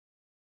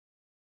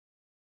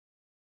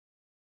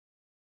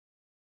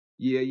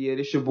Yeah,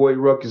 this your boy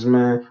Ruckus,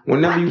 man.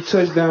 Whenever you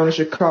touch down in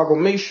Chicago,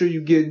 make sure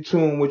you get in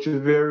tune with your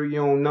very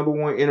own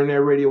 #1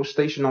 internet radio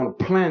station on the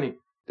planet,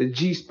 the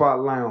G-Spot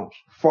Lounge.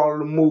 Follow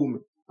the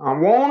movement. I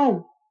want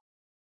 'em.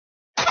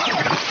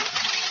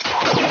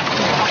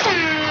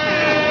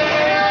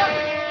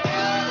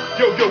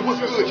 Yo, what's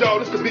good, y'all?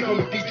 This the big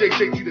homie DJ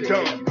JT the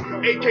Don,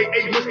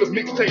 a.k.a. Mr.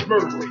 Mixtape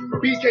Murderer,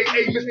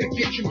 b.k.a. Mr.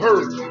 Get You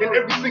Heard. And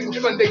every single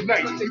Sunday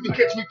night, you can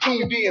catch me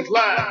tuned in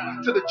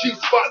live to the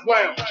G-Spot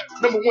Lounge,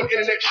 #1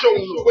 internet show on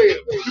the web.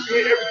 You can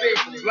hear everything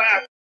from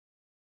live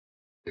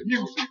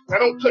music. Now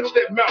don't touch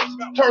that mouse.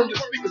 Turn your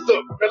speakers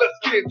up. Now let's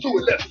get into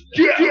it. Let's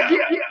get it.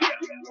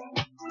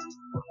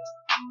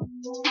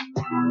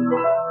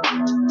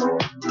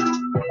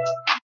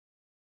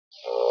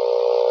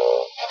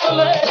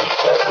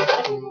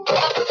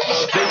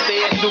 They say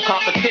it's new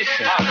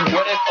competition.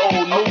 What is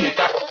old news?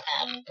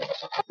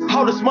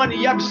 All this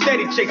money I've been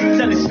steady chasing,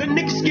 telling the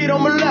niggas get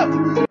on my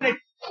level.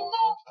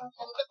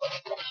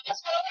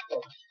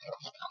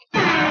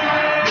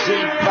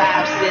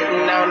 G5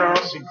 sitting on her.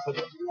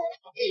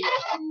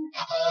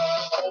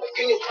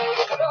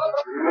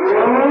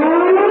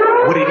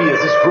 What it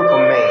is Ripper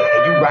Man,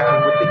 and you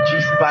rockin' with the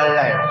G-Spot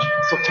Lounge.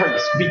 So turn your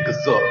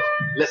speakers up.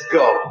 Let's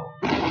go.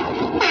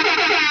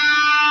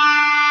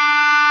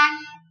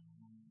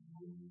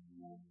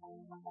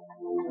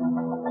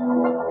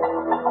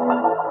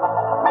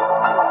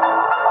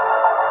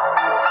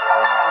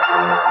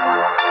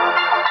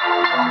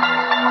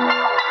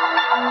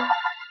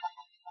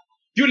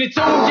 You done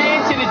tuned in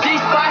to the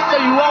G-Spot, so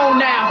you on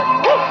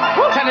now.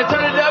 Time to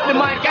turn it up, the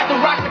mic got the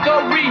rock to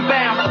go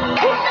rebound.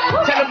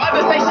 Tell them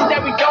other stations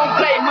that we don't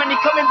play. Money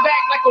coming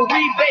back like a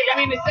rebate. I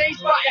mean the same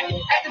spot at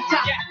the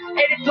top.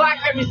 8 o'clock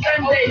every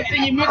Sunday.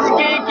 Sing your music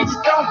in, get your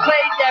stone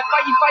played. That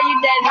fire,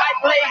 that hot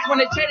blaze.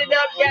 Wanna turn it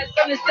up, got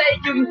something to say.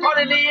 You can call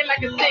it in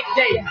like a sick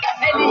day.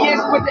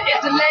 Aliens with the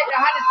intellect, the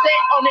hottest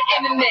set on the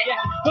internet.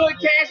 Hood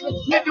cash with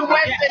Smith &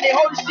 West, and they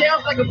hold the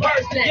shells like a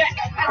bird's nest.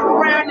 Ask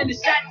around in the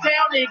shot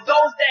town, and it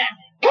goes down.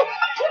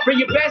 Bring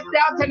your best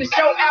out, turn the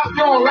show out, you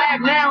don't laugh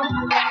now.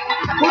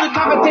 Who the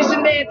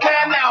competition, they in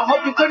time out.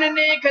 Hope you're tuning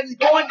in, cause it's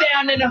going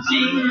down in the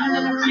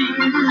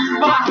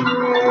G-Spot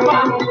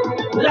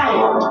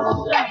Lounge.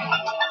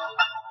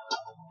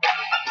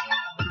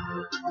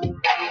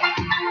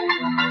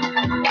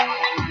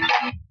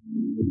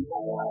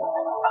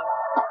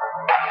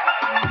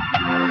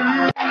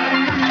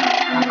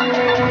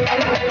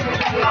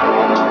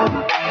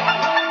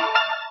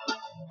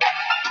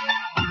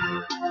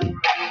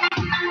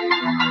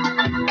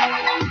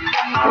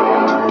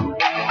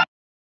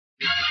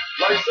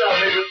 Lights out,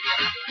 nigga.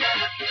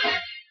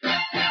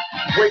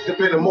 Wake up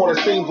in the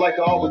morning, seems like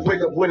I always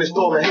wake up when it's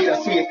storming. Hey,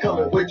 I see it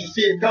coming. Where'd you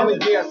see it coming?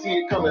 Yeah, I see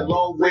it coming.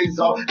 Long ways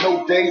off,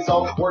 no days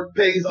off, work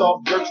pays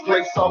off, dirt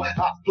place off.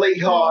 I play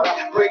hard,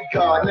 I pray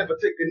God, never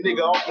take a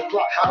nigga off the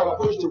block. I don't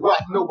push the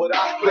rock, no, but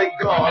I play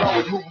God.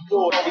 Always moving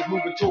forward, always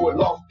moving toward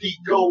lofty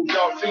goals.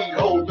 Y'all see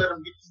hoes, let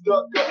them get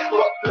stuck up,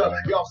 fucked up.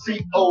 Y'all see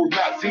O's,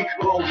 not zeros.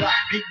 I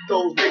beat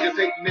those niggas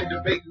hating and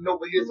debating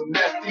over here some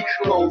nasty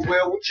clothes.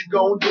 Well, what you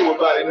gonna do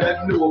about it?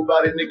 Nothing new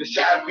about it, nigga.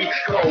 Shy be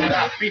cold,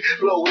 I be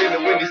blow in the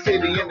windy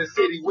city, in the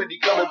city. Windy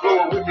coming,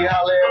 blowing with me.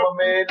 Holla at my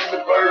man in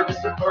the bird,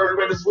 it's the bird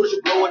and the swisher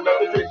blowing up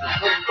the 50.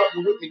 When you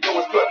fucking with me,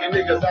 going plucking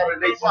niggas out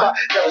of they spot.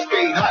 Gotta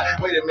stay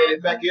hot. Wait a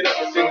minute, back it up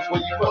and since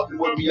when you fucking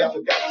with me, I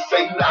forgot to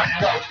say nah.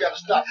 College gotta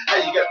stop. How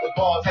you got the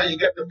bars? How you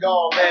got the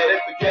gone, man?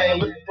 At the game,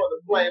 looking for the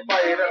flame,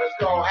 fire that is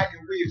gone. How can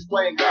we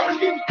explain garbage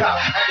getting caught?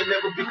 I can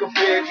never be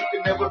compared. You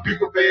can never be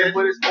prepared,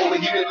 but it's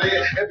overheated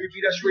lead. Every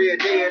beat I shred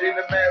dead in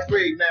the mass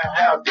grade now.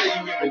 How dare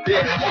you even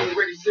dare?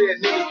 Already said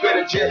niggas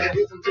better jet.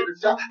 Listen to the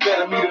top,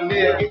 better meet them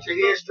there. Get your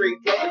head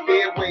straight, drop the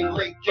dead weight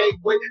late. Can't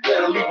wait,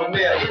 better leave them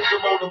there. Hit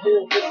them on the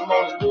move, kiss them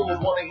on the stools.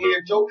 Wanna hear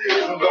a joke?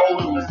 Ism gon'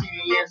 lose.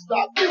 CDN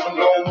stop, ism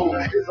gon'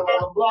 move. Ism on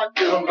the block,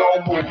 ism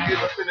gon' move.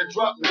 Is up in the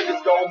drop,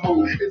 niggas gon'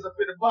 move. Is up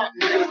in the box,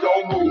 niggas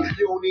gon' move.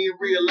 You don't even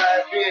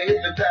realize being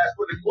hypnotized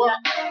for the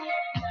guap.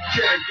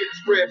 Can I get the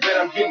spread, bet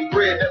I'm getting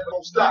bread, never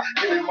gon' stop.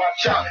 Give me my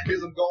chop,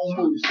 ism gon'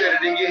 move. Set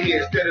it in your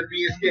head, instead of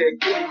being scared,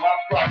 give me my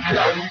prop.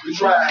 Now you can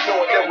try,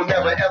 knowing there will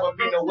never ever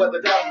be no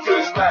weather down to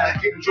the sky.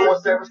 Getting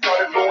Jordan 7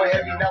 started blowing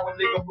heavy, now a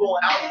nigga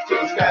blowing out to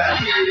the sky.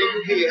 Get it in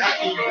your head, how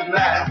can you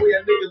deny? Where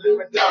a nigga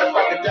living down if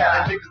I can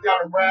die. Niggas down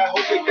the ride,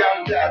 hope they down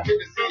to die.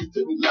 Tennessee is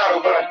to be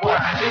louder when I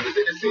grind. Niggas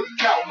in the city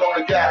counting on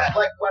the guy.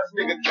 Likewise,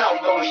 nigga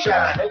counting on the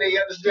shot. And they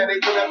understand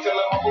they when I tell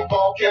them I'm a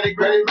ball, can they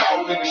grab it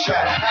out in the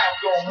shot? How I'm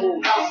gon'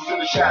 move, houses in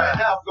the shot.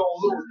 How I'm gon'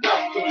 lose,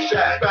 thousands in the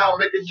shot. Found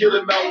make a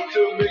killing mountain,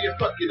 2 million,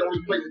 fuck it, only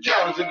play the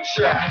counters in the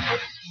shot.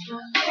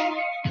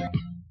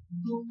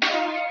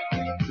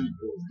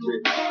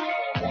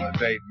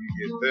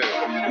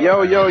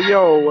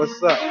 Yo,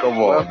 what's up? Come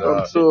on,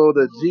 welcome to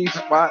the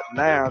G-Spot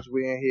Lounge.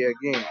 We in here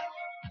again.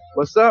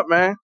 What's up,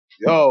 man?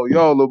 Yo,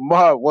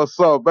 Lamar, what's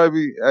up,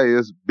 baby? Hey,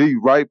 it's B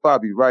Right,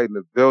 Bobby Right in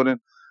the building.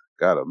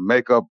 Got a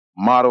makeup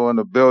model in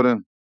the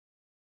building.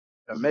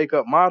 A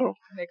makeup model?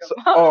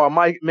 Or a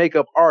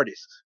makeup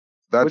artist?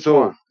 That's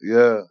all.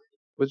 Yeah.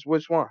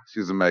 Which one?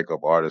 She's a makeup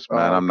artist,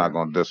 man. Oh, I'm not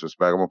gonna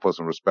disrespect. I'm gonna put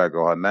some respect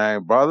on her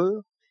name,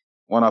 brother.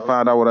 When I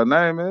find out what her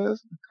name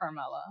is,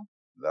 Carmela.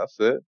 that's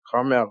it.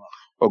 Carmela.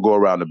 We'll go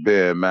around the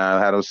bend,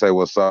 man. Have them say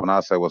what's up, and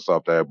I'll say what's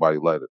up to everybody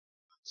later.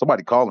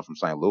 Somebody calling from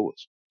St.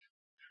 Louis.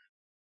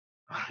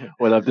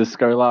 What up, this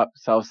Skurlock,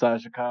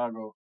 Southside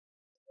Chicago.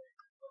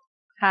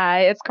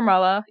 Hi, it's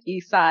Carmela,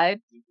 East Side.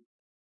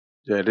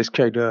 Yeah, this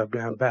K-Dub, the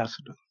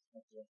ambassador.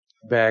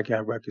 Bad Guy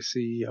Record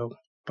CEO.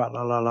 Fa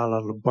la la la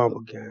la Bumper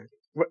Gang.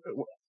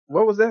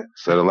 What was that?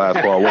 Say the last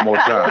part one more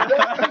time.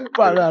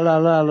 Fa la la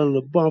la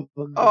la Bumper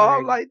Gang. Oh,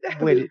 I'm like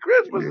that. With it.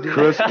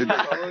 Christmas.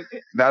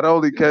 Not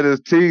only can his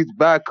teeth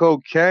back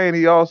cocaine,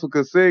 he also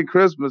can sing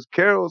Christmas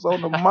carols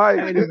on the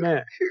mic.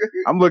 Man.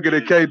 I'm looking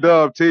at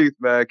K-Dub teeth,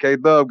 man.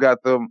 K-Dub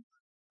got them.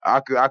 I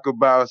could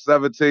buy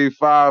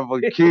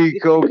 17.5 a key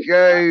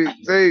cocaine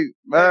teeth,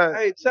 man.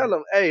 Hey, tell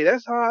him. Hey,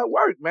 that's how it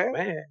works, man.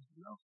 Man,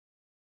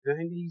 it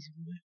ain't easy,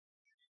 man.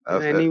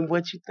 That's It ain't it. even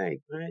what you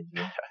think, man.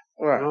 I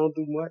Right. don't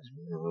do much,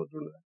 man. I don't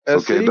do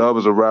nothing. So K-Dub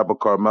is a rapper,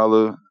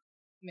 Carmela,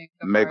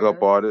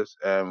 makeup artist.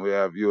 artist, and we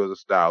have you as a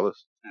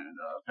stylist,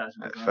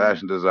 And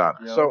fashion designer.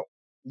 Yeah. So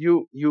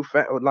you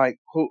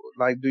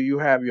do you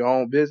have your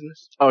own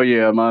business? Oh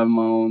yeah, my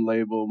own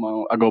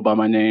label. I go by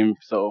my name,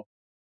 so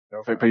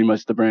pretty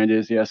much the brand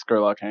is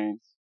Skurlock Haynes.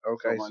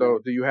 Okay, my so name.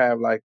 do you have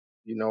like,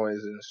 is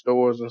it in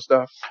stores and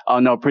stuff? Oh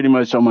no, pretty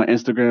much on my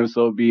Instagram,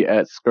 so it'll be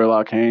at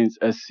Skurlock Haynes,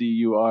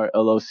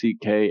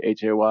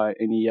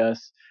 SCURLOCKHAYNES,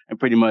 and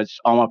pretty much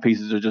all my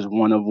pieces are just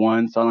one of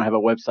one. So I don't have a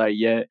website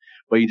yet,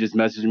 but you just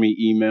message me,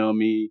 email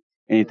me,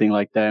 anything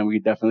like that, and we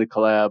can definitely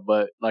collab.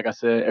 But like I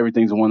said,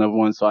 everything's one of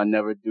one, so I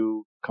never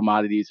do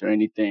commodities or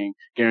anything.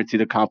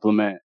 Guaranteed a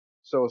compliment.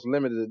 So it's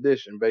limited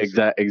edition,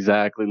 basically.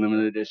 Exactly,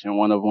 limited edition,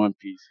 one of one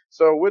piece.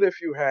 So what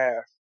if you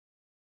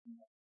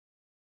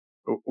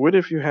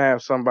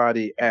have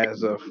somebody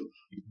as of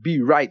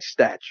B Right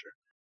stature?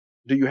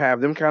 Do you have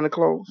them kind of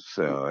clothes?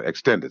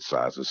 Extended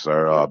sizes,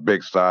 sir.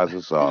 Big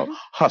sizes,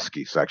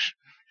 husky section.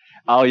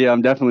 Oh yeah,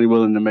 I'm definitely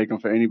willing to make them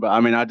for anybody. I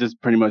mean, I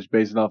just pretty much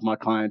base it off my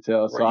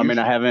clientele. So I mean,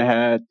 I haven't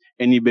had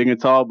any big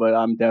and tall, but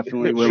I'm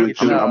definitely willing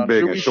to. I'm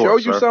big Should and we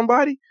short, show you sir.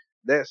 somebody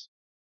that's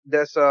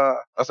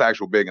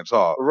actual big and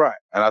tall, right?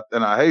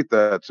 And I hate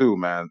that too,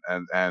 man.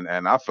 And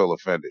I feel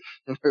offended.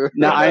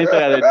 No, I ain't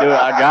saying I didn't do it.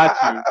 I got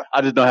you.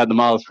 I just don't have the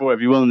models for it.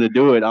 If you're willing to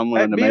do it, I'm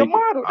willing to Be make a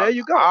model. There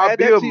you go. I'll Add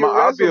be that a to your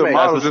I'll be a resume.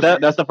 model.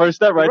 That's the first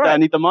step right there. I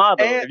need the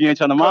model. And if you ain't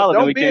trying to model,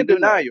 then we don't be in can't do that.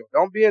 denial.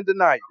 Don't be in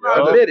denial.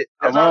 No, Admit it.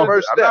 I'm That's the not,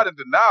 first I'm step. not in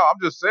denial. I'm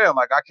just saying,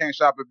 like, I can't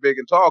shop at big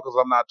and tall because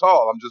I'm not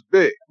tall. I'm just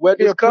big. Well,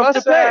 Yeah, just come plus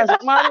to size pass.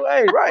 model,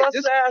 hey, Right. plus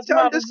Just size tell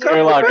 'em model. this come to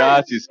Skurlock pass.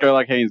 got you.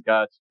 Skurlock Haynes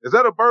got you. Is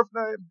that a birth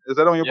name? Is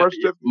that on your birth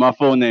certificate? My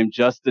full name,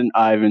 Justin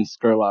Ivan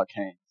Skurlock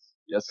Haynes.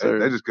 Yes, sir.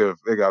 They just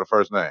they got a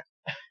first name.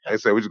 They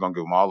say we're just gonna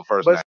give them all the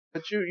first But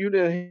name. you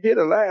didn't hear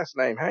the last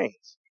name,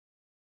 Haynes.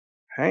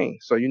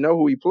 Haynes. So you know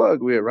who he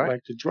plugged with, right?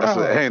 Like the That's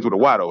drive. Haynes with a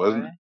Y though,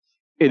 isn't it?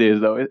 It is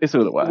though. It's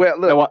with a Y. Well,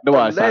 look, the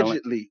Y is silent.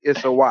 allegedly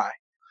it's a Y.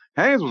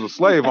 Haynes was a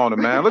slave owner,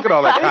 man. Look at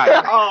all that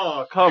cotton.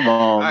 Oh, come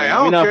on. Hey, man. I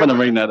don't We're not care. gonna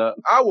bring that up.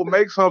 I will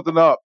make something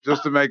up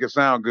just to make it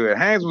sound good.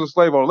 Haynes was a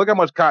slave owner. Look how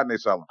much cotton they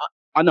selling.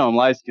 I know I'm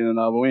light skinned and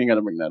all, but we ain't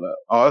gotta bring that up.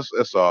 Oh,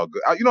 it's all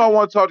good. You know what I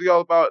want to talk to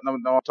y'all about,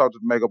 and I want to talk to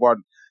the makeup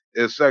artist,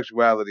 is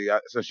sexuality.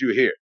 Since you're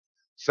here,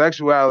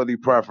 sexuality,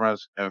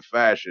 preference, and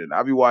fashion.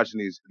 I be watching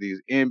these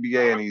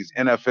NBA and these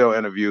NFL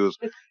interviews,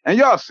 and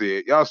y'all see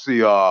it. Y'all see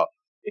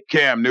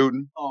Cam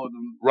Newton,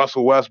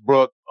 Russell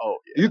Westbrook. Oh,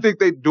 You think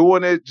they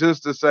doing it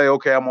just to say,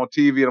 okay, I'm on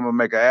TV and I'm gonna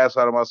make an ass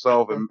out of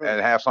myself and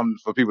have something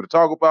for people to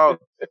talk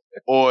about,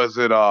 or is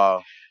it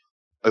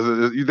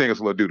you think it's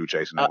a little doo-doo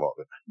chasing involved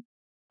in it?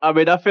 I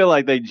mean, I feel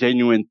like they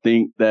genuine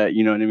think that,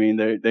 you know what I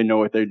mean, they know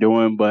what they're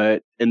doing,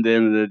 but in the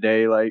end of the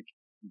day, like,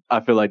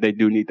 I feel like they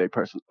do need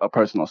a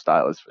personal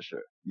stylist for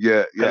sure.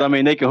 Yeah. Because, I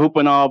mean, they can hoop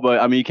and all,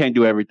 but, I mean, you can't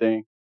do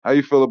everything. How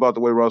you feel about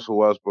the way Russell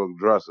Westbrook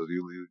dresses?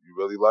 You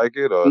really like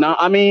it? Or? No,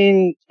 I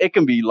mean, it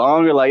can be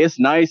longer. Like, it's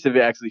nice if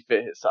it actually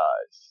fit his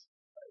size.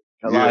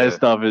 A lot of his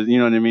stuff is, you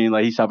know what I mean?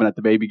 Like, he's shopping at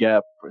the Baby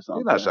Gap or something.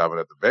 He's not shopping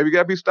at the Baby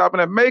Gap. He's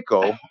stopping at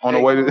Mako on the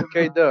way to...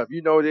 K-Dub,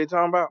 you know what they're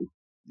talking about?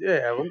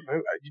 Yeah,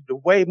 the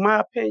way my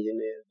opinion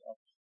is,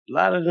 a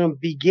lot of them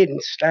be getting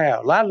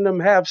style. A lot of them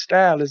have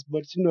stylists,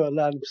 but a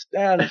lot of them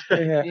stylists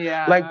they have.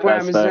 Yeah. Like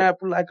prime That's fact.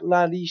 example, like a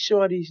lot of these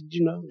shorties,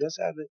 that's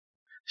how they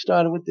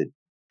started with the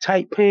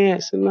tight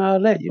pants and all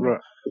that. Right.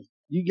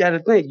 You got to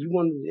think,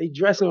 they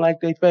dressing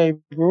like they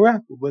favorite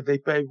rapper, but they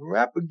favorite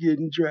rapper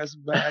getting dressed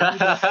by.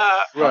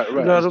 Right.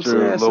 You know what I'm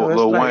saying? So it's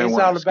Lil like Wayne it's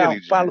wanted all about skinny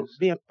jeans.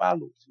 being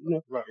followed.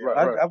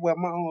 Right. I wear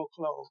my own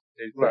clothes.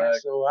 Right.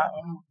 So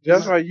I'm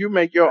That's how you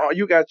make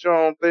you got your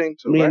own thing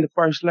too, me right? and the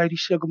first lady,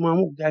 Sugar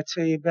Mama, that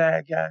tell you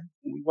bad guy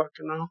we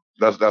working on.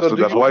 That's So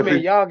do you- wifey.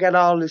 Y'all got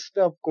all this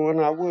stuff going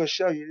on. I will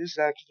show you. This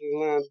actually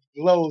line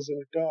glows in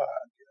the dark.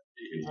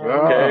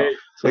 Okay.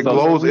 It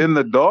glows in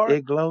the dark?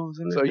 It glows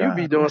in the So dark.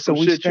 you be doing So some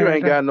we shit you stand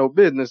ain't up. got no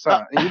business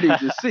on. And you need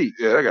to see.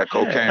 Yeah, they got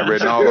cocaine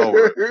written all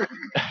over it.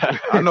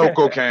 I know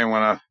cocaine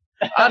when I...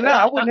 I know.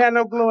 I wouldn't have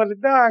no glow in the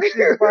dark shit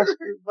if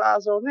I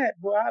was on that.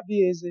 Boy, I'd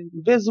be as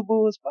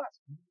invisible as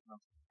possible.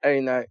 Hey,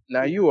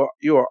 now you're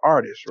an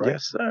artist, right?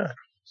 Yes, sir.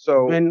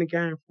 So Been in the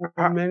game for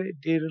a minute.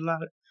 Did a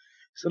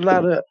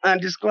lot of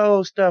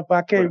undisclosed stuff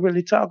I can't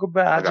really talk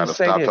about. I I gotta just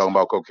say stop this. talking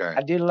about cocaine.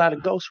 I did a lot of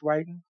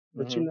ghostwriting,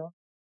 but you know,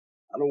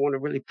 I don't want to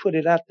really put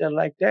it out there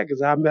like that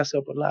because I mess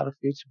up a lot of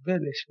future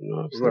business. You know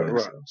what I'm saying?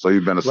 Right. So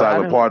you've been a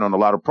silent partner on a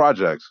lot of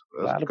projects.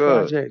 That's a lot of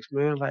good. projects,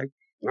 man. Like,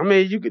 I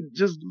mean, you could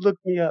just look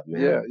me up,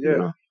 man. Yeah. You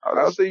know?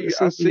 I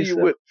see you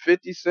with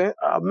 50 Cent.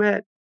 Oh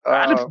man,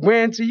 I just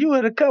ran to you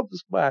at a couple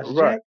spots,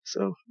 right? Jack,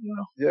 so you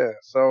know. Yeah.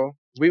 So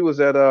we was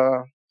at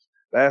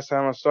last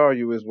time I saw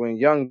you was when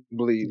Young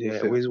Bleed.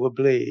 Yeah, we was with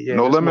Bleed. Yeah,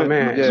 No Limit.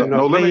 Man. Yeah, You know,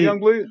 No Bleed, Limit, Young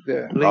Bleed.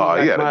 Yeah. Bleed,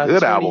 oh, he like had a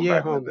good album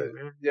back homie, in the day.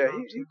 man. Yeah,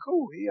 he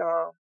cool. He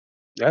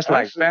That's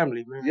like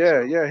family, man.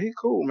 Yeah, he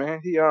cool,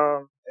 man. He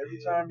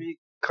every time he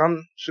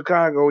come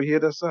Chicago, he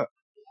hit us up.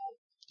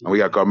 And we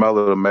got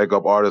Carmela, the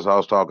makeup artist. I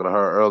was talking to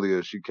her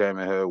earlier. She came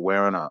in here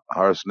wearing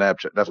her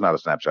Snapchat. That's not a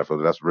Snapchat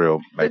filter. That's real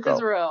makeup. This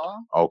is real.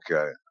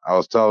 Okay. I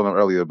was telling them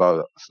earlier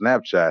about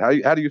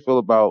Snapchat. How do you feel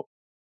about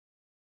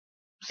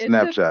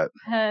Snapchat? It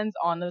depends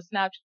on the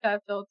Snapchat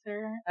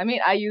filter. I mean,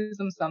 I use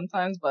them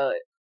sometimes, but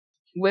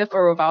with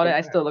or without it,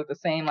 I still look the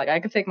same. Like, I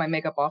can take my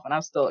makeup off and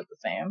I'll still look the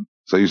same.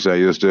 So you say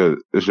it's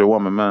your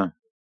woman, man?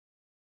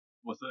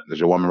 What's that? It's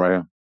your woman right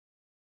here?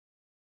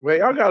 Wait,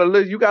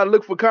 you gotta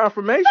look for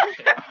confirmation.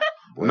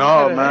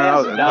 No,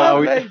 man.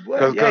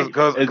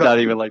 Because it's not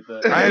even like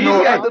that. I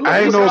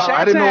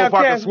didn't know if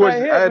I could switch.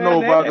 I didn't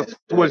know if I could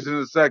switch in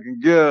the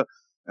second gear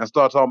and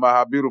start talking about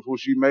how beautiful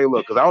she may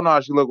look. Because I don't know how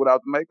she look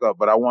without the makeup,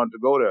 but I wanted to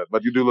go there.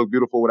 But you do look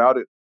beautiful without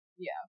it.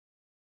 Yeah.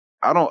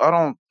 I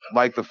don't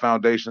like the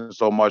foundation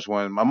so much.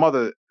 When my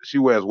mother, she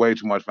wears way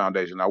too much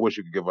foundation. I wish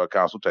you could give her a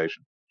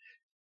consultation.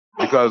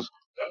 Because,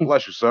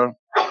 bless you, sir.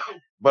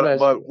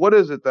 But what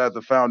is it that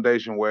the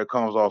foundation where it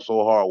comes off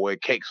so hard, where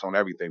it cakes on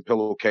everything,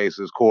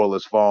 pillowcases,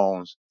 cordless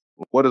phones?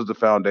 What is the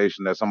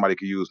foundation that somebody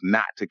could use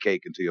not to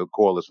cake into your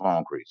cordless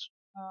phone crease?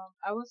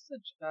 I would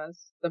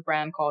suggest the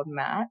brand called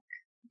MAC.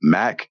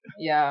 MAC?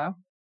 Yeah.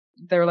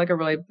 They're like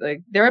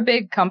they're a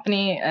big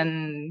company,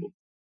 and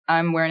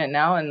I'm wearing it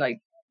now, and like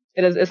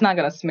it's not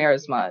gonna smear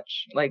as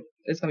much. Like,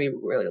 it's gonna be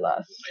really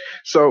less.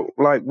 So,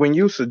 like, when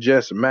you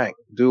suggest MAC,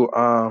 do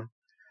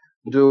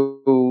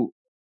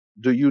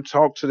you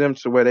talk to them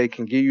to where they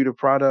can give you the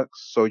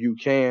products so you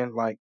can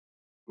like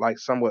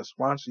somewhat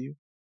sponsor you?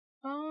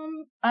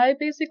 I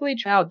basically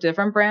try out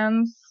different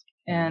brands,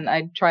 and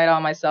I try it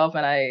out myself,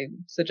 and I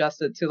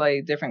suggest it to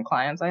like different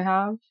clients I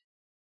have.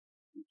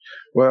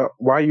 Well,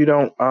 why you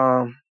don't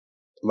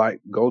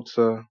like go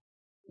to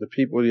the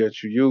people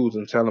that you use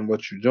and tell them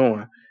what you're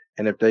doing,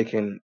 and if they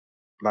can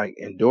like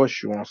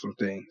endorse you on some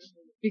things?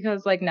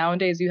 Because like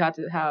nowadays you have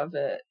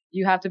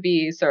to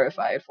be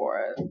certified for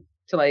it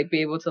to like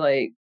be able to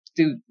like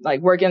do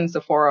like work in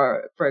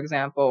Sephora, for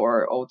example,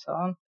 or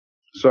Ulta.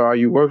 So are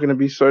you working to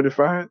be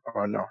certified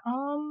or no?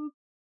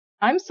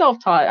 I'm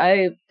self-taught.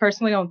 I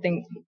personally don't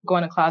think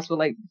going to class would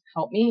like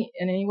help me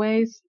in any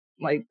ways.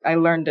 Like, I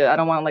learned it. I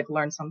don't want to like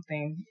learn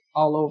something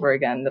all over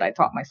again that I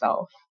taught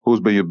myself.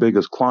 Who's been your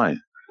biggest client?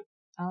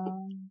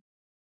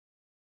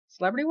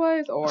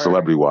 Celebrity-wise or?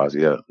 Celebrity-wise,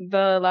 yeah.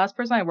 The last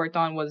person I worked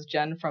on was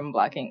Jen from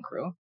Black Ink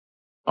Crew.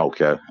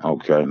 Okay.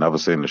 Never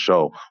seen the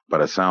show, but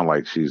it sounds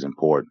like she's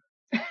important.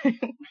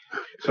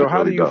 So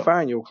how do you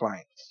find your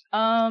clients?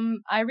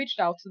 I reached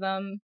out to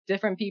them,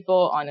 different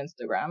people on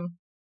Instagram,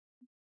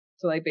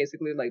 to like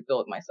basically like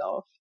build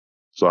myself.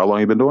 So how long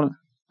you been doing it?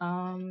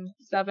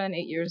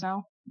 7-8 years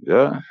now.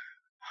 Yeah.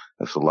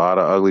 There's a lot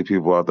of ugly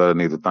people out there that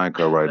need to thank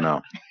her right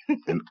now.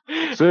 And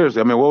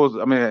seriously, I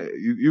mean,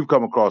 you've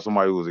come across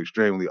somebody who was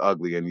extremely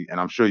ugly, and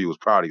I'm sure you was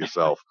proud of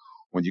yourself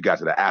when you got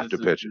to the after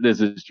picture. This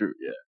is true,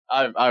 yeah.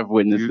 I've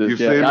witnessed this.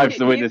 Yeah, I've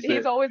witnessed it.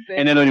 He's always been.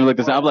 And then when you look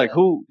this up, I'm like,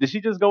 who did she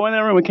just go in that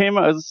room and came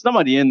out? There's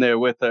somebody in there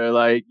with her.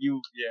 Like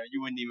you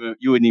wouldn't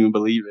even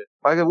believe it.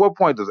 Like, at what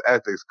point does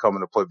ethics come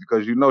into play?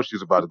 Because you know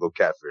she's about to go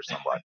catfish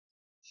somebody.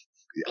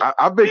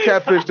 I've been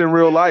catfished in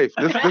real life.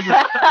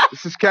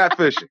 This is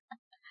catfishing.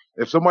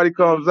 If somebody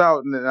comes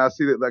out and I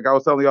see that, like I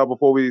was telling y'all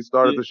before we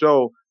started the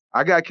show,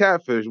 I got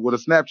catfish with a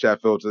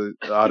Snapchat filter.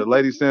 The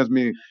lady sends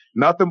me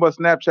nothing but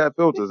Snapchat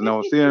filters, and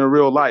I'm seeing in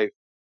real life.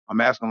 I'm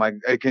asking like,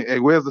 hey,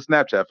 where's the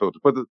Snapchat filter?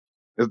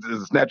 Is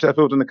the Snapchat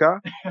filter in the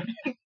car?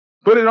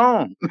 Put it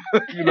on.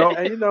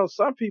 And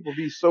some people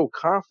be so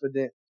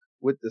confident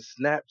with the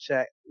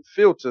Snapchat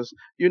filters.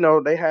 You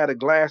know, they had the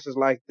glasses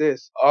like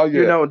this. Oh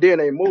yeah. And then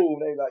they move.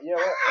 They like,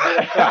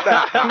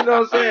 yeah, you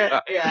know what I'm saying?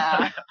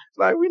 Yeah. It's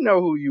like, we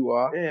know who you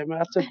are. Yeah,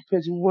 man. I took a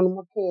picture with one of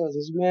my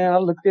cousins, man. I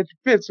looked at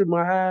the picture,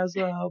 my eyes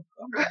up.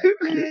 I'm like,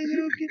 man, you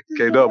don't get this.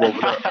 K-Dub over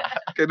there.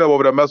 K-Dub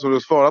over there messing with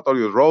his phone. I thought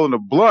he was rolling a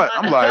blunt.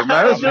 I'm like,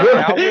 man, this is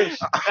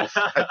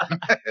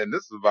man,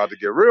 this is about to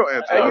get real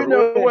interesting. And you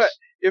know what?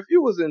 If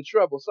you was in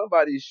trouble,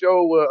 somebody's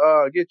show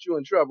will get you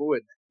in trouble,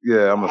 wouldn't it?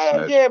 Yeah, I'm a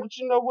snitch. Yeah, but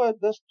you know what?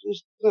 That's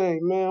just the thing,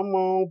 man. I'm my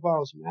own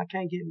boss, man. I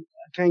can't.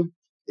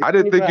 I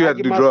didn't think you had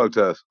to do drug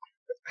tests.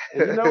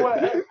 And you know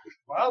what?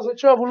 I was in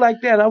trouble like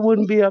that, I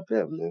wouldn't be up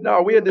there, man.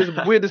 No, we'll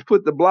just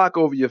put the block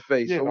over your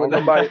face. Yeah, So when I'll-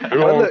 nobody, you but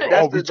know, look, I'll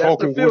that's be the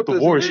talking with the filters.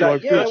 voice Be like,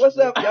 like yeah, this. what's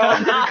up, y'all?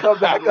 You come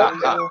back up.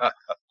 You know?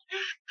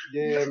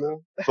 Yeah, man.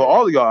 So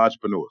all of y'all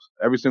entrepreneurs,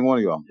 every single one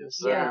of y'all. Yes,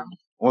 sir. Yeah.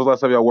 When was the last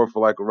time y'all worked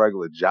for like a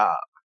regular job?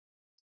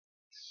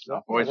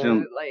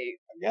 Unfortunately, Like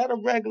I got a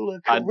regular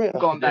I- career.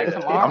 going back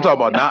tomorrow. I'm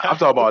talking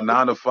about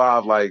 9 to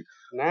 5. Like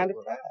 9 to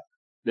 5.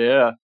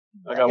 yeah,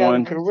 I got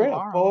one. A career,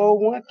 Tomorrow.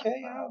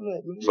 401k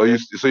outlet, man.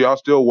 so y'all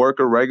still work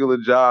a regular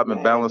job and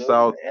Man, balance dude,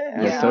 out.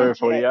 Yeah, Yes, sir.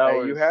 40 Hey,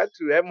 hours. you had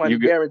to. That money You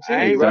get-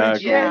 guaranteed, right?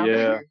 Exactly. Yeah.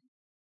 Yeah.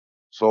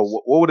 So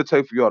what would it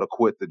take for y'all to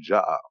quit the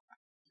job?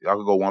 Y'all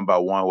could go one by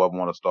one. Whoever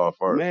want to start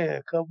first. Man,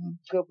 a couple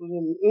of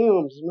them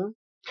M's, man.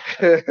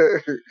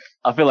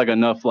 I feel like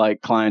enough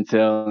like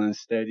clientele and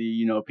steady,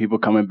 you know, people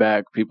coming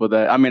back, people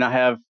that, I mean, I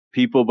have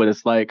people, but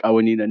it's like I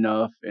would need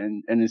enough.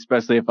 And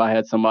especially if I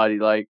had somebody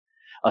like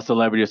a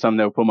celebrity or something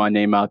that would put my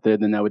name out there,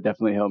 then that would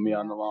definitely help me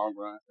out in the long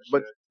run. for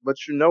sure. But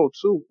you know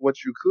too, what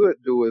you could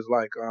do is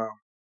like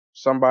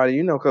somebody,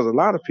 you know, because a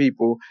lot of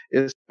people,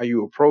 it's how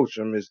you approach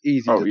them is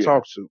easy Oh, to yeah.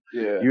 talk to.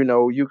 Yeah. You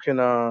know, you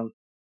can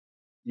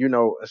you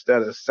know,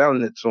 instead of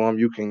selling it to them,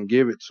 you can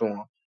give it to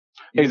them.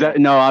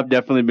 Exactly. No, I've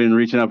definitely been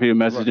reaching out people,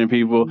 messaging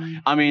people.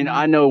 I mean,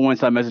 I know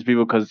once I message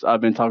people because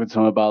I've been talking to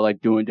them about like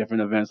doing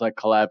different events, like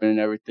collabing and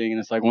everything. And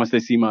it's like once they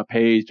see my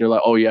page, they're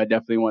like, "Oh yeah, I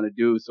definitely want to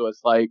do." So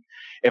it's like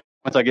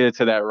once I get it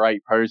to that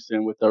right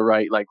person with the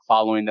right like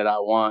following that I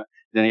want,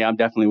 then yeah, I'm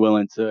definitely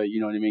willing to,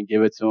 you know what I mean,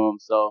 give it to them.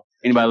 So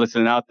anybody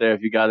listening out there,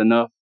 if you got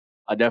enough,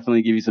 I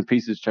definitely give you some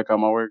pieces. Check out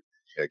my work.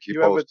 Yeah, keep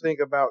You ever posting. think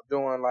about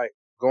doing like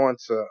going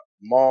to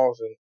malls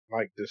and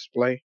like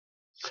display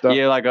stuff?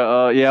 Yeah, like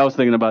I was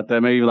thinking about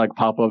that. Maybe like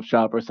pop up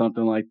shop or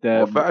something like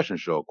that. Or fashion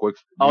show, quick.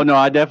 Oh no,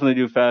 I definitely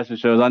do fashion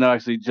shows. I know I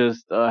actually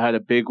just had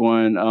a big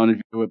one on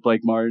interview with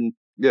Blake Martin.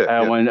 Yeah, I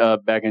had one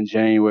back in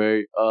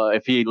January.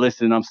 If he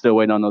listened, I'm still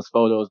waiting on those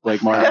photos,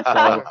 Blake Martin. So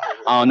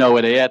I don't know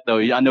where they at though.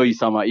 I know you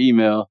saw my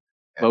email,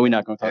 but we're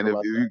not gonna talk And if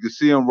about you that. can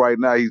see him right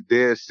now, he's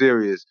dead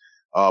serious.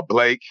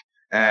 Blake,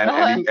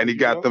 and he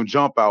got them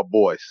jump out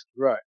boys.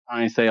 Right.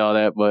 I ain't say all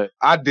that, but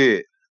I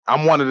did.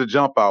 I'm one of the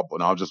jump out, but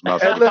no, I'm just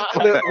messing. And look,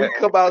 we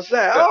come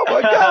outside. Oh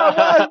my God,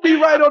 why is he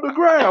right on the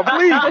ground?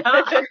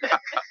 Please.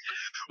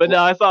 but no,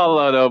 I saw a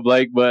lot of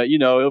Blake. But you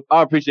know,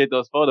 I appreciate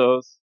those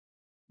photos.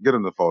 Get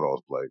him the photos,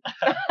 Blake.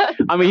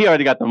 I mean, he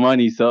already got the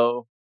money,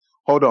 so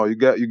Hold on, you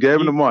gave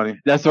him the money.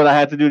 that's what I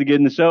had to do to get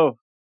in the show.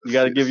 You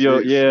got to give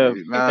your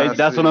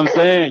that's what I'm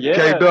saying. Yeah.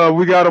 K Dub,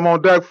 we got him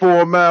on deck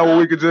for him, man. Where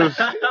we could just.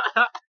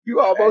 You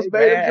almost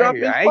made him drop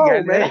his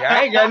phone, man.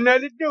 I ain't got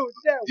nothing to do with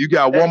that. You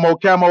got one more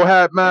camo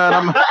hat,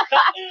 man. Man,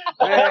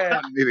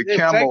 I need a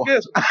camo. Take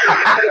this one.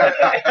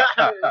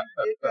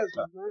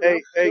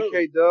 Hey,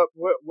 K Dub,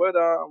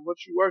 what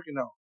you working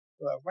on?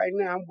 Right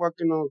now, I'm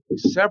working on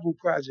several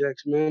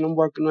projects, man. I'm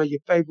working on your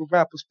favorite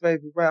rapper's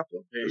favorite rapper.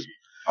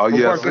 Oh I'm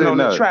yeah, working on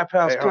the Trap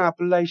House Hey, hold-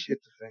 compilation.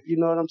 You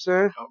know what I'm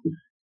saying?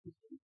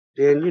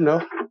 Then, you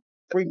know,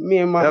 me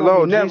and my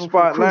Hello, homie Neville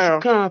G-Spot from Crucial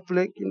Lounge.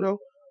 Conflict, you know,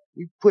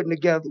 we putting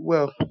together,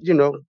 well, you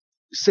know,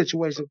 the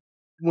situation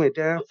went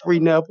down, free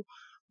Neville,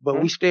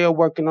 but we still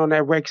working on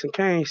that Rex and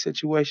Kane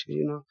situation,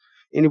 you know.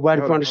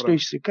 Anybody Hold from on, the hold on.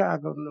 streets of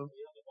Chicago know.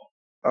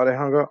 Oh, they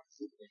hung up?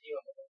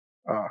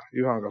 Oh,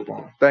 you hung up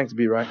on him. Thanks,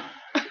 B-Right.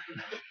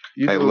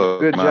 You Hey, do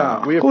look, a good man.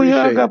 job. We Who you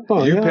appreciate hung it. up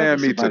on? You hung up paying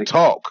on me to somebody?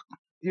 talk.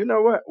 You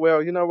know what?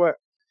 Well, you know what?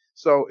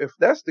 So if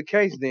that's the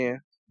case,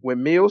 then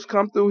when Mills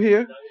come through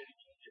here,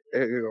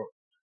 there you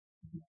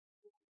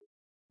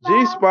go.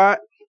 G-Spot.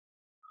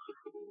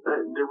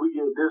 Did we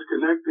get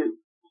disconnected?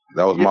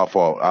 That was my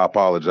fault. I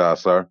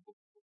apologize, sir.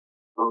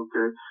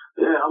 Okay.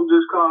 Yeah, I'm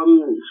just calling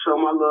to show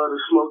my love to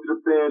Smokey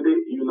the Bandit.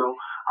 You know,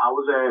 I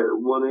was at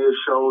one of his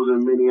shows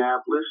in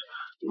Minneapolis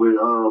with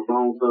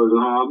Bone Thugs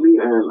and Harmony,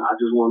 and I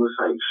just want to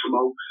say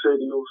smoke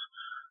signals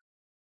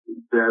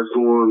that's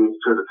going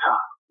to the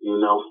top, you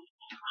know.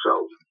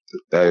 So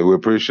Hey, we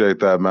appreciate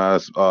that, man.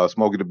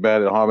 Smokey the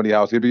Bandit at Harmony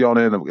House. He'll be on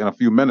in a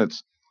few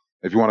minutes.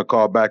 If you want to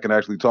call back and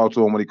actually talk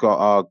to him when he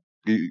call,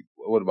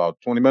 what about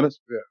 20 minutes?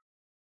 Yeah.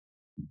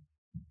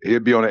 He'll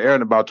be on the air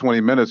in about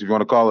 20 minutes. If you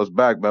want to call us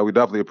back, man, we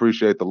definitely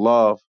appreciate the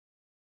love.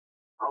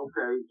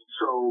 okay,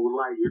 so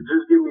like,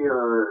 just give me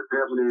a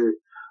definite.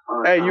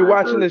 Hey, you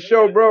watching the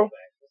show, bro?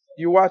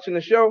 You watching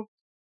the show?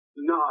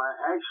 No,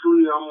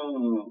 actually,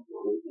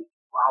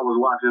 I was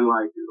watching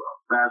like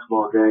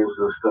basketball games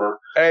and stuff.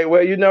 Hey,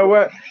 well, you know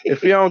what?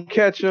 If you don't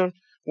catch him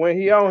when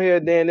he on here,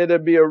 then it'll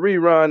be a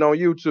rerun on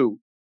YouTube.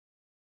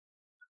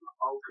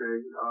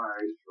 Okay, all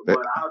right. But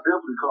I'll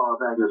definitely call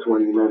back in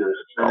 20 minutes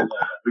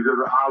because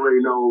I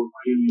already know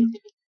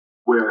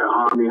where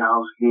Harmony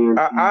House is.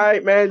 All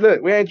right, man.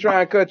 Look, we ain't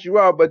trying to cut you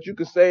off, but you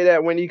can say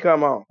that when he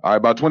come on. All right,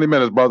 about 20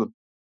 minutes, brother.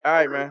 All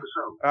right, man.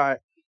 All right.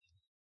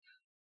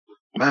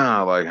 Man,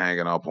 I like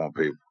hanging up on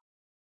people.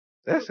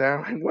 That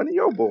sounds like one of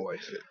your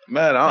boys.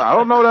 Man, I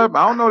don't know that.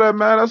 I don't know that,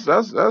 man.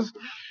 That's.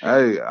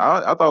 Hey,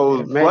 I thought it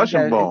was Man, flesh you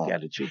and bone.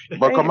 gotta treat the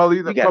But fans. Carmelo,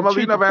 You gotta Carmelo, you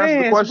treat never the answered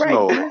the fans question right,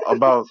 though man.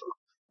 about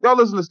y'all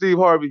listen to Steve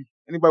Harvey.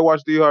 Anybody watch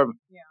Steve Harvey?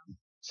 Yeah.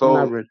 So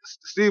Not really.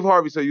 Steve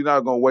Harvey said you're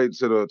not gonna wait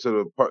to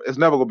the. It's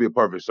never gonna be a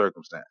perfect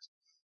circumstance.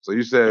 So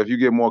you said if you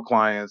get more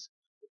clients,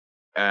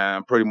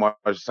 and pretty much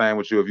saying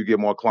with you, if you get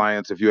more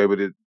clients, if you're able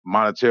to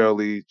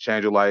monetarily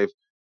change your life,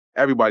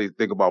 everybody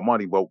think about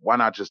money, but why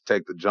not just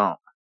take the jump?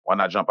 Why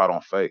not jump out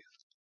on faith?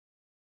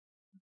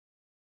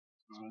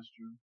 Oh, that's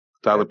true.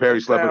 Tyler Perry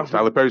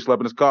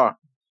slept in his car,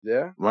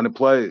 Yeah. running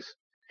plays.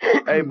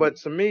 Hey, but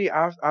to me,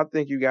 I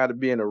think you got to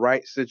be in the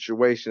right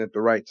situation at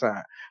the right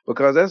time,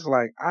 because that's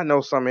like, I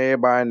know some of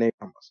everybody in their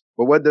numbers,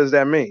 but what does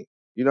that mean?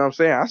 You know what I'm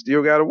saying? I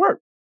still got to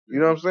work. You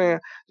know what I'm saying?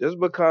 Just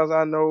because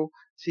I know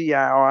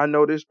T.I. or I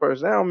know this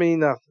person, that don't mean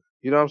nothing.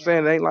 You know what I'm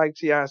saying? It ain't like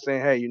T.I.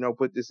 saying, hey,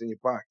 put this in your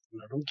pocket.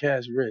 Them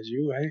cash rich,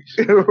 you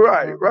ain't.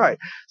 Right.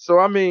 So,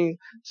 I mean,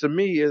 to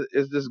me,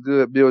 it's just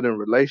good building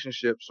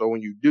relationships. So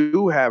when you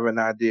do have an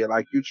idea,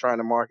 like you trying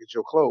to market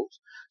your clothes.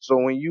 So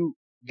when you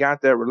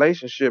got that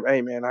relationship,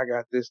 hey, man, I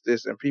got this,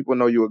 and people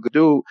know you're a good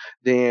dude,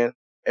 then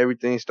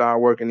everything start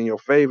working in your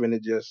favor, and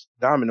it just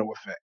domino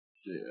effect.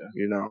 Yeah.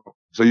 You know?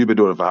 So you've been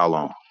doing it for how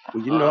long?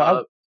 Well, you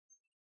know,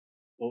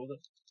 what was it?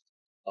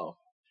 Oh,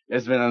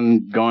 it's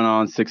been going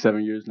on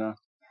 6-7 years now.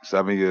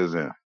 7 years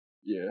in.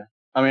 Yeah.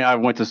 I mean, I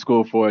went to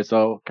school for it,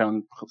 so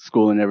kind of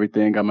school and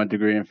everything. Got my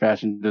degree in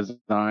fashion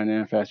design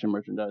and fashion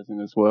merchandising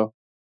as well.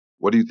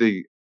 What do you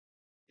think,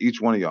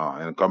 each one of y'all,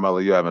 and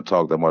Carmela, you haven't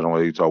talked that much on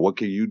what you talk, what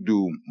can you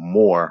do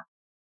more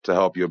to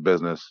help your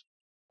business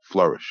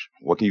flourish?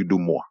 What can you do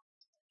more?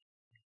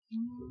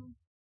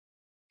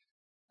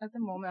 At the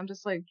moment, I'm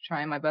just like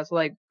trying my best to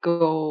like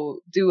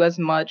go do as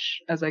much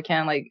as I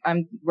can. Like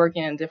I'm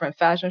working in different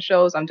fashion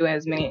shows. I'm doing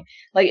as many.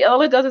 Like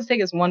all it does is take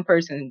is one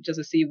person just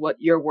to see what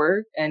your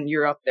work, and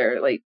you're up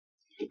there. Like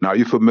Now, are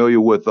you familiar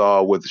with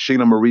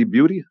Sheena Marie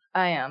Beauty?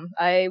 I am.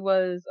 I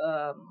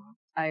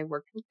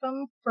worked with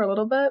them for a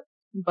little bit,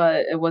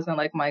 but it wasn't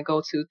like my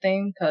go-to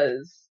thing,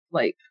 because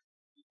like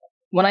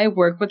when I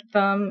work with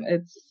them,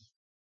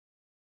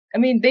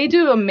 they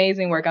do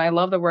amazing work, and I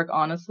love the work.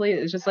 Honestly,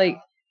 it's just like,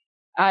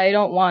 I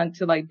don't want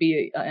to like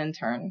be an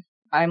intern.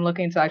 I'm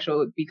looking to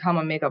actually become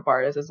a makeup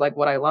artist. It's like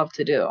what I love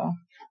to do.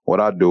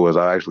 What I do is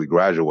I actually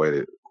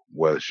graduated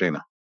with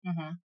Sheena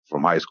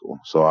from high school.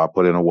 So I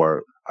put in the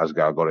work. I just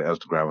got to go to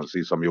Instagram and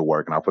see some of your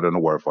work, and I'll put in the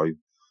work for you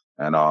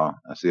and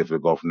see if it'll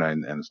go from there.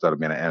 And instead of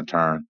being an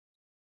intern,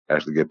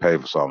 actually get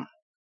paid for something.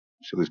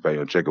 She at least pay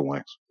you in chicken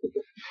wings.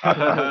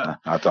 I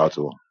talk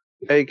to her.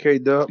 Hey,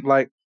 K-Dub,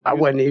 like, I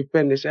wasn't even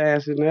finished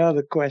answering the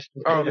other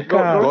question. Oh, The go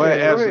call. ahead,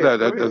 answer that.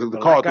 The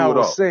call Like I threw it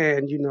was off.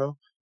 saying,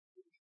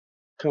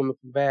 coming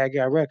from Bad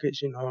Guy Records,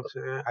 you know what I'm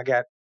saying? I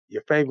got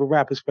your favorite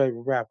rapper's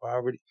favorite rapper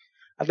already.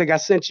 I think I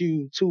sent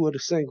you 2 of the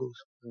singles.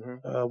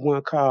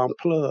 One called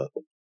Unplug,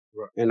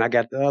 and I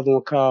got the other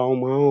one called On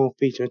My Own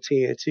featuring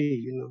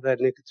TNT, that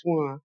nigga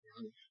Twan.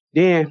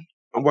 Then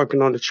I'm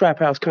working on the Trap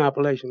House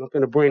compilation. I'm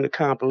finna bring the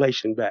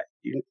compilation back.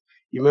 You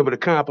remember the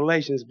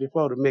compilations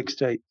before the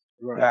mixtape?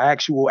 The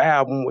actual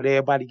album where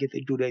everybody get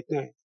to do their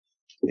thing.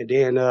 And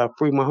then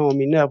Free My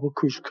Homie Neville,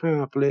 Crucial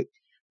Conflict.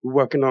 We're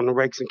working on the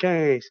Rakes and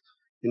Canes.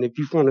 And if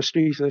you from the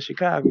streets of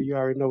Chicago, you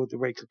already know what the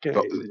Rakes and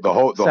Canes is. The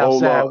whole South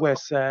side, lot.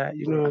 west side,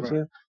 you know what I'm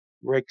saying?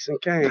 Rakes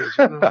and Canes,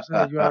 you know what I'm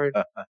saying? You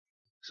already.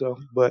 So,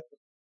 but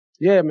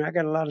yeah, man, I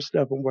got a lot of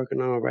stuff I'm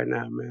working on right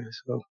now, man.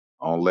 So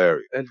on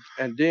Larry. And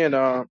then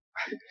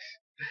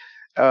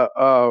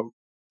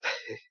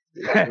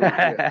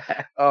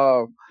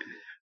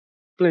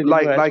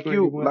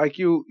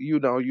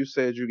you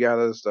said you got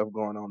other stuff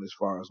going on as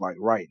far as like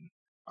writing.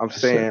 I'm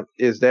saying,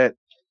 is that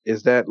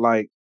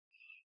like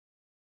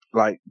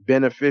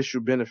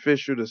beneficial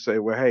to say,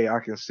 well, hey, I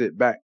can sit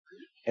back,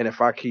 and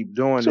if I keep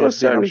doing to a this,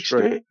 then certain I'm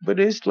straight. extent, but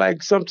it's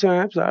like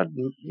sometimes I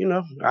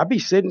be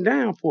sitting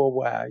down for a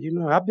while.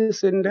 I've been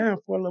sitting down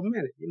for a little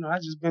minute. I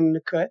just been in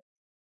the cut.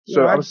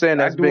 So I'm saying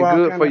that's been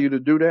good for you to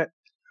do that.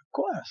 Of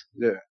course.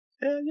 Yeah.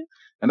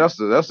 And that's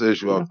the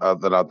issue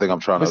that I think I'm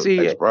trying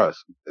to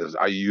express is,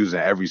 are you using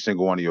every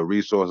single one of your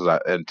resources?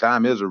 And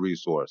time is a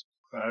resource.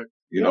 Right.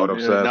 You know what I'm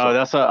saying? No,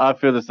 that's how I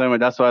feel the same way.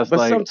 That's why it's but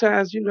like. But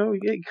sometimes,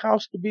 it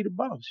costs to be the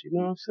boss. You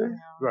know what I'm saying?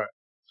 Right.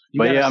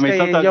 But yeah,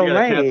 sometimes you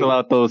gotta cancel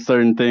out those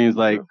certain things.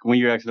 Like when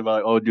you're asking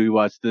about, oh, do you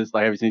watch this?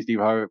 Like, have you seen Steve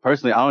Harvey?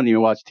 Personally, I don't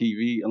even watch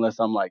TV unless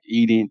I'm like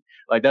eating.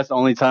 Like that's the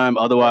only time.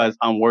 Otherwise,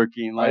 I'm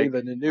working. Like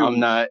even the news.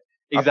 I'm not.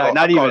 Exactly.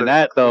 Not even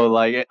that though.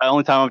 Like the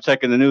only time I'm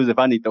checking the news if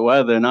I need the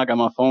weather, and I got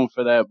my phone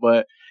for that.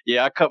 But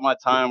yeah, I cut my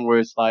time where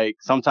it's like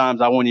sometimes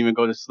I won't even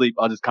go to sleep.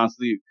 I'll just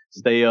constantly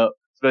stay up,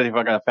 especially if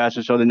I got a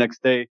fashion show the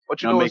next day.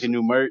 But I'm making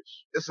new merch.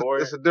 It's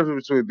a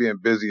difference between being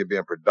busy and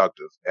being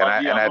productive. And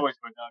I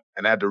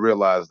had to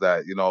realize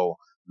that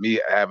me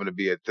having to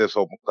be at this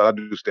open, because I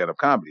do stand up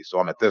comedy, so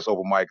I'm at this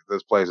open mic,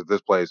 at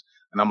this place,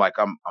 and I'm like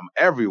I'm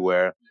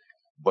everywhere,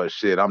 but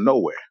shit, I'm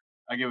nowhere.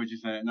 I get what you're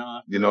saying.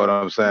 No, you know what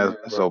I'm saying?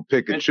 Yeah, so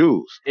pick and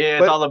choose. Yeah,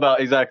 it's all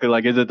about exactly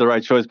like, is it the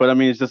right choice? But I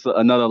mean, it's just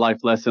another life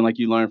lesson. Like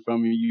you learn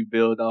from you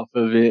build off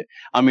of it.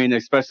 I mean,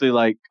 especially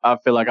like I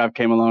feel like I've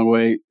came a long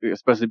way,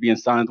 especially being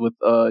signed with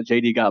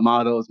JD Got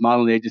Models,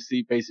 modeling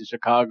agency based in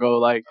Chicago.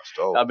 Like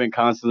I've been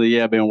constantly,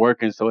 I've been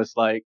working. So it's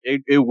like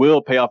it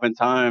will pay off in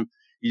time.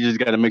 You just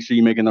got to make sure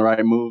you're making the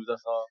right moves.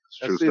 That's all.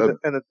 And, see,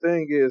 and the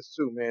thing is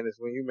too, man, is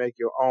when you make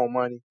your own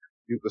money,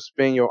 you can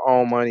spend your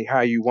own money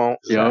how you want.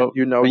 Yep.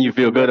 You know, and you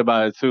feel good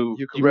about it too.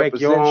 You can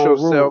represent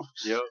yourself.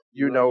 Yep.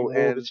 You know,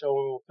 and at your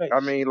own pace. I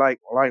mean, like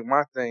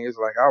my thing is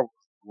like I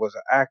was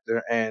an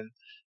actor, and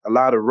a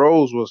lot of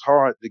roles was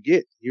hard to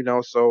get. You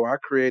know, so I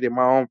created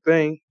my own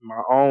thing,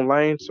 my own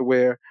lane, to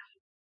where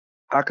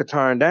I could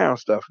turn down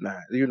stuff now.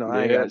 You know,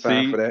 I ain't got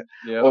time for that.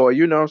 Yeah. Or,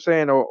 you know what I'm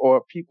saying?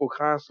 Or people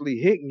constantly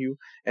hitting you.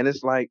 And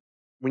it's like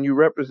when you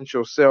represent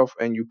yourself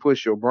and you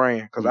push your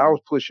brand, because I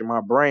was pushing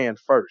my brand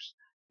first,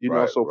 you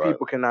know, so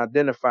people can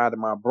identify to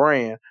my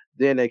brand,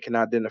 then they can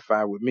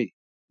identify with me.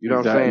 You know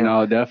what I'm saying?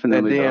 No,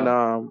 definitely. And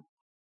then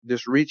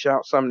just reach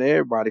out something to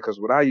everybody, because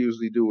what I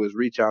usually do is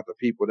reach out to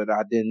people that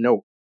I didn't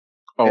know.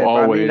 Oh, and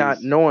always. by me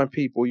not knowing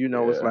people, you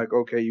know, it's like,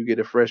 okay, you get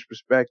a fresh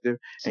perspective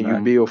and you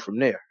build from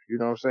there. You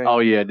know what I'm saying? Oh,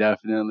 yeah,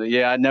 definitely.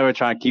 Yeah, I never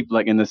try and keep,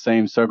 like, in the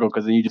same circle,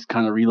 because then you just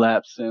kind of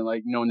relapse. And,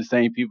 like, knowing the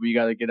same people, you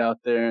got to get out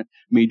there and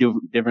meet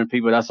different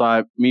people. That's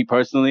why, me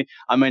personally,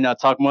 I may not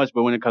talk much,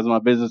 but when it comes to my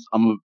business,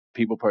 I'm a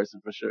people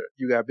person for sure.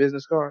 You got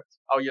business cards?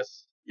 Oh,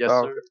 yes. Yes,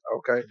 sir.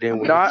 Okay.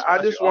 No, I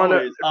just want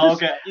to.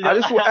 Okay. I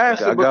just want to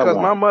ask you because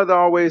my mother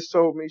always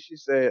told me. She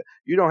said,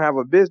 "You don't have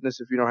a business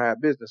if you don't have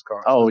business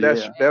cards." Oh,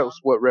 that's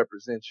what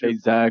represents you.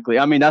 Exactly.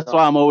 I mean, that's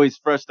why I'm always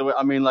fresh.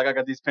 I mean, like I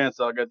got these pants.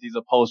 I got these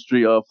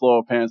upholstery,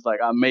 floral pants. Like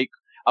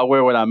I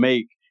wear what I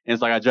make. And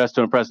it's like I dress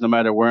to impress no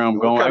matter where I'm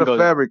going. What kind of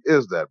fabric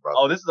is that, brother?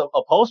 Oh, this is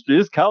upholstery.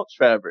 This is couch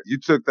fabric. You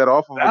took that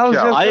off of a couch.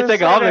 I didn't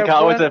take it off the couch.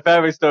 I went to the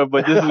fabric store,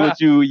 but this is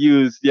what you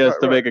use, to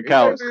make a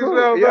couch.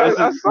 Cool. This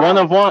is one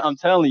of one. I'm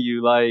telling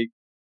you, like,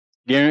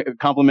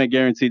 compliment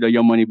guaranteed or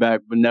your money back,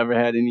 but never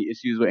had any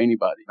issues with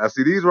anybody. Now,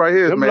 see, these right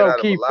here is made out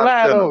of a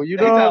lot of denim. You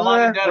know what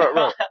I'm saying?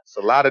 Right. It's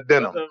a lot of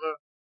denim.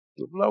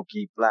 Low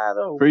key fly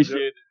though. Appreciate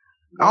it.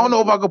 I don't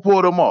know if I could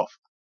pull them off.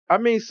 I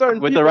mean,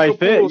 certain with people the right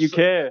fit, pull, you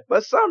can.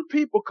 But some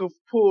people could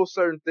pull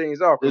certain things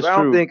off. Because I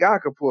don't think I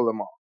could pull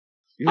them off.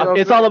 You know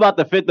it's all about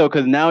the fit though,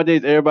 because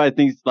nowadays everybody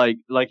thinks like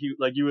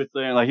you were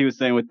saying, like he was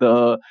saying with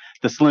the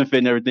slim fit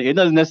and everything. It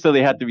doesn't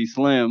necessarily have to be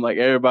slim. Like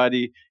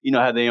everybody,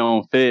 have their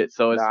own fit.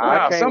 So it's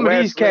some of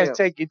these cats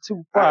take it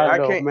too far. I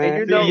can't,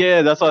 man.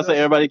 And that's why I say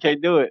everybody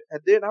can't do it.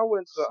 And then I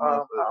went to I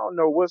don't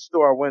know what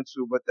store I went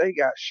to, but they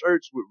got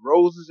shirts with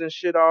roses and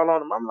shit all on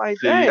them. I'm like,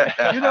 dang,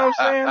 you know what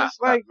I'm saying? It's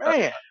like,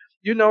 man.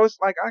 It's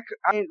like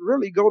I can't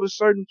really go to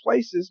certain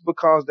places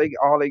because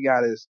all they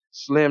got is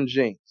slim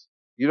jeans.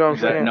 You know what I'm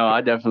saying? No, I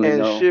definitely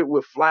know. And shit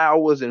with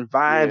flowers and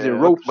vines and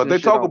ropes. But they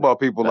talk about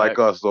people like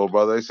us, though,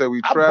 brother. They say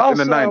we trapped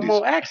in the 90s.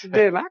 On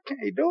accident. I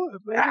can't do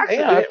it,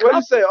 man. What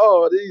you say?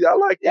 Oh, I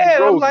like these roses.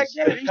 I'm like,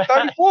 these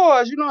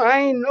 34s. I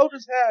ain't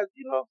noticed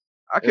how,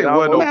 I can't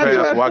wear no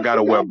pants, so I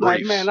gotta wear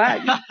briefs.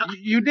 Like, man,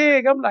 you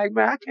dig? I'm like,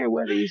 man, I can't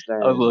wear these things.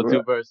 I was a little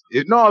too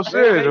personal. No, I'm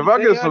serious. If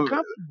I get some,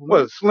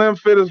 slim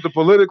fit is the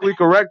politically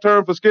correct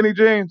term for skinny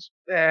jeans?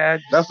 Yeah,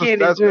 that's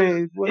skinny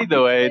jeans.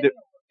 Either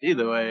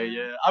way,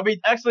 yeah. I mean,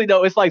 actually,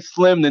 though, it's like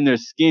slim, then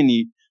there's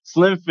skinny.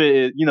 Slim fit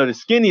is, the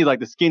skinny is like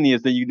the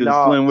skinniest, then you do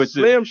the slim, which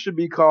slim should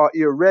be called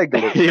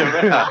irregular.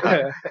 Everybody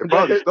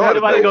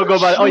gonna go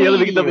by, let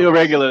me get them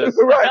irregulars.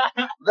 Right.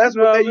 That's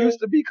what they used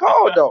to be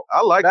called, though.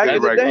 I like that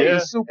irregular.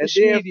 Super and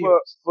then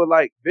for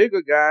like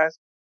bigger guys,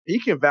 he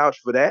can vouch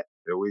for that.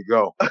 There we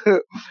go.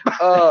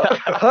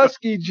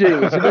 Husky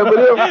jeans. You remember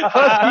them?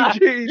 Husky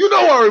jeans. You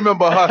know I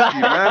remember Husky,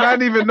 man. I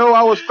didn't even know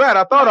I was fat.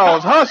 I thought I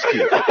was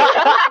Husky.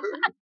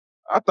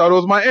 I thought it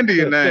was my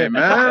Indian name,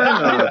 man.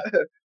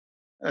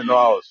 I didn't know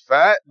I was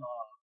fat.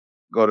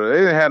 They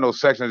didn't have no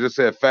section that just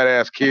said fat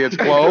ass kids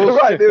clothes.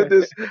 Right, they were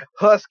just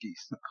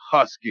Huskies.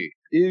 Husky.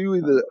 You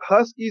either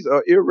Huskies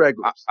or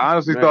irregulars. I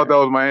honestly thought that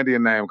was my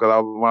Indian name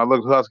because when I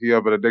looked Husky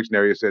up in the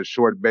dictionary, it said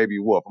short baby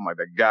wolf. I'm like,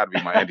 that gotta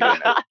be my Indian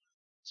name.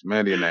 It's my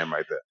Indian name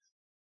right there.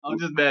 I'm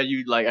just mad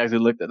you actually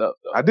looked it up,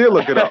 though. I did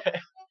look it up.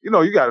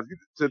 You got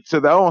to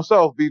their own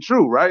self be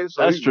true, right?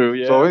 So that's true,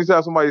 yeah. So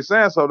anytime somebody's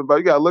saying something about it,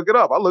 you got to look it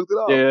up. I looked it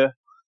up. Yeah.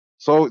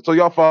 So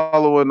y'all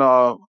following,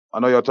 I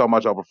know y'all talking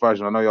about y'all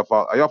professional. I know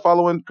are y'all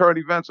following current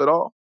events at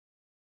all?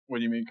 What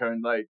do you mean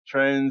current, like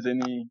trends,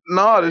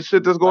 No, this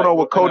shit that's going on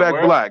with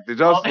Kodak Black. Did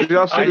y'all see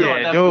this?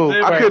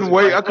 Dude, I couldn't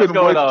wait to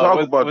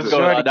talk about this.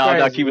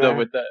 I'll keep it up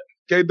with that.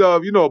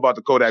 K-Dub, you know about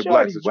the Kodak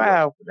Black situation.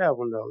 Wow, for that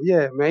one though.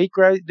 Yeah, man, he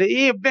crazy.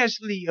 He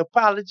eventually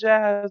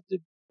apologized.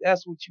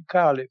 That's what you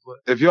call it. But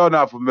if y'all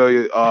not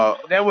familiar,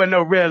 that wasn't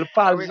no real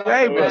apology.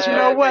 Hey, but you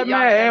know what,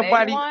 man?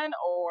 Everybody.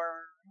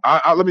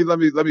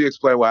 Let me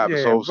explain what happened.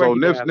 Yeah, so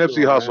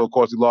Nipsey Hussle, of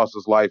course, he lost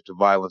his life to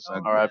violence.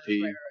 And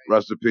R.I.P.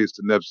 Rest in peace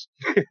to Nips.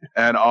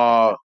 And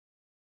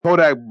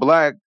Kodak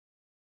Black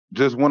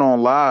just went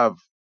on live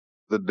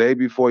the day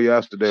before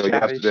yesterday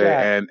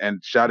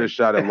and shot his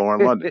shot at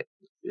Lauren London.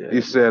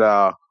 He said,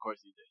 of course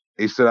he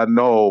did. He said, I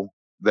know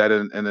that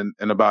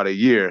in about a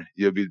year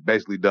you'll be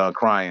basically done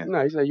crying.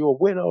 No, he said you're a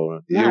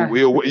widow.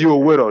 You're a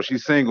widow.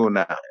 She's single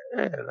now.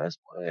 Yeah,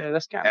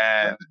 that's kind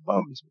of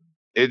bogus.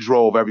 It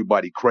drove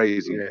everybody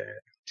crazy. Yeah.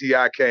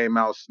 T.I. came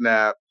out,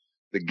 snapped.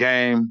 The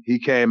Game, he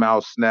came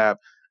out,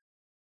 snapped.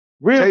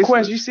 Real Tasteless.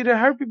 question, you see the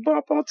herpes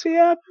bump on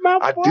T.I.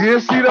 mouth? I boy?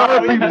 did see the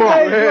herpes bump.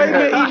 Hey, you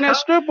been eating that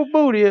stripper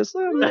booty or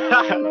something?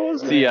 I don't know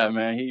what's See ya,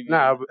 man.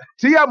 Nah, but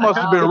T.I. must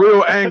have been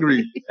real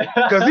angry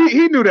because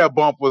he knew that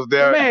bump was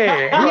there.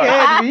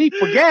 man, he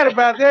forgot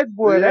about that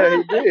boy. Yeah,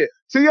 he did.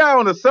 T.I.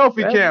 on the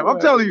selfie That's cam. I'm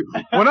right. telling you,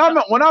 when I'm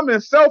in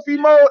selfie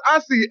mode, I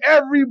see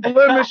every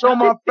blemish on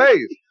my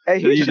face. Hey,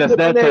 You he use should that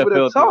have been Snapchat able to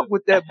filter. talk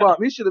with that bump.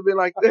 He should have been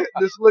like that,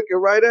 just looking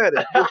right at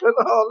it, doing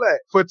all that.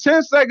 For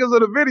 10 seconds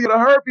of the video, the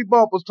herpes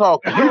bump was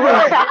talking. He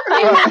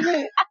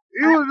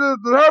was just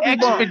the herpes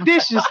bump.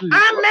 Expeditiously.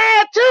 I'm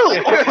mad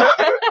too.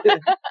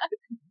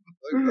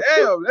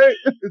 Damn, hey,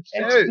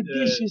 shit.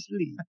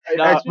 Expeditiously. Hey,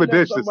 Nah, but you know,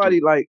 expeditiously. somebody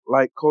like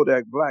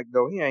Kodak Black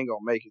though, he ain't gonna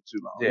make it too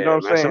long. You know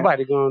what I'm man, saying?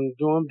 Somebody gonna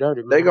do him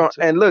dirty. They man. gonna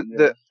and look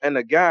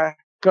the guy. A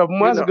couple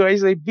months know- ago, he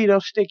said beat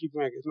up Sticky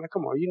Fingers. Man,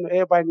 come on, you know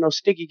everybody know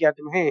Sticky got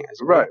them hands.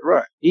 man.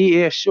 Right.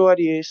 He is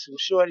shorty, is some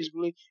shorties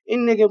believe.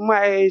 Any nigga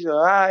my age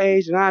or our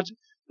age, and I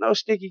no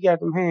Sticky got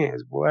them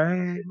hands, boy.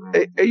 Man.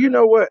 Hey, you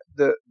know what?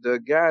 The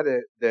guy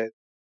that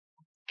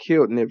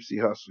killed Nipsey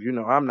Hussle. You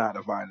know, I'm not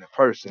a violent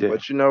person, Yeah.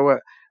 but you know what?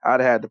 I'd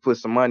have had to put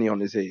some money on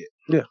his head.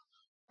 Yeah.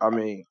 I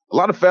mean, A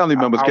lot of family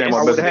members I- came I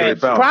up would missing till have- they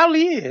found him.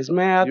 Probably is,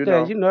 man, out You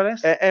there. know. You know,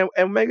 that's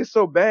and make it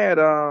so bad.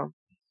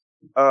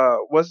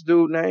 What's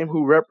dude name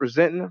who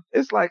representing him?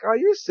 It's like, are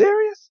you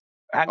serious?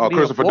 I Oh, can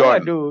Christopher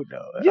afford Darden. dude,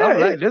 though. Yeah, I'm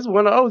like, this is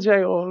one of OJ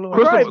or Lord.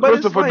 Christopher, Right, but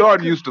it's Christopher like-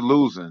 Darden used to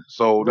losing,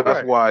 so that's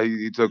Right. why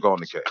he took on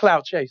the case.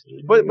 Clout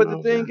chasing. But you the know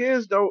what thing I'm saying?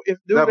 is though, if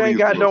dude Never ain't used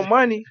got to no lose.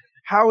 money,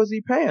 how is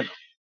he paying them?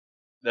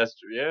 That's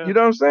true. Yeah. You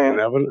know what I'm saying?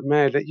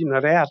 Man, you know,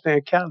 they out there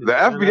in Cali. The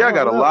man. FBI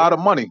got a lot of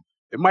money.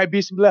 It might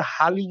be some little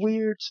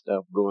Hollywood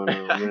stuff going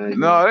on, man.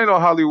 No, it ain't no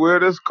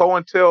Hollywood. It's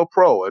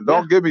COINTELPRO. And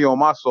don't get me on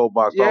my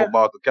soapbox Yeah. talking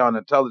about the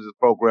counterintelligence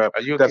program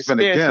Are you a that's been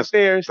conspiracy against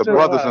theorist the too?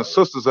 brothers and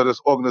sisters of this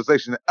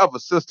organization ever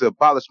since the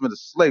abolishment of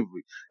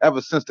slavery,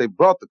 ever since they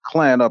brought the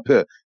Klan up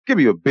here. Give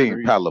me a bean,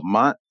 Agreed.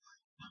 Palamont.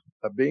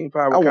 A bean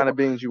pie, I what kind want- of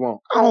beans you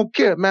want? I don't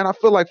care, man. I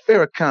feel like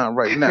Farrakhan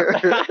right now.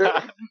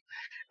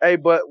 Hey,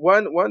 but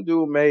one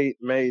dude made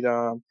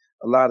a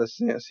lot of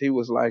sense. He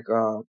was like,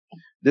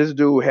 this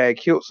dude had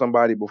killed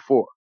somebody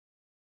before.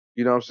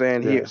 You know what I'm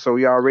saying? Yeah. So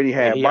he already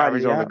had he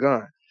bodies already on the out.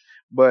 gun.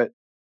 But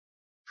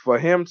for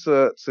him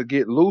to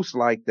get loose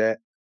like that,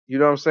 you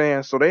know what I'm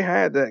saying? So they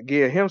had to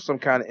give him some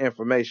kind of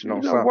information You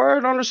on know, something.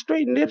 word on the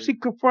street, Nipsey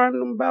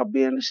confronted him about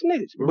being a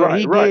snitch. But Right,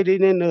 he right.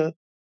 did it in a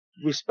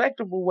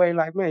respectable way,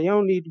 like, man, you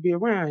don't need to be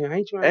around here. I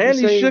ain't trying to And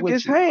be he seen shook with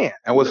his you. hand.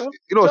 And what's know?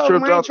 you know what's Told him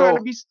tripped I ain't out trying though?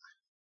 to be.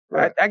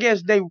 Right. I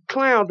guess they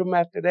clowned him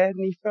after that, and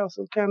he felt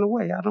some kind of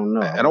way. I don't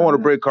know. And I want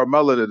to bring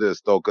Carmela to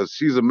this though, because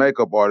she's a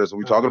makeup artist, and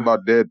we're talking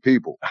about dead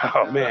people.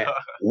 Oh man,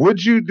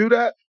 Would you do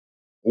that?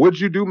 Would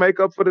you do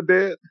makeup for the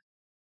dead?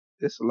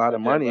 It's a lot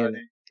of money in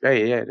it.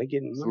 hey, yeah, they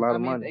getting It's a money. lot I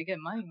of mean, money. they get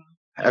money.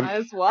 Have- Might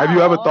as well. Have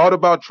you ever thought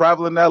about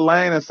traveling that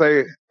lane and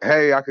say,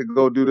 "Hey, I could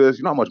go do this"?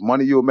 You know how much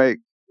money you'll make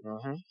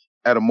Mhm.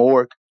 at a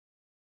morgue?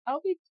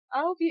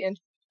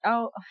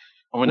 I'll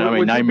I wonder how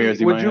many nightmares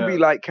he would might you have. be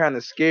like kind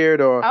of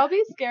scared or? I'll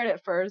be scared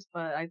at first,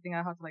 but I think I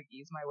have to like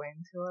ease my way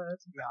into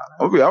it. To be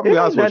honest. I'll be It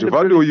honest ain't with you. If I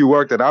nothing knew where you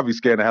worked at, I'd be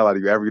scaring the hell out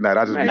of you every night.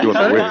 I'd just be Man, doing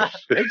some weird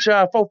shit. They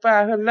charge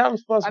 $400-500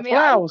 for some I mean,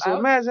 flowers. So I-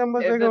 imagine how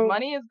much they If the gonna.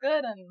 money is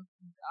good, and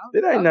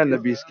It ain't nothing to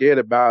be scared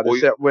about Well,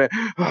 except when.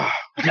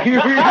 you know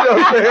what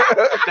I'm saying?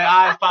 The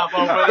eyes pop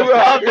open.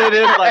 Right. Something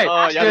is like, Hey, oh,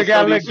 y'all still just got a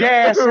told me little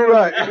gas. in it.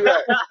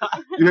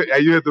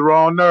 right. You hit the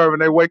wrong nerve,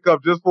 and they wake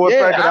up just for a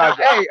Yeah, second.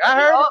 I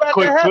heard about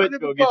Quick that twitch happening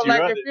gonna before. get you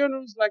Like right. at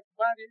funerals, like the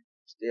body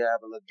still have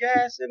a little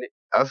gas in it.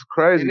 That's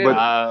crazy, And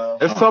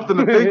but it's something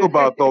to think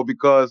about though,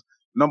 because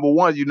number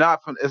one, you're not.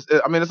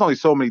 I mean, it's only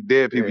so many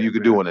dead people Yeah, you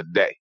could do in a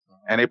day,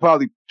 and they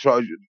probably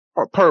charge you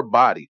per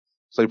body.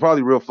 So you're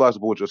probably real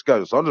flexible with your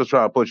schedule. So I'm just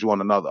trying to put you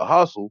on another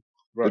hustle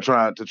to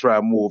try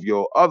and move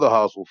your other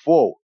hustle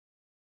forward.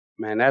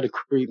 Man, that'll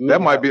creep me.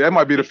 That might be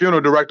the funeral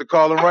director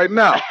calling right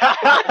now.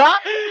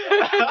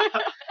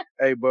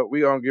 Hey, but we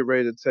gonna get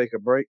ready to take a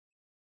break.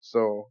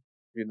 So,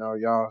 you know,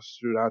 y'all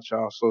shoot out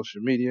y'all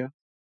social media,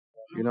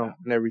 you know,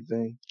 and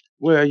everything.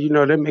 Well, you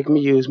know, they make me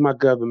use my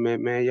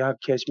government, man. Y'all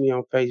catch me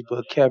on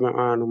Facebook, Kevin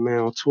Arnold, man.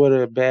 On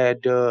Twitter,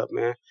 Bad Dub,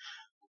 man.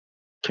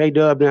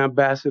 K-Dub the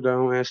Ambassador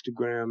on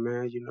Instagram,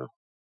 man. You know,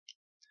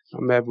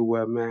 I'm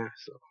everywhere, man.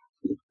 So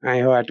I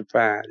ain't hard to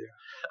find. Yeah.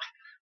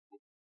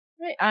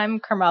 Right, I'm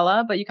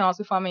Carmela, but you can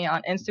also find me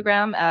on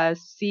Instagram as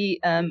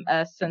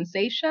CMS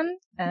Sensation,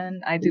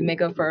 and I do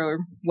makeup for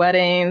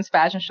weddings,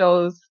 fashion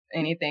shows,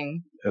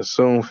 anything. And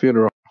soon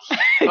funeral.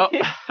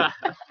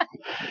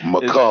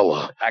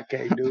 McCullough, I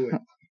can't do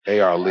it.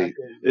 AR Lee.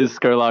 It's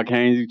Skurlock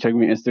Haynes. You can check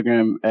me on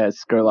Instagram at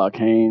Skurlock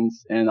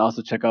Haynes. And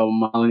also check out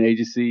my modeling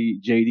agency,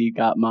 JD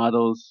Got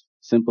Models.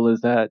 Simple as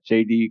that.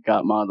 JD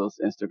Got Models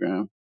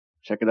Instagram.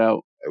 Check it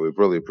out. Hey, we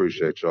really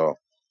appreciate y'all.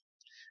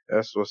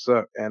 That's what's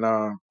up. And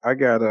I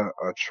got a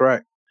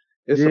track.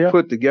 It's Yeah. a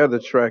put together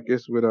track.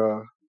 It's with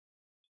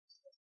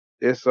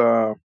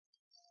Nipsey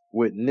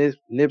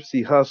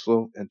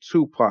Hussle and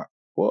Tupac.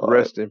 What?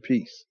 Rest in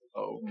peace.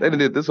 Oh. They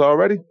did this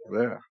already?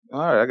 Yeah. All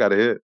right, I got to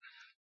hit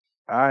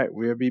All right,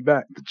 we'll be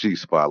back. the G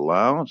Spot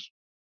Lounge.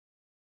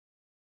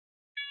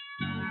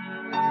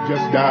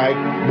 just died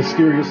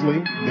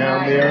mysteriously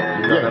down there.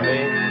 You know what I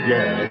mean?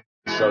 Yeah.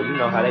 So you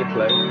know how they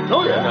play.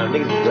 Oh yeah.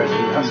 Niggas be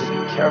dressing. I should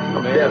be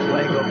careful, man.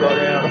 Definitely ain't gonna go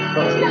down.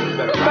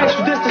 Thanks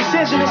for this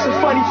decision, it's a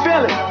funny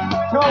feeling.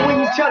 Knowing when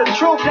you tell the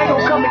truth, they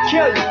gon' come and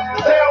kill you.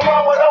 Tell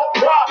mama don't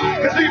cry,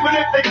 cause even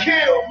if they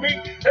kill me,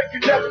 they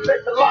can never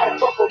take the life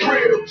of a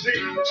real G.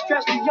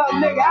 Stress the young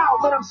nigga out,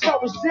 but I'm so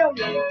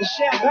resilient. The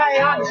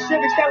champagne on the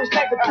civics, they was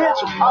taking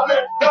pictures. I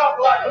live thug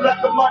life and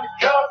let the money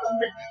come to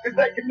me, cause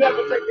they can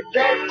never take the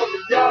game from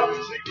the young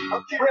G.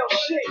 I'm real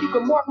shit, you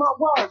can mark my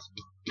words.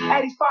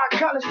 85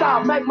 colors,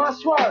 I'll make my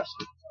swerves.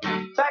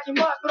 Back him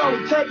up, but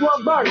only take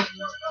one burst.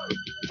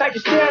 Take a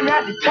stand,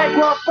 had to take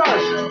one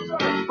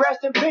first.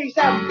 Rest in peace,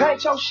 have to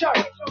paint your shirt.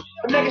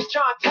 The niggas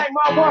trying to take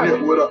my word.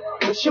 Yeah, what up?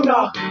 But you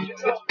know,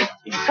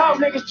 these hoe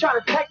niggas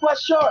trying to take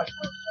what's yours.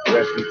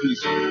 Rest in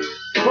peace.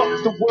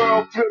 Fuck the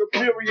world, feel the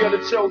fury of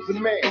the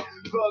chosen man.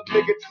 Thug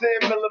nigga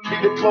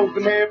 10mm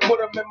closing hand, put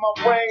him in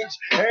my range.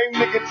 Aim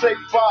nigga take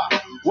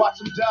 5.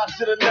 Watch him die,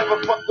 shoulda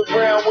never fucked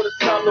around when it's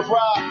time to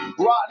ride.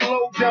 Riding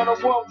low down a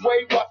one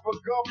way, watch my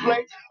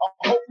gunplay.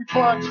 I hope we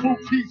find true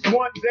peace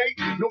one day.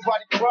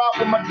 Nobody cried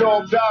when my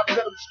dog died,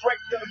 set him straight.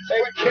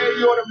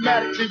 AK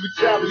automatically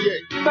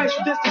retaliate. Thanks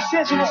for this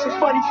decision, it's a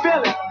funny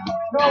feeling.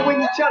 Knowing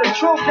when you tell the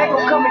truth, they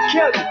gon' come and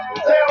kill you.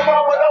 Tell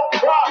mama don't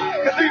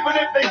cry, cause even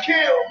if they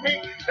kill me,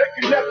 they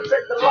can never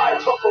take the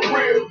life of a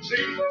real G.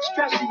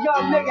 Stress the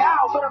young nigga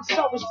out, but I'm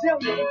so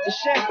resilient. The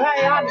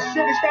champagne on the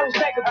cities, they was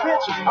taking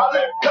pictures. I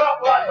live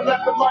thug life and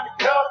let the money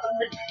come to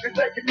me, cause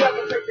they can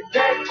never take the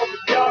game from the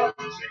young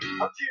G.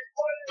 I'm getting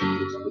money.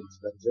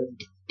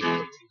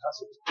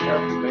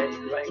 Careful, man.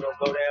 You ain't gonna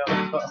go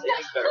down.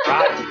 Niggas better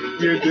ride.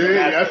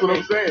 Yeah, that's what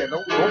I'm saying.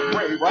 Don't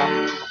pray,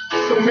 right?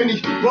 So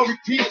many blurry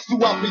tears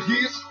throughout the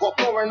years, while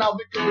pouring out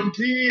liquor and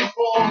beers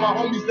for all my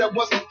homies that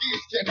wasn't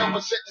kids. Can't help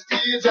but shed the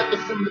tears at the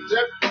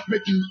cemetery,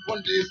 making me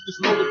wonder if this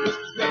load of this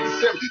was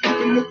necessary.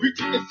 Even the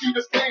preacher can see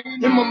the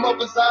stain in my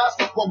mother's eyes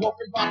while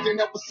walking by, can't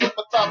help but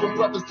sympathize when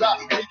brothers die.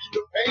 Maybe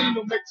the pain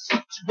will make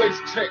the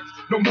situation change.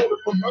 No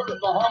motive for murder,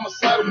 the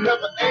homicide will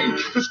never aim.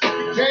 The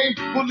stupid game,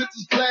 bullets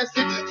is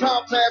plastic,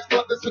 time pass,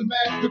 brothers and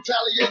mass.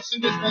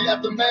 Retaliation is the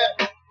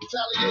aftermath.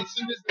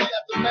 Retaliation is the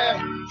aftermath.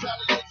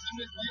 Retaliation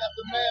is the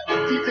aftermath.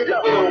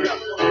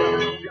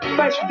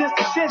 Thanks for this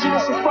decision,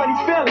 it's a funny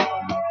feeling.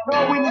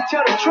 Knowing when you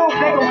tell the truth,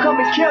 they gon' come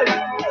and kill you.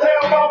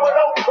 Tell mama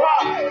don't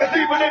cry, cause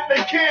even if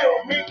they kill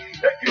me,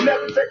 they can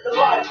never take the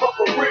life of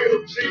a real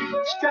G.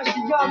 Stress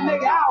the young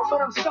nigga out, but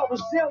I'm so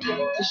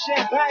resilient. The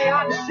champagne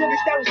on the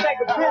civics, they was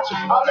taking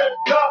pictures. I live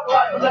thug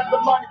life and let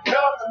the money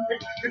come to me,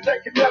 cause they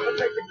can never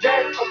take the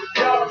game from the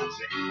young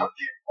G. I'm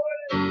getting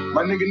money.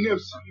 My nigga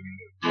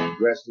Nipsey,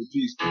 rest in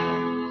peace.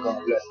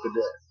 God bless the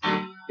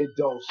dead. It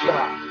don't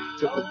stop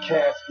till the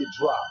casket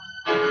drops.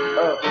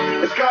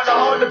 It's kinda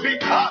hard to be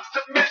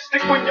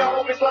optimistic when your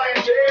homies lying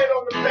dead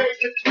on the stage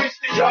and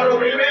twisted. Y'all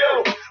don't even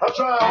know. I'm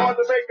trying hard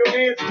to make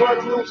amends,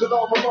 but losing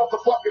all my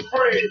motherfucking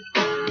friends.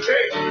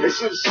 Hey, they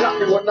should've shot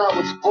me when I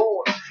was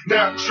born.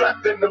 Now I'm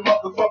trapped in the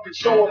motherfucking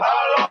storm.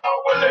 How long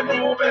will it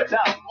move it?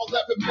 All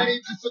that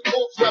remains is a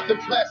corpse wrapped in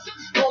plastic.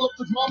 Call up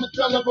his mama,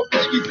 tell her her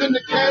baby's in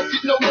the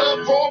casket. No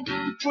love for him.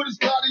 He put his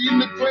body in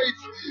the grave.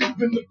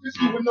 Even the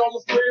pistol and all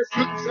his prayers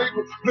couldn't save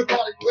him. Look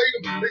how they played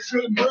him. They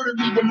should've murdered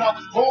me when I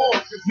was born.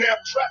 Cause now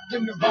I'm trapped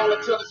in the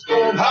volatile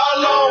storm. How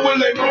long will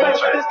they move Thanks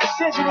for it? this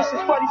decision, it's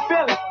a funny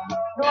feeling.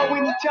 Knowing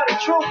when you tell the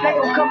truth, they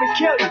gon' come and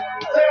kill you.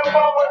 Tell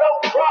mama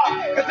don't cry,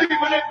 cause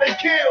even if they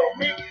kill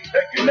me,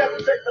 they can never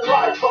take the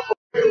life of a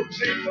real G.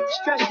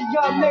 Stress the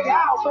young nigga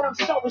out, but I'm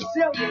so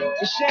resilient.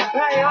 The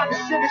champagne on the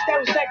civics, they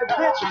was taking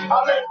pictures.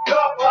 I live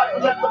thug life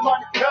and let the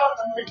money come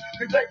to me,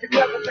 cause they can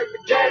never take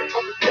the game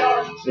from the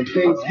young G. When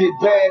things get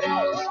bad,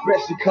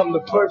 especially come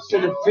the 1st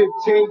and the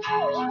 15th,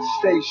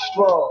 stay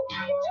strong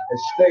and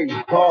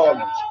stay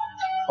ballin'.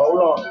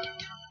 Hold on,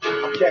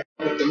 I'm catching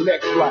with the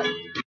next flight.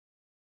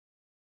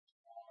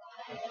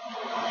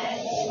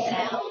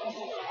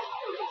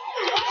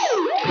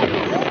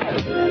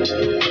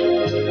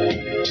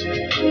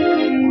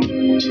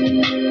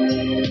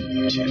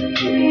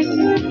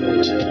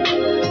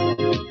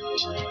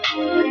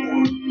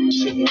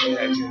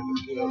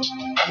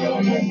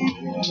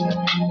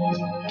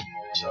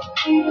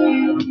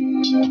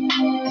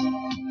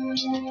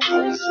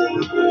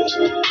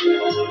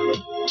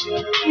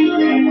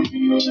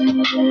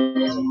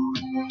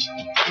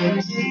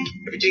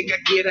 Everything I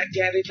get, I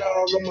got it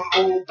all on my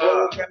own,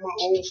 bro. Got my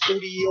own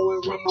studio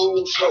and run my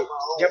own show.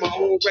 Got my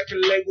own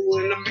record label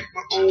and I make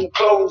my own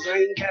clothes. I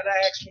ain't gotta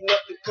ask for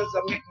nothing cause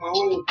I make my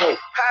own dough.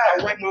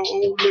 I write my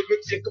own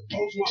lyrics and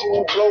compose my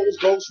own flows.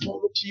 Ghost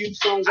wrote a few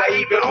songs, I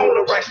even own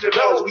the rights to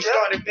those. We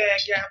started Bad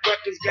Guy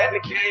Records, got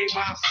in the game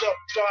myself.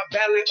 Started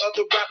battling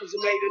other rappers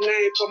and made a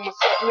name for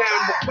myself. Now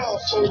I'm the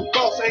boss, so the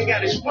boss, I ain't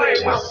gotta explain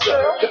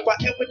myself. If I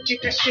ever get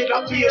that shit,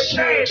 I'll be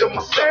ashamed of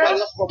myself. I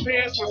left my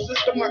parents, my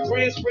sister, my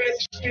friends,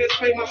 experience,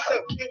 blame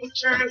myself. It was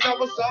times I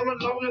was all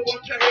alone and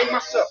wanted to hang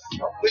myself.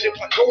 But if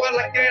I go out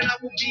like that, I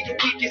will be the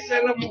weakest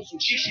and I'm on some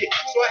G shit.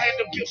 So I had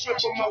to build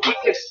strength from my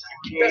weakness.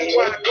 That's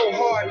why I go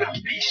hard and I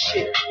beat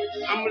shit.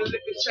 I'm a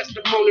living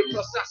testimony,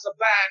 plus I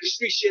survived the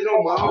street shit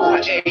on my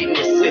own. I ain't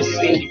assist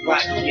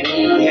anybody, and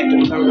I had to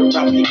learn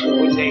about people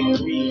when they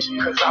greed.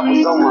 Cause I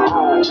was on my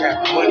own,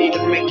 got money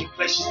to make it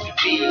places to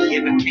be,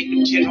 and I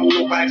can't depend on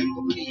nobody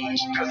but me.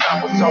 Cause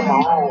I was on my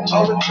own.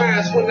 All the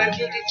times when I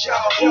needed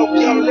y'all help,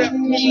 y'all left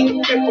me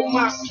to fend for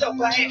myself.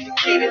 I had to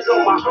get it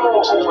on my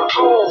own, on my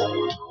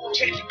own.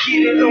 Had to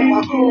get it on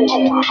my own,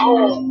 on my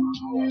own.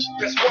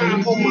 That's why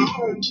I'm on my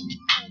own.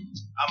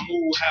 I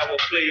move how a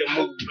player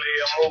move,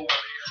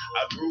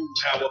 I groove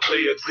how a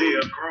player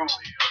groove.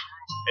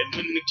 And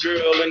when the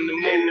girl in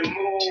the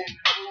mood,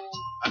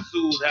 I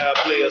soothe how a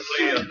player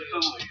soothe.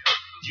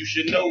 You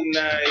should know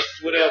now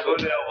it's whatever.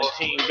 The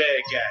team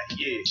bad guy,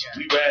 yeah,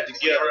 we ride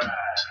together.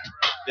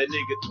 That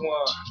nigga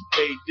Twan,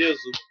 K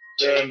Dizzle,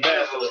 the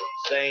ambassador,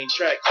 same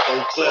track,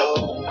 so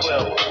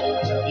clever.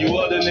 You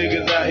other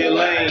niggas out here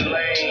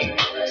lame,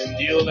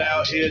 still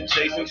out here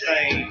chasing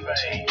fame.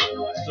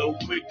 So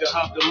quick to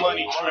hop the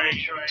money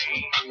train,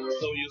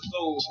 so your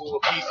soul for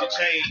a piece of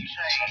change.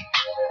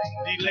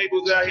 These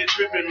labels out here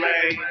tripping,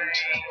 man,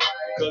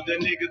 cause that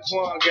nigga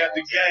Twan got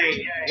the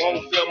game.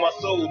 Won't sell my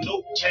soul,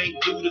 nope,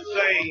 can't do the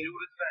same.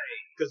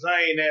 Cause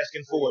I ain't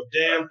asking for a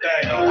damn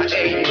thing. I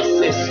ain't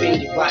assist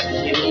anybody,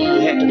 and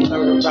you had to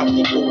learn about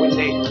people when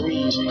they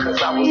greed.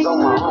 Cause I was on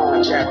my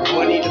own, got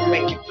money to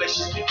make it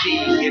places to be,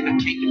 and I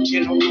can't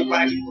depend on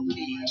nobody but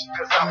me.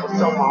 Cause I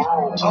was on my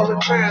own. All the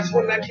times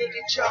when I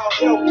needed y'all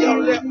help,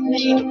 y'all left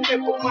me to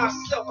fend for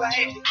myself. I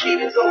had to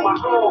get it on my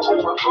own, on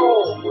my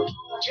own.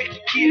 Had to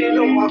get it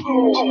on my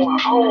own, on my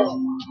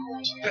own.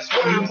 That's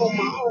why I'm on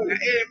my own. Now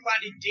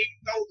everybody dick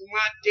over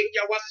my dick,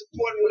 y'all I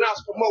supported when I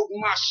was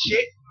promoting my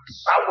shit.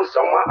 I was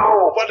on my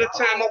own. By the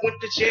time I went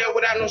to jail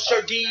without no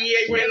shirt,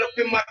 DEA ran up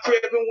in my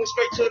crib and went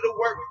straight to the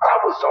work. I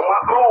was on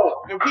my own.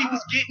 And we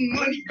was getting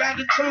money by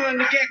the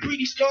ton. They got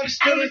greedy, started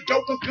stealing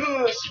dope and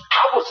guns.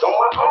 I was on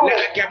my own. Now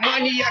I got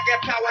money, I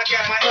got power, I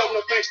got my help.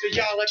 No thanks to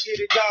y'all, I did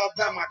it all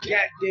by my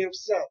goddamn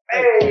self.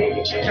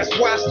 Hey, that's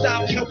why I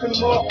stopped helping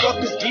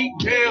motherfuckers deep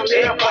down.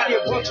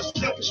 Everybody a bunch of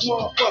selfish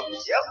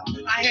motherfuckers.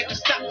 Yep. I had to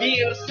stop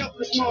being a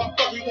selfless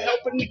motherfucker. You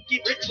helping me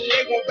get rich and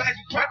they won't buy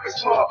you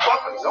breakfast,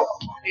 motherfuckers. Nope.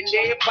 And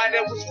everybody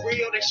that was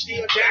real, they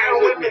still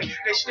down with me.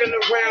 They still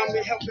around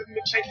me, helping me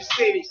take the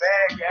city.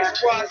 As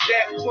far as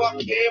that, fuck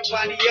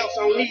everybody else,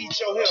 I don't need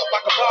your help. I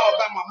can ball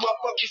by my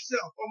motherfucking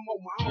self. I'm on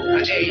my own.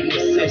 I ain't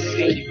assist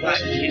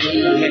anybody, and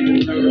you had to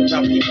learn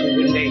about people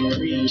when they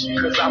greed.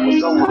 Cause I was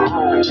on my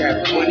own. I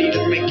got money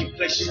to make it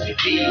places to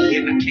be,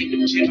 and I can't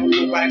depend on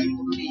nobody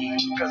but me.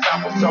 Cause I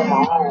was on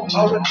my own.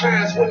 All the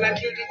times when I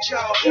needed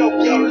y'all help,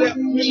 y'all left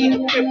me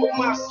to fend for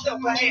myself.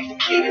 I had to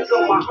get it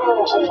on my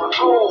own, on my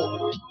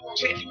own.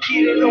 Had to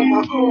get it on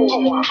my own,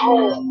 on my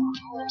own.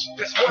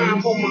 That's why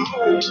I'm on my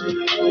own.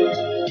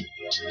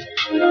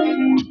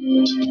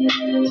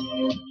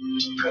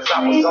 Cause I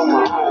was on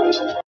my own.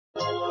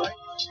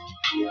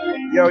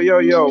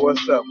 Yo,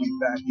 what's up? We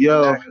back.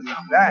 Yo.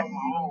 Back.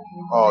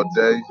 All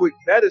day. Quick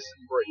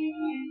medicine break.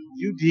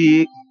 You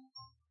dig.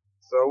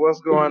 So what's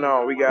going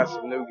on? We got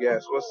some new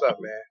guests. What's up,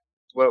 man?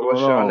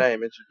 What's your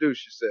name?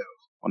 Introduce yourselves.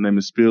 My name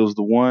is Spills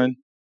the One,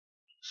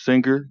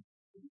 singer,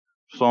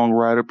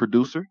 songwriter,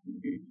 producer.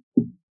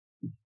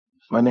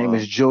 My name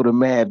is Joe the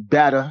Mad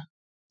Batter,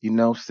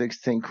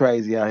 16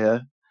 crazy out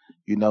here,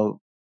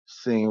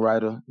 sing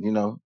writer,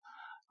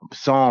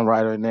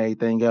 songwriter and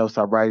everything else.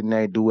 I write and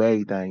they do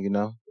everything,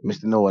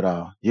 Mr.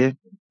 Know-It-All, yeah?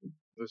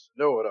 Mr.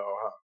 Know-It-All,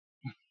 huh?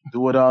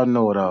 Do it all,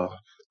 know it all.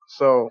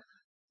 So,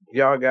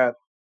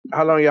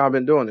 how long y'all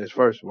been doing this,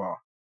 first of all?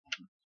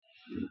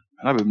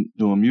 I've been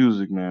doing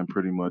music, man,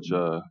 pretty much,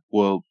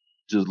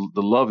 just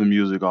the love of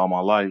music all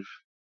my life.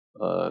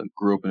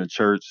 Grew up in the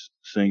church,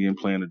 singing,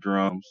 playing the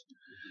drums.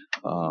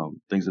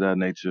 Things of that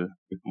nature.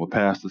 I'm a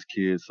pastor's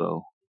kid,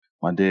 so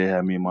my dad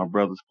had me and my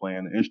brothers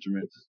playing the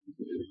instruments.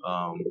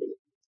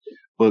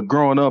 But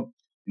growing up,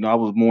 I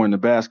was more into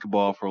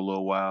basketball for a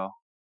little while.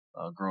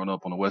 Growing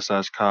up on the west side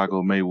of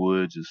Chicago,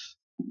 Maywood, just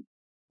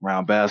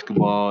around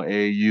basketball,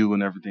 AAU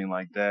and everything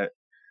like that.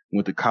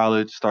 Went to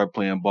college, started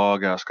playing ball,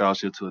 got a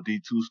scholarship to a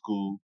D2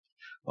 school.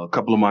 A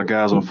couple of my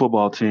guys on the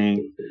football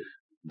team,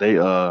 they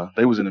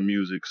was into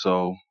music,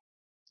 so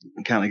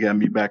it kind of got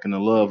me back in the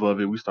love of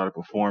it. We started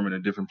performing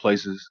in different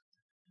places.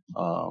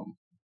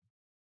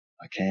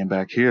 I came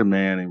back here,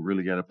 man, and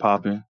really got it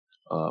popping.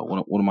 One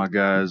of my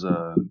guys,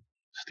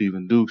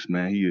 Stephen Dukes,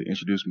 man, he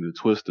introduced me to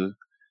Twista.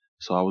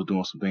 So I was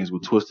doing some things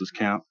with Twista's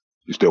Camp.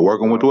 You still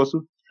working with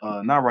Twista?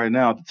 Not right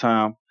now at the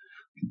time.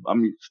 I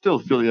mean, still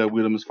affiliated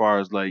with him as far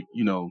as being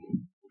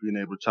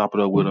able to chop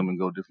it up with him and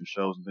go different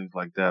shows and things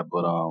like that.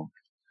 But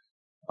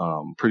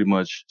pretty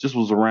much just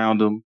was around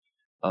them.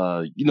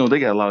 They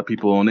got a lot of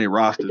people on their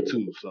roster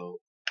too. So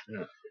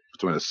yeah.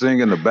 Between the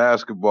singing, the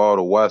basketball,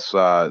 the West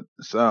Side,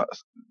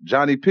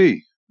 Johnny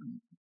P.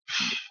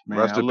 Man,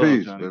 Rest I in love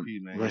peace. Johnny P,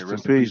 man. Rest Yeah,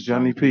 in peace,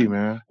 Johnny P,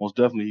 man. Most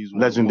definitely, he's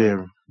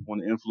Legendary. one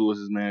of the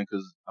influences, man.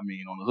 Because I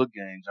mean, on the Hook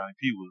game, Johnny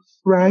P was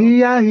Right,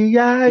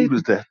 he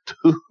was that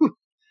dude.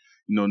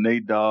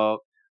 Nate Dogg.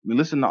 I mean,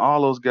 listening to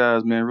all those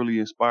guys, man, really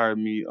inspired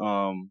me.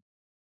 I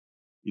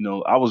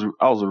was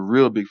a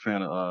real big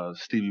fan of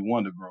Stevie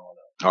Wonder growing up.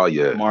 Oh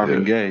yeah,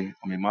 Marvin Gaye.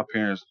 I mean, my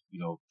parents,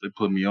 they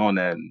put me on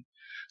that, and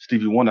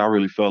Stevie Wonder, I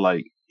really felt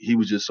like he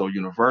was just so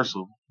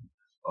universal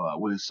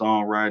with his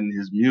songwriting,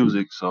 his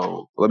music.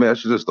 So let me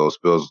ask you this though,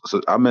 Spills.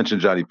 So I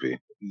mentioned Johnny P.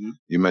 Mm-hmm.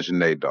 You mentioned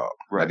Nate Dogg.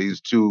 Right. Now,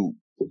 these two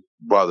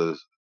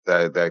brothers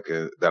that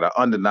are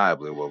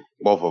undeniably, well,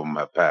 both of them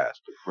have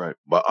passed, right,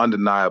 but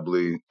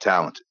undeniably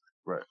talented.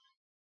 Right.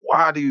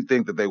 Why do you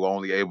think that they were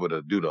only able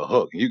to do the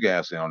hook? You can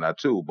answer on that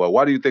too, but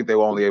why do you think they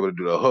were only able to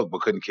do the hook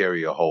but couldn't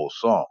carry a whole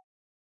song?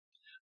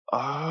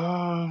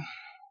 I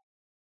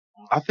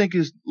think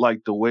it's like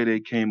the way they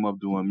came up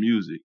doing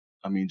music.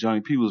 I mean,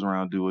 Johnny P was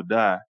around Do or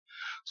Die,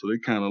 so they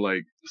kind of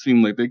like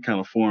seemed like they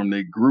kind of formed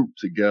their group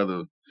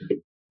together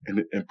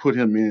and put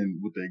him in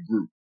with their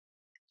group.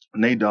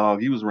 Nate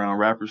Dogg, he was around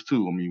rappers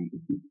too. I mean,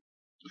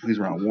 he's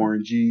around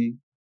Warren G.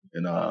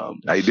 And now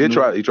he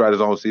tried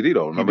his own CD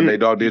though. Remember,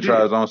 Nate Dogg did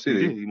try his own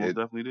CD. He most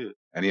definitely did.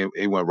 And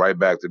he went right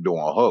back to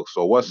doing hooks.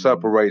 So what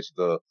separates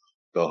the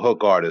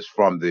hook artist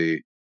from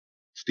the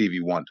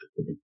Stevie Wonder?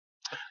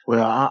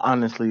 Well, I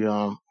honestly,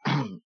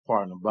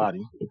 pardon the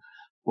body.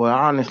 Well,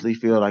 I honestly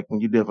feel like when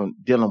you're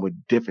dealing with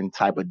different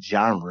type of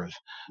genres,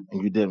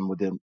 and you're dealing with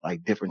them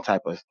like different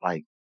type of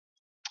like,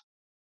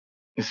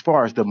 as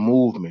far as the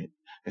movement,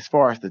 as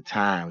far as the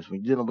times,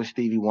 when you're dealing with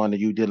Stevie Wonder,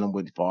 you're dealing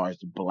with as far as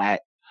the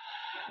Black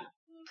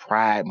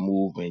Pride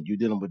movement. You're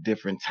dealing with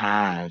different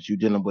times. You're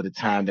dealing with a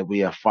time that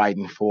we are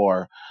fighting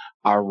for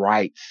our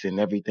rights and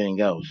everything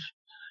else.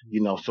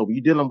 So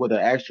you're dealing with an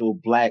actual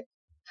Black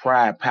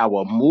Pride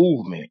Power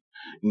movement.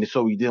 And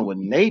so we dealing with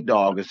Nate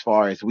Dogg as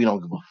far as we don't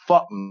give a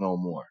fuck no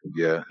more.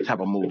 Yeah. Type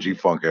of movement.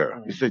 G-Funk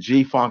era. It's a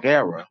G-Funk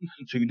era.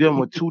 So you're dealing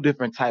with two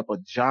different type of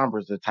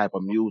genres, the type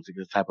of music,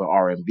 the type of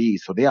R&B.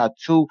 So they are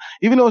two,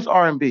 even though it's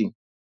R&B,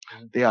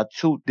 they are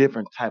two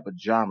different type of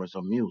genres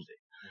of music.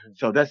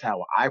 So that's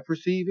how I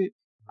perceive it.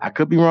 I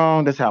could be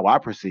wrong. That's how I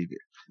perceive it.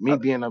 Me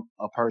being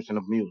a person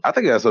of music. I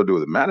think it has something to do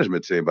with the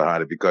management team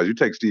behind it, because you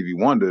take Stevie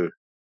Wonder,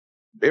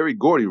 Berry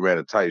Gordy ran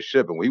a tight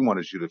ship, and when he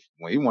wanted you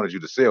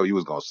to sell, you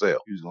was gonna sell.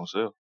 He was gonna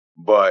sell.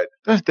 But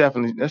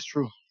that's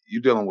true.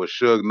 You dealing with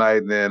Suge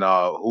Knight, and then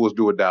who was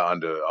Do or Die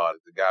under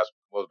the guys?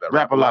 What was that?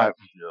 Rap A Lot.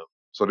 Yeah.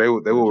 So they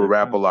were with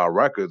Rap A Lot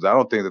Records. I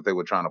don't think that they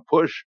were trying to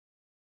push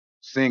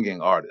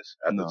singing artists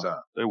at the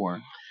time. They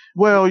weren't.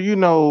 Well,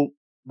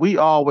 we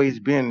always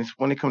been,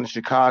 when it comes to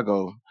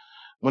Chicago,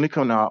 when it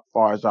comes to as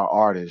far as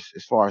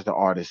the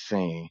artists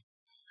scene,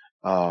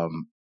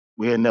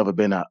 we had never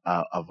been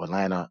of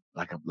Atlanta,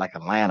 like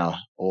Atlanta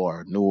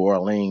or New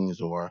Orleans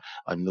or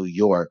New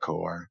York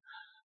or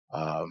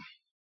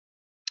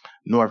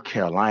North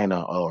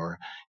Carolina or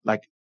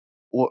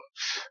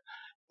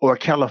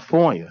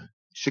California.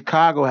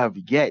 Chicago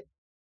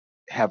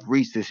have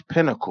reached this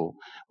pinnacle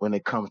when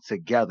it comes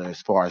together as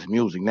far as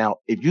music. Now,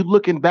 if you're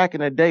looking back in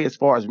the day as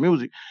far as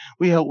music,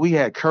 we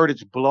had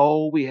Curtis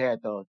Blow, we had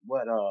Sam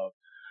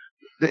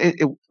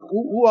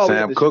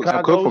Cooke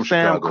from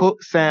Chicago.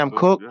 Sam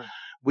Cooke. Yeah.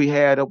 We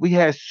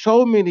had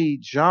so many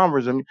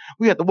genres. I mean,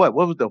 we had what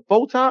was the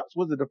Four Tops?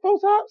 Was it the Four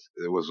Tops?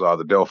 It was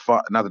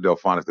the not the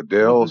Delphonics, the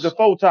Dells. It was the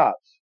Four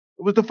Tops.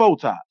 It was the Four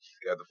Tops.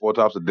 Yeah, the Four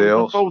Tops, the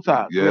Dells. The Four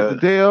Tops. Yeah, the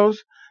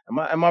Dells.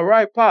 Am I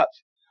right,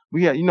 Pops?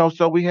 We had,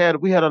 so we had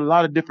a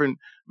lot of different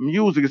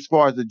music as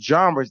far as the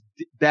genres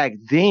back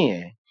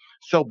then.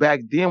 So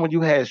back then, when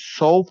you had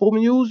soulful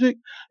music,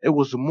 it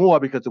was more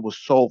because it was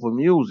soulful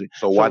music.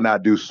 So why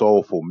not do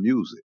soulful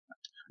music?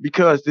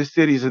 Because the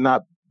cities are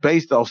not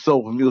based off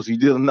soulful music.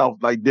 You're dealing off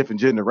like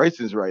different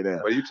generations right now.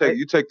 But you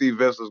take the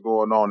events that's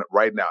going on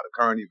right now, the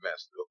current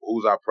events.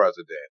 Who's our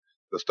president?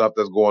 The stuff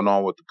that's going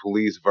on with the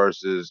police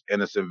versus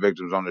innocent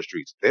victims on the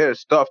streets. There's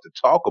stuff to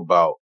talk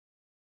about.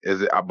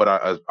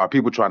 But are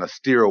people trying to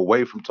steer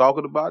away from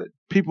talking about it?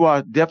 People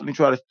are definitely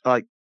trying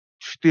to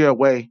steer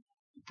away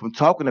from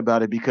talking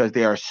about it because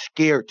they are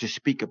scared to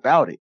speak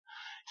about it.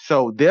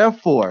 So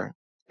therefore,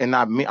 and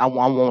I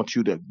want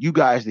you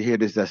guys to hear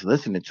this that's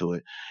listening to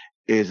it,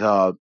 is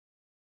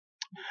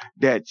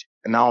that,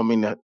 and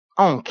I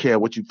don't care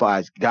what you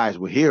guys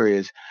will hear,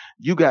 is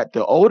you got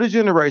the older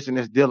generation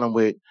that's dealing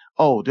with,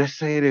 just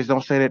say this,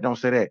 don't say that, don't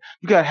say that.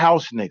 You got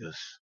house niggas.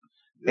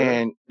 Yeah.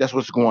 And that's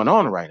what's going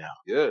on right now.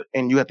 Yeah.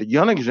 And you got the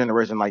younger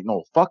generation like,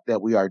 no, fuck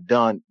that. We are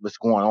done. What's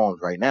going on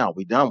right now?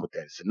 We done with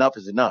that. Enough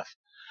is enough.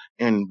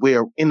 And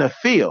we're in the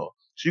field.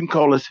 So you can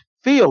call us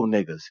field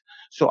niggas.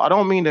 So I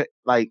don't mean to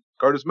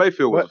Curtis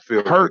Mayfield was a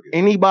field hurt nigga.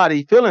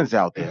 Anybody feelings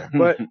out there.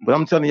 But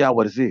I'm telling y'all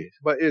what it is.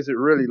 But is it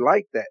really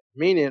like that?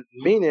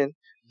 Meaning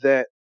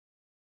that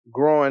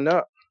growing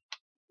up,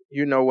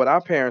 what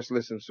our parents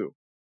listened to.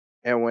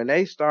 And when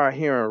they start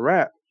hearing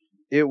rap,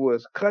 it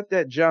was cut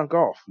that junk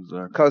off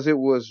because it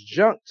was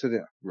junk to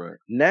them. Right.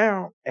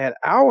 Now, at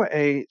our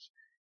age,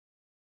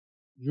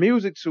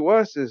 music to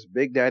us is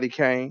Big Daddy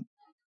Kane,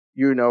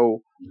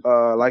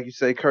 Like you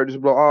say, Curtis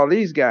Blow, all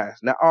these guys.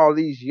 Now, all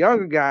these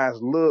younger guys,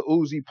 Lil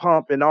Uzi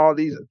Pump and all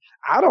these,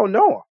 I don't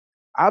know them.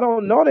 I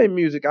don't know their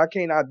music. I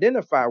can't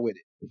identify with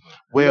it. You know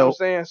what I'm Well,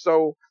 saying?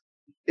 So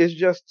it's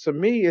just, to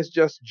me, it's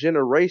just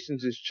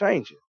generations is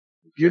changing.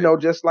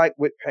 Just like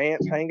with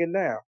pants hanging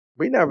down.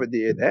 We never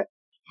did that.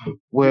 You know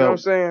what I'm well,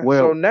 saying? So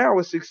well, now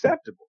it's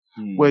acceptable.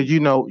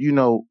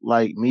 well.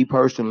 Like me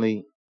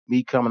personally,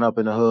 me coming up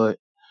in the hood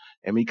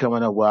and me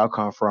coming up where I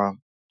come from,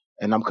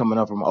 and I'm coming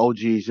up from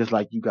OGs just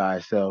like you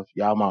guys self.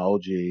 Y'all my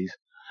OGs.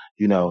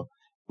 You know,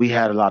 we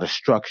had a lot of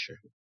structure,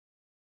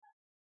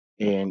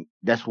 and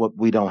that's what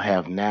we don't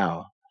have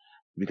now.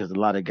 Because a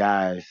lot of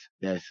guys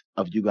that's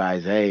of you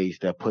guys' age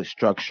that put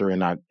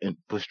structure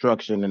put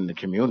structure in the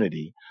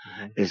community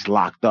is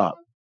locked up,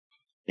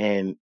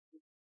 and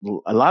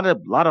a lot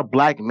of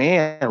black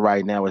men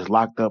right now is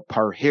locked up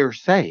per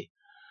hearsay,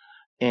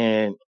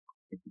 and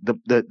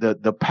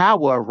the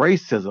power of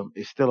racism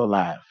is still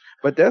alive.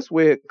 But that's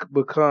where it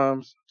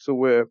becomes to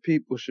where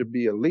people should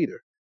be a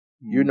leader.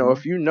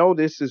 If you know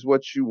this is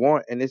what you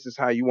want and this is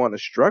how you want to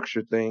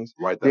structure things,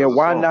 Right. then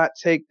why not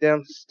take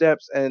them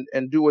steps and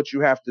do what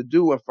you have to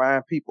do and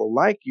find people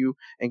like you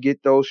and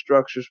get those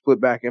structures put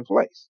back in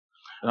place?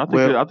 And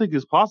I think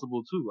it's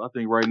possible too. I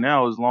think right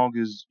now, as long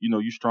as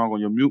you're strong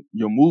on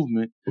your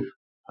movement,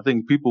 I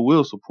think people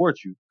will support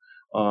you.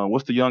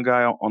 What's the young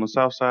guy on the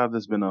South Side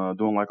that's been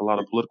doing like a lot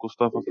of political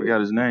stuff? I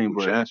forgot his name,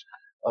 but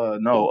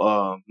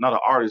no, not an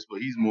artist,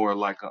 but he's more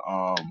like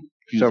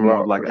he's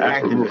more like an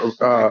activist.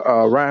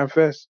 Ryan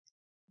Fest.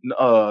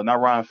 Not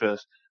Ryan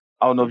Fest.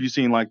 I don't know if you've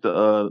seen like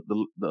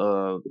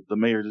the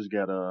mayor just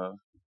got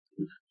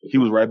he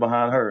was right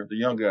behind her, the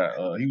young guy.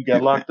 He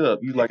got locked up.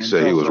 He like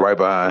said he was right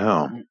behind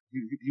him.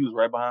 He was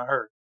right behind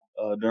her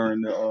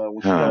during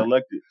when she got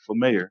elected for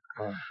mayor.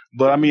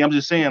 But I mean, I'm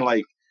just saying,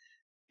 like,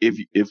 if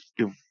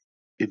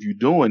you're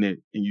doing it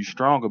and you're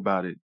strong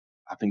about it,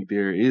 I think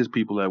there is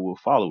people that will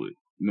follow it,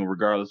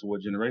 regardless of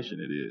what generation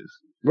it is.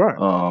 Right.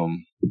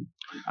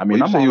 I mean,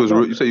 you say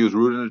you was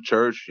rooted in the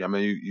church. I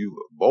mean, you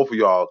both of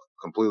y'all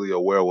completely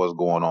aware of what's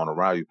going on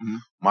around you. Mm-hmm.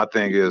 My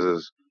thing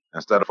is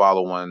instead of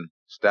following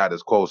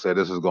status quo, say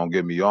this is gonna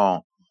get me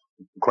on,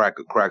 crack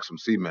some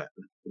cement.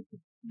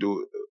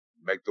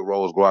 Make the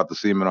roads grow out the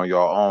cement on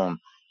your own,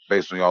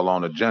 based on your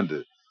own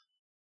agenda.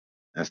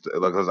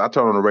 Because I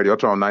turn on the radio, I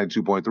turn on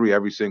 92.3,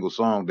 every single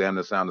song, damn,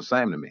 they sound the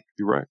same to me.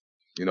 You're right.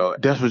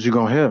 That's what you're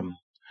gonna hear.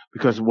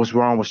 Because what's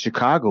wrong with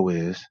Chicago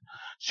is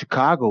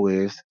Chicago.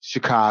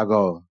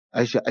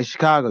 Hey,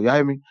 Chicago, y'all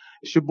hear me?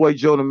 It's your boy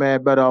Joe the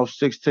Man, better off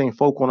 16.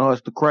 Folk on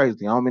us the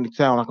crazy. I don't mean to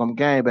sound like I'm a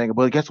gangbanger,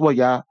 but guess what,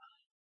 y'all?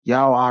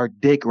 Y'all are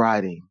dick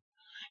riding.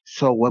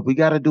 So what we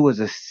gotta do as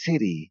a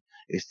city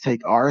is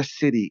take our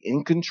city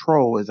in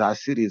control as our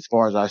city as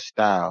far as our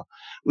style.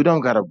 We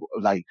don't gotta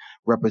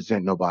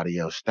represent nobody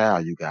else's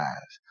style, you guys.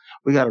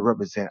 We gotta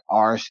represent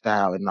our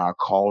style and our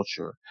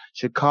culture.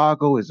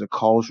 Chicago is a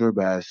culture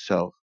by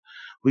itself.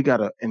 We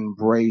gotta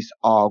embrace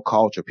all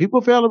culture.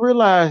 People fail to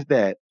realize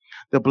that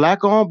the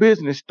black-owned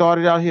business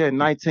started out here in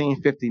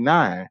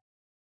 1959.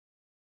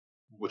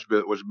 Which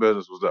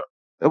business was that?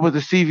 It was the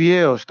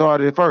CVL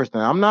started it first.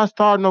 Now, I'm not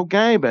starting no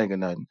gangbang or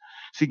nothing.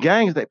 See,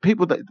 gangs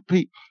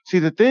see,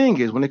 the thing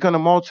is, when they come to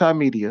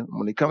multimedia,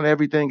 when they come to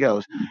everything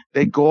else,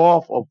 they go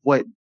off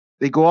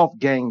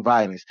gang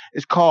violence.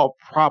 It's called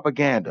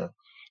propaganda.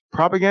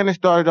 Propaganda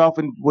started off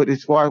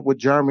as far as with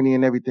Germany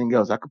and everything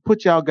else. I could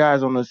put y'all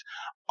guys on this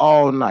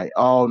all night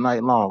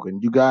long.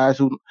 And you guys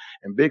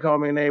and Big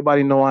Homie and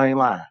everybody know I ain't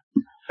lying.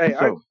 Hey,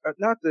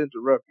 not to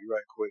interrupt you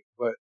right quick,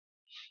 but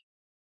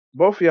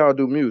both of y'all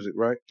do music,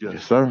 right?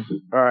 Yes, sir.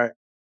 All right.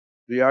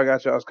 Do y'all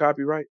got y'all's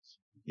copyrights?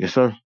 Yes,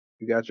 sir.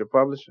 You got your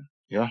publisher?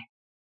 Yeah.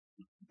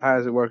 How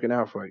is it working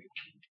out for you?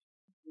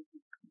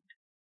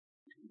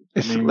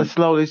 It's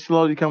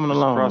slowly coming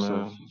along. It's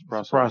a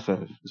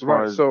process.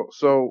 Right.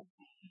 So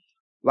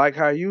like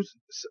how you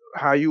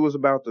was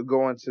about to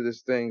go into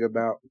this thing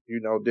about,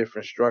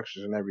 different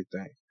structures and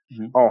everything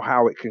on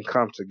how it can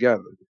come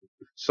together.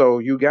 So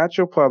you got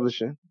your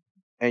publishing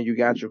and you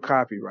got your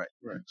copyright.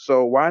 Right.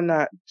 So why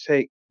not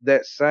take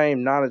that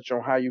same knowledge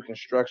on how you can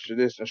structure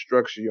this and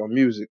structure your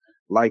music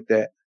like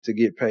that to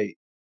get paid?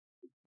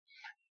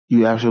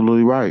 You're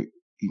absolutely right.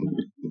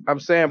 I'm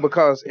saying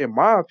because in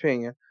my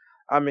opinion,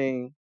 I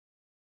mean,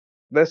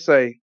 let's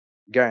say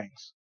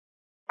gangs.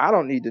 I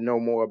don't need to know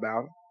more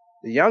about them.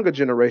 The younger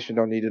generation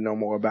don't need to know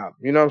more about them.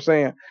 You know what I'm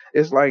saying?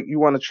 It's like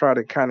you want to try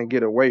to kind of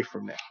get away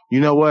from that.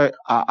 You know what?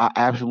 I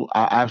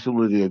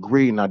absolutely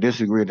agree, and I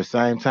disagree at the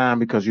same time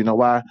because you know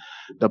why?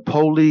 The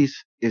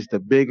police is the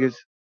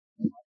biggest.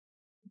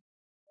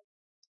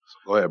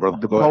 Go ahead, brother.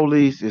 The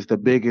police is the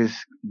biggest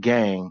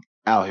gang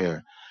out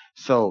here.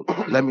 So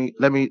let me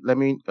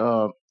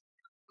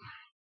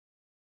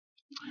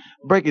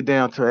break it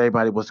down to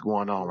everybody what's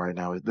going on right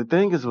now. The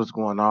thing is what's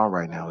going on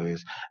right now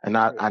is, and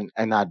I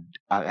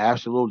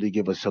absolutely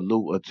give a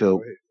salute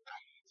to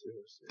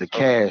the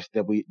cast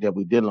that we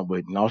dealing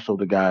with, and also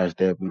the guys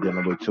that we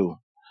dealing with too,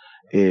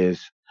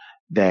 is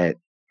that.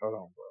 Hold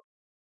on,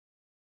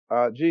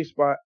 bro. G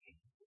Spot,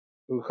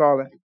 who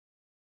calling?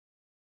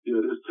 Yeah,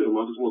 this is Tim.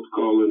 I just want to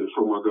call in and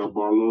show my guy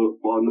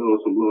Barnell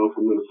some love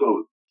from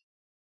Minnesota.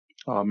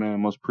 Oh man,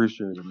 most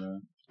appreciated,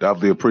 man.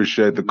 Definitely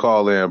appreciate the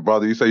call in,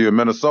 brother. You say you're in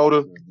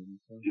Minnesota?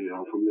 Yeah,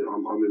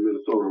 I'm in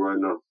Minnesota right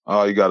now.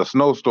 Oh, you got a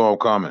snowstorm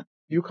coming.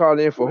 You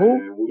called in for who?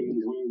 Man, we ain't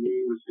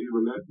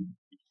receiving that.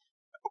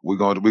 We're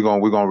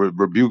gonna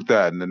rebuke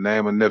that in the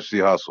name of Nipsey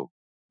Hussle.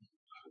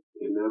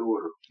 In that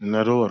order. In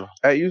that order.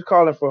 Hey, you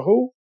calling for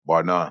who?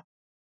 Bar none.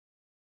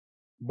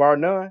 Bar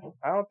none?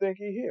 I don't think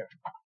he here.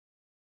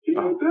 He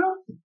ain't there?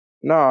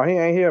 No, he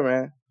ain't here,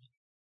 man.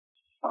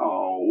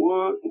 Oh,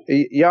 what?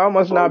 Y'all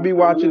must not be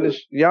watching the.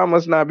 Y'all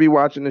must not be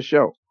watching the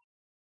show.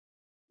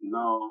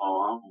 No,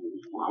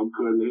 I'm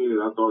cutting in.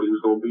 I thought he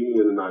was gonna be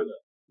in tonight.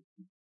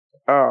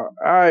 All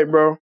right,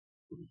 bro.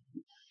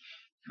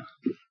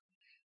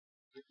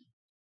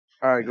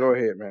 All right, go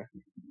ahead, man.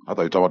 I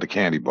thought you were talking about the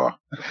candy bar.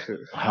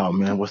 Oh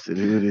man, it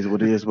is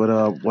what it is.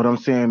 But what I'm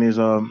saying is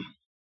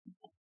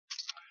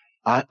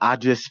I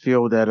just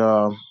feel that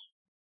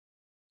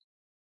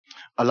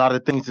a lot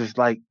of things is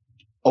like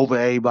over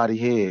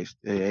everybody's heads.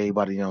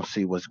 Everybody don't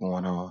see what's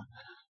going on,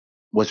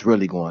 what's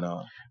really going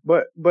on.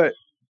 But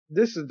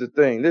this is the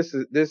thing. This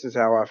is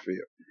how I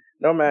feel.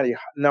 No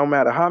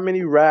matter how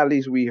many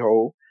rallies we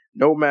hold,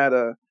 no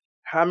matter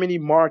how many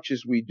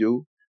marches we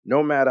do,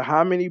 no matter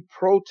how many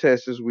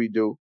protests we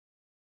do,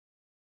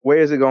 where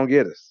is it gonna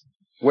get us?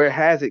 Where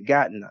has it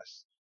gotten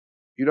us?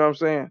 You know what I'm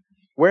saying?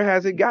 Where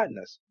has it gotten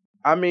us?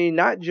 I mean,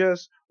 not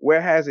just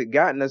where has it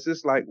gotten us.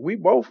 It's like we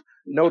both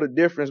know the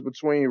difference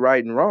between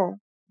right and wrong.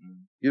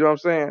 You know what I'm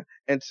saying?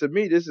 And to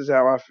me, this is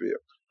how I feel.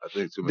 I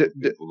think too many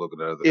people looking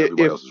at it as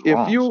everybody else is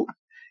wrong.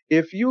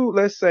 If you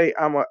let's say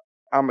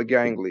I'm a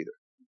gang leader,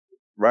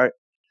 right?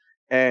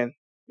 And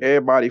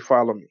everybody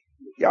follow me.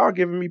 Y'all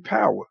giving me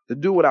power to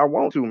do what I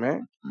want to,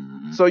 man.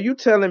 Mm-hmm. So you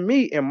telling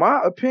me, in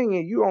my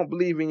opinion, you don't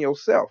believe in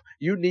yourself.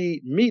 You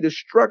need me to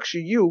structure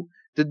you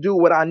to do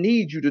what I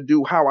need you to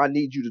do, how I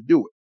need you to do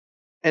it.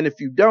 And if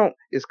you don't,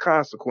 it's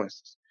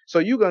consequences. So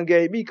you're going to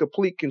give me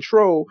complete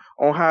control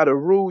on how to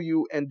rule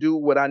you and do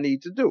what I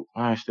need to do.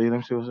 All right, Steve, let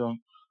me see what's on.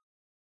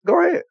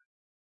 Go ahead.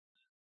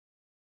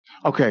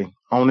 Okay,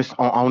 on this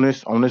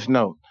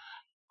note,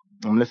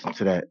 I'm listening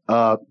to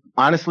that.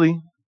 Honestly,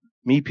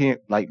 me peeing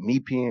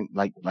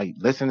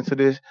listening to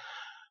this,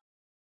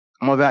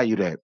 I'm gonna value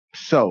that.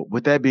 So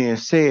with that being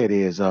said,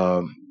 is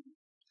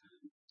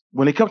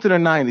when it comes to the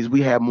 90s,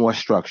 we had more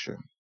structure.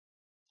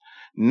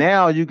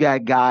 Now you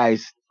got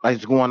guys like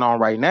it's going on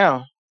right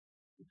now.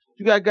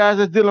 You got guys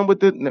that's dealing with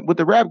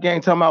the rap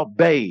game talking about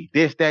bae,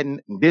 this, that,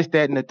 and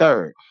the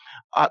third.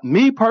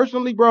 Me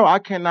personally, bro, I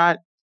cannot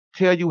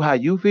tell you how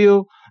you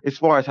feel as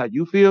far as how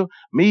you feel.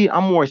 Me,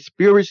 I'm more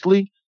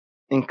spiritually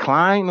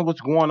inclined to what's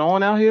going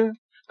on out here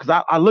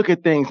because I look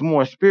at things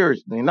more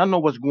spiritually and I know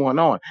what's going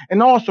on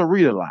and I also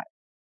read a lot.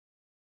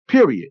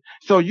 Period.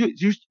 So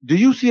do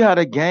you see how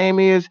the game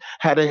is?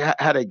 How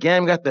the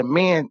game got the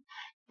man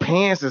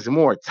pants is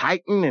more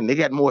tightened and they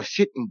got more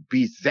shit and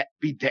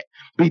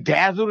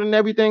bedazzled and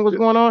everything. What's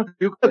going on?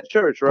 You go to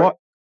church, right?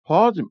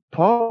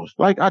 Pause.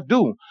 Like I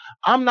do.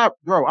 I'm not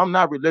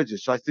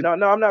religious. So no,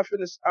 I'm not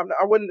finna.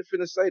 I wasn't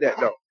finna say that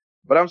though.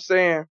 But I'm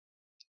saying,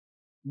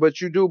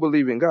 but you do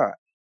believe in God.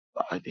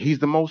 He's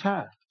the Most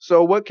High.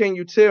 So what can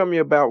you tell me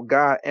about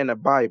God and the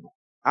Bible?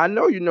 I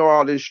know you know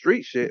all this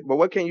street shit, but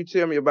what can you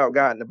tell me about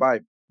God and the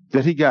Bible?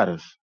 That he got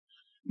us.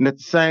 And at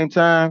the same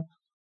time,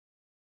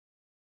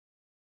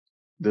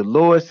 the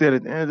Lord said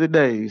at the end of the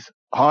days,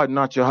 harden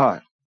not your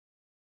heart.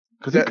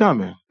 Because he's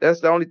coming.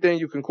 That's the only thing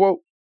you can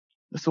quote?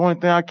 That's the only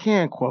thing I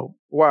can quote.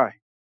 Why?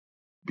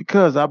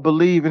 Because I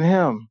believe in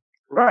him.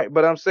 Right,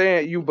 but I'm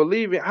saying you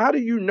believe in. How do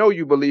you know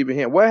you believe in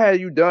him? What have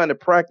you done to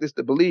practice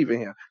to believe in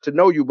him? To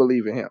know you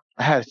believe in him?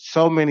 I had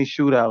so many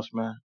shootouts,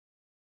 man.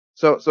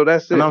 So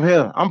that's it. And I'm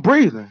here. I'm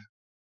breathing.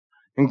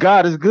 And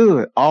God is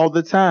good all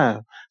the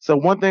time. So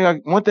one thing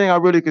I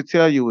really could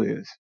tell you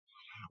is,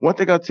 one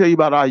thing I'll tell you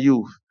about our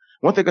youth,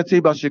 one thing I'll tell you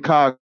about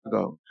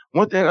Chicago,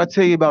 one thing I'll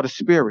tell you about the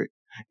spirit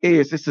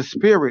is it's a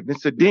spirit,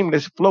 it's a demon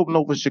that's floating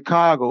over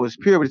Chicago, it's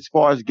spirit as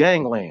far as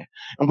gangland.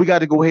 And we got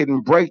to go ahead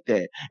and break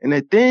that. And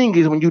the thing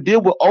is, when you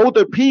deal with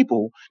older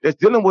people there's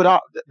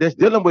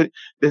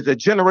a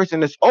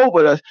generation that's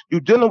over us, you're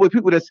dealing with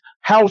people that's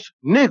house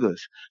niggas.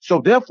 So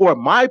therefore,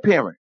 my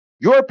parent,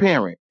 your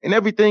parent, and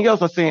everything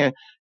else are saying,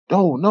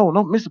 no,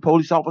 Mr.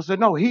 Police Officer,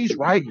 no, he's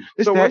right.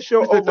 What's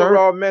your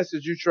overall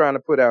message you trying to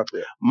put out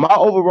there? My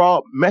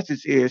overall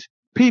message is,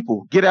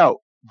 people, get out,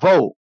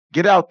 vote,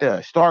 get out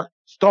there, start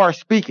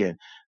speaking.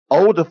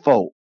 Older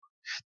folk,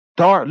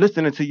 start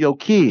listening to your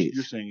kids.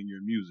 You're saying in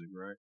your music,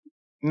 right?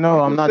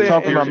 No, I'm not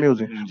talking about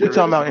music. We're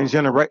talking about in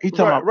general. Right,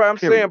 I'm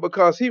saying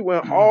because he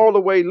went all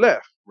the way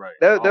left. Right.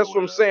 That's what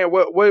I'm saying.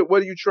 What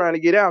are you trying to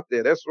get out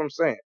there? That's what I'm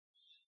saying.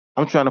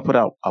 I'm trying to put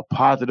out a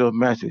positive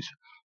message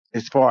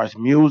as far as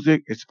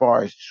music, as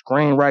far as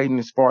screenwriting,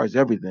 as far as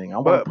everything.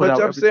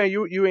 I'm saying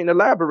you ain't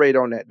elaborate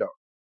on that though.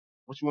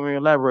 What you want me to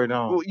elaborate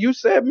on? Well, you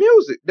said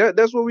music.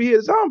 That's what we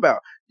here talking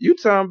about. You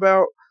talking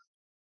about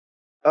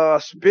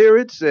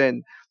spirits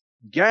and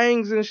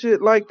gangs and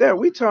shit like that.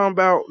 We talking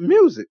about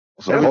music.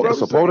 brother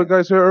So saying.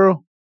 Poltergeist here,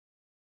 Earl?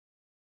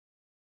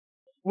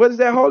 What is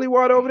that holy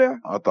water over there?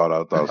 I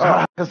thought. That's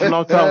what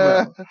I'm talking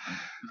about.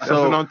 That's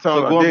So, what I'm talking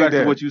about. going Dig back to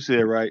that. what you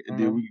said, right? And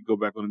Mm-hmm. then we can go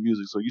back on the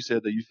music. So you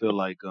said that you feel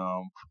like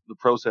the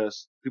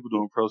protests, people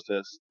doing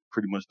protests,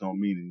 pretty much don't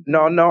mean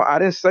anything. No, I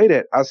didn't say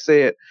that. I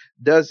said,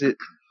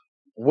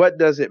 what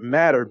does it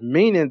matter?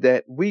 Meaning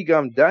that we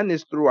done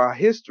this through our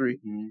history,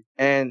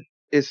 and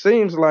it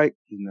seems like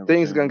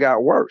things gonna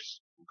got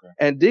worse. Okay.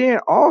 And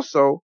then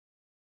also,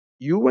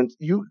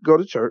 you go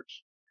to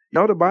church. You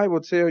know, the Bible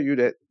tell you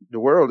that the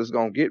world is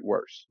gonna get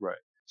worse. Right.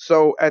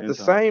 So at the End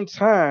times. same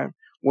time,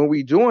 when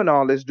we doing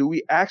all this, do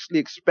we actually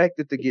expect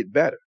it to get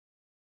better?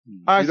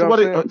 All right, You so know what?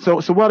 I'm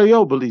saying? So what are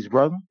your beliefs,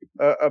 brother?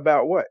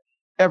 About what?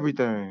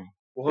 Everything.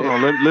 Well, hold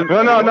on. Let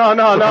No. I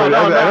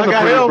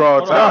got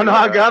him.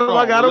 No,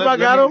 I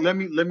got him. Let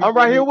me. I'm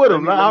right here with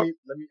him. Let me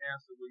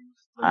answer what you.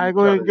 All right, go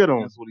ahead and get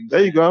him.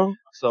 There you go.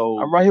 So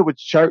I'm right here with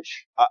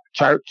church.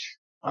 Church.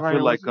 I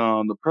feel like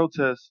the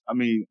protests. I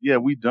mean, yeah,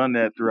 we've done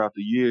that throughout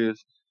the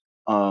years.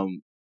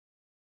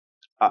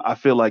 I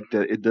feel like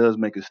that it does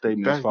make a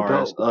statement as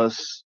far as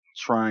us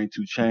trying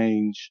to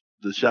change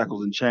the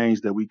shackles and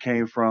chains that we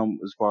came from,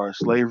 as far as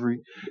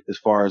slavery, as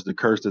far as the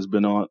curse that's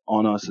been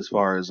on us, as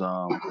far as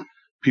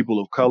people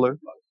of color.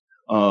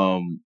 I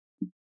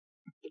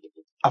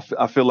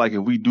feel like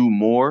if we do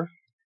more,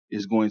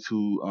 it's going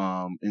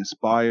to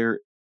inspire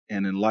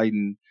and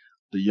enlighten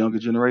the younger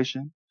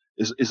generation.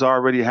 It's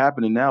already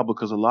happening now,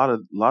 because a lot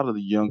of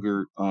the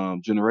younger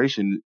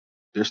generation,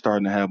 they're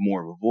starting to have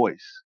more of a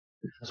voice.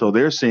 So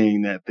they're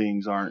seeing that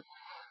things aren't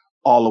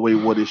all the way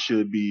what it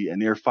should be,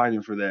 and they're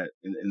fighting for that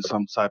in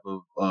some type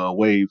of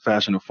way,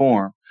 fashion, or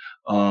form.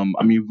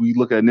 I mean, we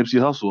look at Nipsey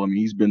Hussle. I mean,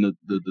 he's been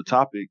the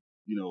topic,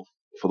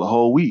 for the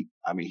whole week.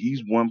 I mean,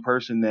 he's one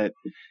person that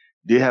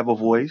did have a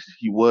voice.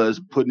 He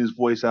was putting his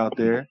voice out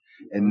there,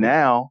 and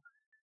now,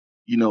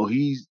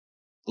 he's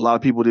a lot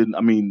of people didn't.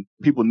 I mean,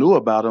 people knew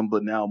about him,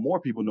 but now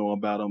more people know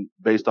about him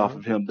based off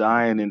of him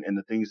dying and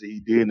the things that he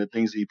did and the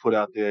things that he put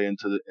out there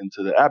into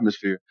the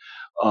atmosphere.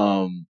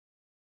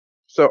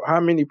 So how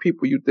many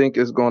people you think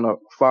is gonna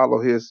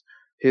follow his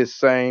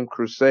same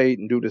crusade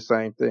and do the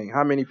same thing?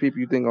 How many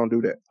people you think gonna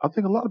do that? I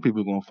think a lot of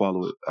people are gonna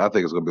follow it. I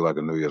think it's gonna be like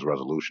a New Year's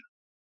resolution.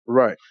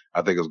 Right.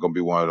 I think it's gonna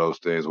be one of those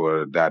things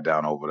where it'll die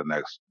down over the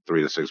next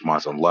 3 to 6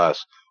 months,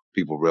 unless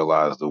people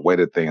realize the way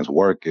that things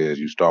work is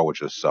you start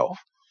with yourself.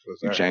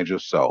 Exactly. You change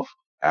yourself.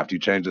 After you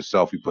change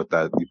yourself, you put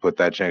that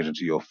change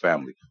into your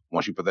family.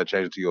 Once you put that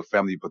change into your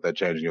family, you put that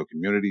change in your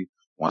community.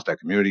 Once that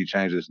community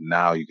changes,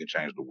 now you can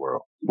change the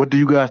world. What do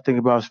you guys think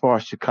about as far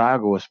as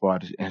Chicago, as far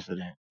as this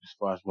incident, as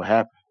far as what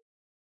happened?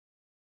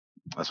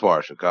 As far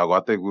as Chicago,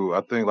 I think,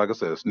 like I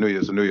said, it's a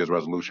New Year's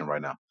resolution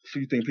right now. So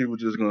you think people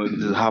just gonna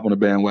just hop on the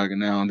bandwagon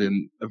now, and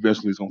then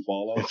eventually it's gonna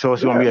fall off? And so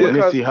it's gonna be a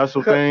Nipsey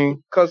Hussle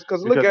thing. Because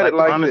look at it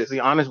like honestly,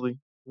 this. Honestly,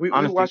 we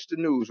watch the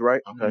news,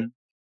 right? Okay.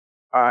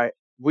 All right.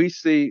 We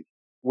see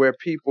where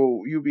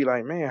people, you be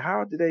like, man,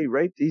 how did they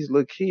rape these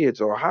little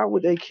kids, or how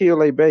would they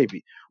kill a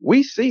baby?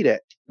 We see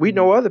that. We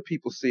know other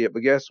people see it,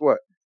 but guess what?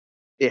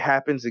 It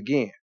happens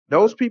again.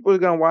 Those people are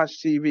gonna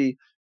watch TV,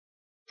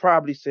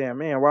 probably saying,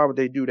 man, why would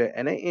they do that?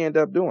 And they end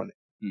up doing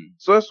it.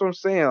 So that's what I'm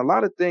saying. A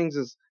lot of things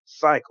is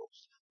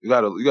cycles. You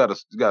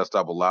gotta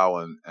stop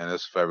allowing, and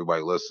it's for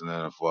everybody listening,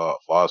 and for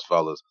us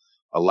fellas,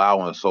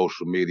 allowing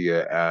social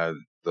media and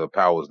the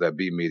powers that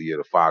be media,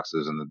 the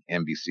Foxes and the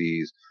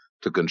NBCs,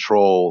 to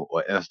control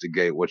or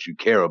instigate what you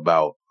care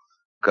about.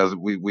 Because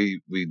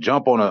we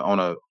jump on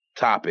a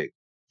topic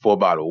for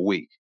about a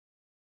week.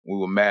 We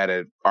were mad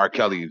at R.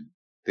 Kelly.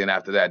 Then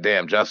after that,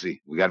 damn,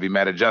 Jussie. We got to be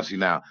mad at Jussie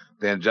now.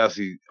 Then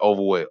Jussie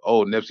over with.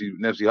 Oh, Nipsey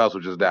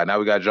Hussle just died. Now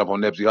we got to jump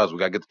on Nipsey Hussle. We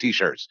got to get the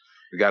T-shirts.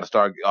 We got to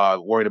start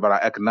worrying about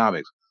our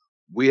economics.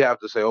 We have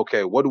to say,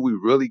 okay, what do we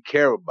really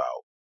care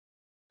about?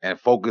 And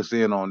focus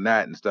in on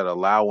that instead of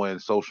allowing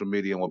social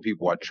media and what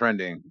people are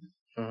trending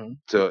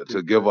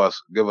to give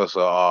us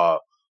a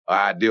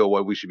idea of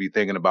what we should be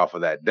thinking about for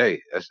that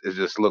day. It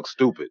just looks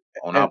stupid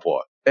on our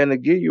part. And to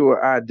give you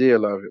an idea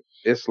of it,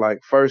 it's like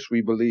first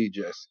we believe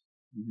Jesse.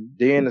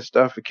 Then the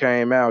stuff that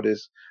came out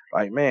is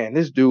like, man,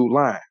 this dude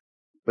lying.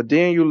 But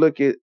then you look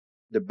at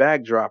the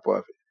backdrop of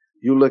it.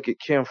 You look at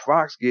Kim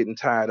Fox getting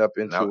tied up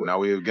into it. Now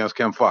we're against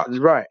Kim Fox.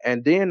 Right.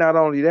 And then not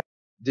only that,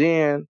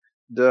 then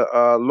the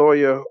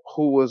lawyer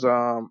who was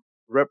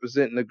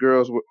representing the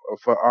girls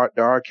for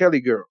the R.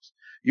 Kelly girls,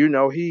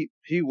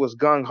 he was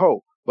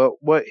gung-ho. But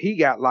what he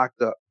got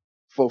locked up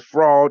for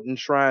fraud and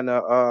trying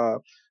to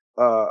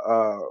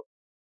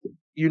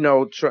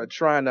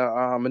trying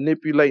to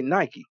manipulate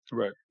Nike.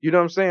 Right. You know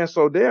what I'm saying?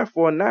 So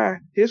therefore now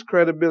his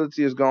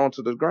credibility is gone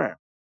to the ground.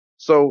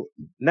 So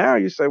now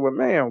you say, well,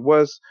 man,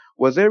 was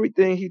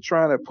everything he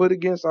trying to put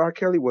against R.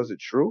 Kelly, was it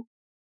true?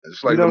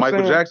 It's like the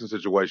Michael Jackson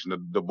situation.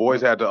 The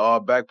boys had to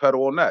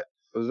backpedal on that.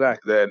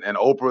 Exactly. And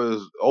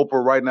Oprah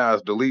right now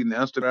is deleting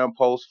Instagram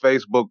posts,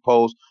 Facebook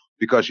posts,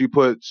 because she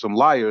put some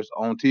liars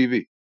on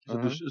TV. It's a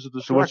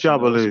distraction. So what y'all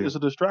believe? It's a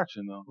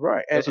distraction, though.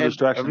 Right. It's a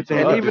distraction.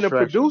 And even the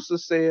producer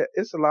said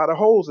it's a lot of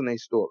holes in their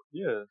story.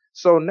 Yeah.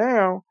 So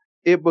now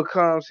it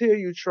becomes, here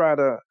you try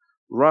to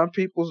run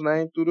people's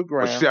name through the But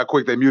you ground. see how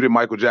quick they muted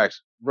Michael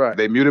Jackson. Right.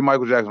 They muted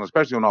Michael Jackson,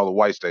 especially on all the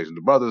white stations.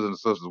 The brothers and the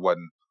sisters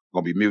wasn't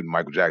gonna be muting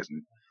Michael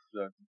Jackson.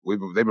 They've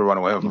been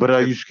running with him. For But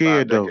are you 55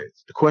 scared though?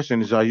 decades. The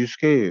question is, are you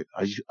scared?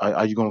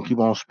 Are you gonna keep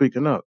on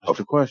speaking up? That's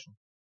the question.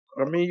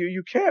 I mean,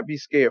 you can't be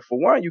scared. For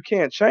one, you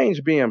can't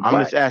change being black.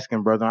 I'm just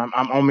asking, brother.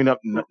 I'm owning up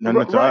nothing to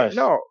Right, us.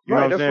 no, You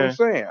know right, what that's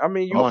what I'm saying. I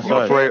mean, you I'm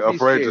can't be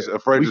afraid we to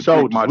speak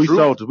soldiers, my we truth.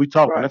 soldiers, we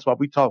talking. Right. That's why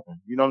we talking.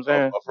 You know what I'm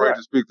saying? Afraid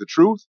to speak the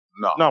truth?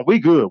 No. No, we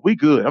good. We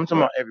good. I'm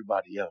talking about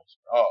everybody else.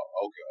 Oh, okay.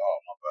 Oh,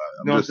 my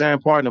bad. You know what I'm saying?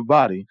 Pardon the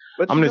body.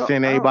 But I'm you just know,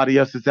 saying I don't- everybody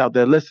else that's out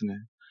there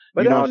listening.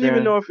 But You know I what don't I'm even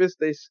saying? know if it's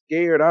they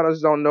scared. I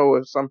just don't know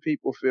if some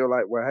people feel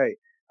like, well, hey,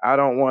 I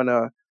don't want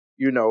to,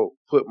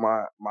 put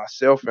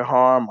myself in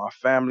harm, my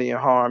family in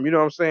harm. You know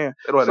what I'm saying?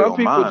 They don't have their Some own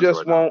people minds just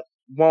right now.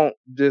 won't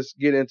just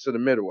get into the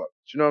middle of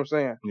it. You know what I'm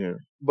saying? Yeah.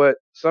 But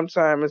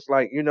sometimes it's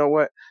like, you know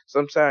what?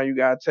 Sometimes you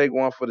gotta take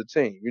one for the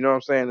team. You know what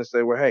I'm saying? And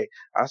say, well, hey,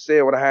 I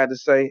said what I had to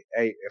say.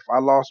 Hey, if I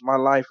lost my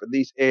life, at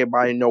least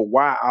everybody know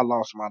why I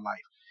lost my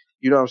life.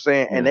 You know what I'm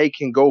saying? And they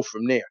can go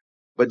from there.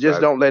 But just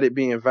Exactly. don't let it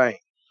be in vain.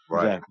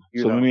 Right. Exactly.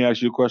 You So know? let me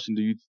ask you a question.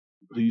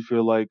 Do you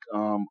feel like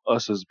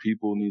us as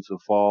people need to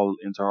fall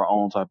into our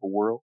own type of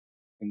world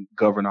and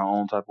govern our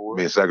own type of world?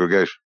 I mean,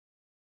 segregation.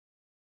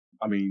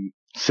 I mean,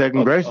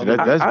 Segregation.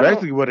 That's I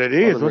basically what it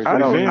is. What I you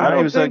don't- saying? I don't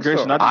even think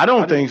segregation. so. I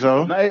don't think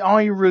so. I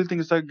don't even really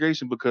think it's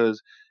segregation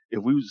because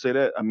if we would say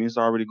that, I mean, it's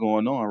already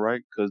going on,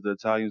 right? Because the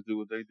Italians do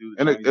what they do.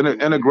 the Chinese do what they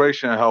do.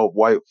 Integration help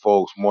white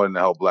folks more than it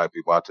help black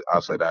people.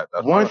 I'll say that.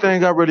 That's One what I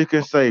thing I really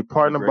can say,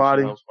 pardon the Integration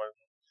body. helps white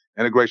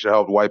people. integration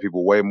helped white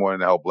people way more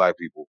than it helped black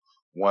people.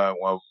 When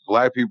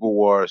black people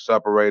were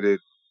separated,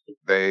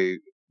 they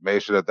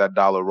made sure that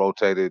dollar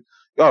rotated.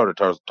 Y'all heard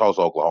of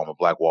Tulsa, Oklahoma,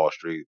 Black Wall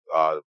Street,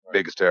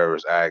 biggest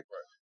terrorist act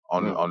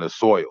on the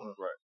soil.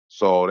 Right.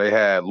 So they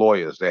had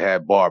lawyers, they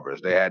had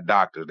barbers, they had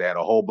doctors, they had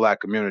a whole black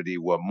community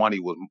where money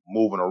was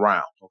moving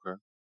around. Okay.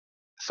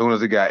 As soon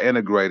as it got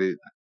integrated,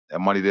 that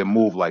money didn't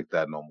move like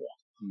that no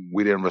more.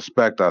 We didn't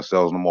respect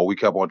ourselves no more. We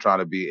kept on trying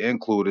to be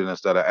included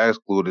instead of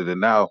excluded, and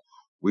now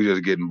we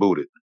just getting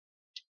booted.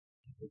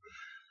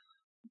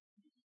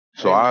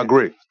 So I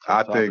agree.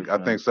 I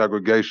think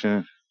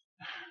segregation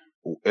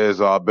is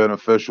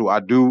beneficial. I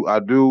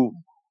do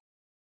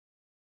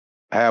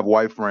have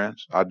white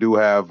friends. I do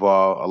have a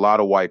lot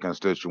of white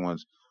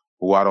constituents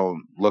who I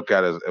don't look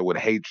at as with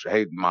hate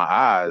in my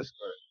eyes,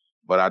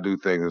 but I do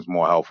think it's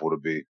more helpful to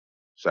be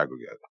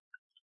segregated.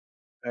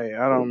 Hey,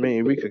 I don't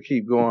mean we could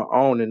keep going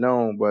on and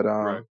on, but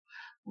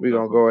we're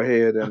gonna go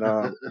ahead and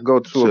go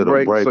to a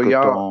break. So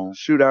y'all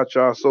shoot out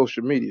y'all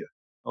social media.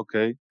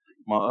 Okay.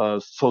 My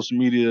social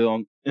media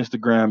on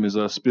Instagram is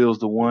Spills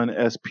the One,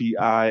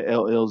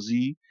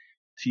 SPILLZ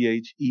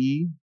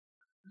THEONE,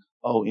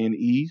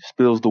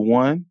 Spills the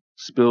One,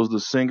 Spills the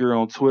Singer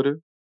on Twitter,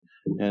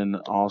 and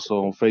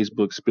also on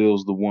Facebook,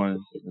 Spills the One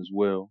as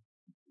well.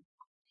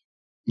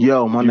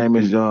 Yo, my name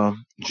is Joe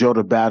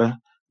the Batter,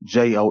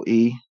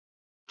 JoeThabatter.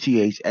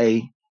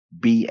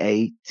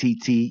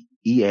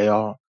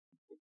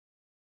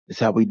 That's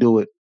how we do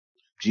it.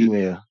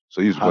 Gmail.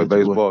 So you used to play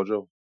baseball,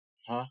 Joe?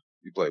 Huh?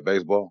 You play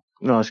baseball?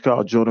 No, it's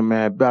called Joe the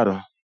Mad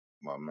Batter.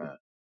 My man.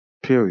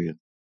 Period.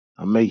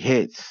 I make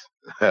hits.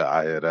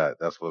 I hear that.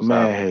 That's what's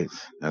Mad happening.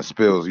 hits. And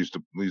Spills used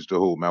to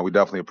hoop, man. We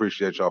definitely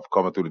appreciate y'all for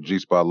coming through the G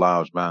Spot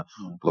Lounge, man.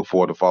 Look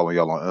forward to following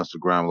y'all on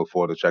Instagram. Look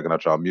forward to checking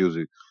out y'all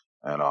music.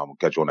 And we'll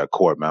catch you on that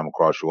court, man. I'm gonna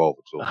cross you over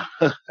too.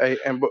 Hey,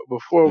 and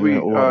before we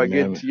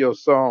get into your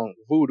song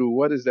Voodoo,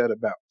 what is that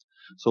about?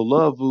 So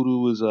Love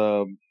Voodoo is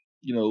when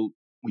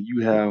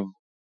you have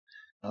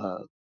a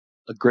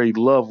great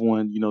loved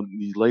one,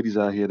 these ladies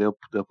out here, they'll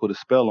put a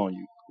spell on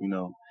you.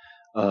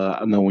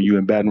 I know when you're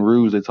in Baton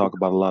Rouge, they talk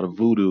about a lot of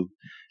voodoo.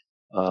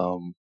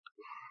 And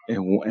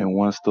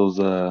once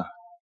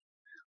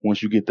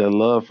you get that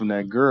love from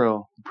that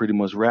girl, you pretty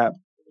much wrap.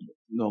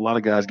 A lot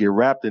of guys get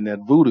wrapped in that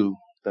voodoo,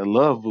 that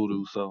love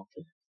voodoo. So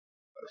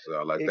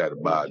I like that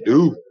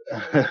Badu.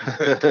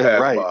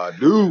 Right.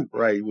 Badu.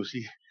 Right. Well,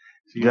 she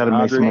gotta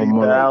make some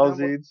more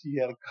money. She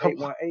had a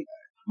couple. 818.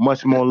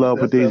 Much more love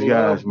with these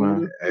guys,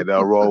 man. Ain't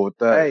nothing wrong with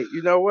that. Hey,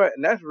 you know what?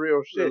 And that's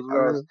real shit.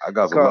 Cause I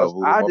got some love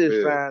voodoo. I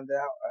just found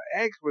out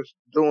an ex was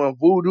doing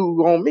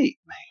voodoo on me.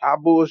 I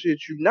bullshit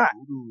you not.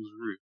 Voodoo is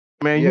real.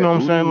 Man, you know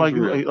what I'm saying? Like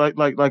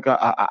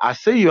I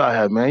see you out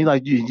here, man.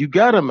 Like you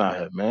got him out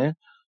here, man.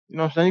 You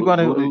know what I'm saying? You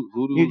gotta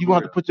you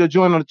want to put your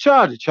joint on the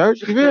charger,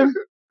 church. You feel me?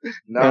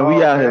 Man,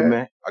 we out here,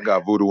 man. I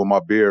got voodoo in my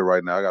beard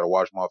right now. I gotta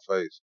wash my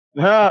face.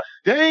 Damn.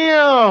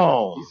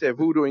 He said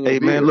voodoo in your Hey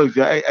beard. man, look,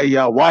 hey,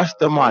 y'all watch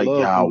the mic,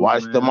 y'all.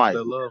 Watch the mic.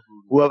 Love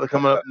Whoever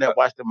coming up next,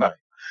 watch the mic.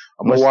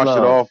 I'm gonna wash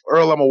it off.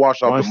 Earl, I'm gonna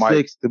wash off the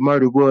mic. 1-6, the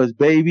murder was,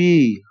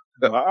 baby.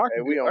 Hey,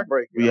 we on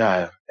break. We out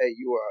here. Hey,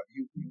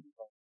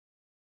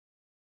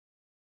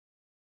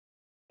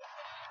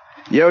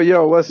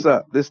 Yo, what's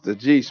up? This the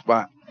G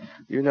Spot.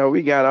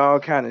 We got all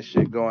kind of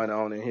shit going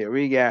on in here.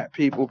 We got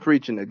people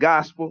preaching the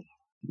gospel.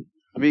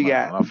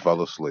 I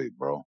fell asleep,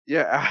 bro.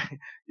 Yeah,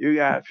 you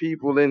got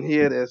people in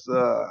here that's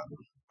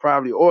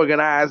probably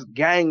organized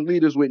gang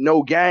leaders with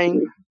no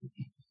gang.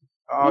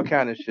 all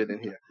kind of shit in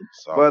here.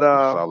 Solid, But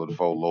solid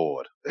for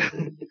Lord.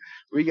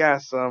 we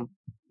got some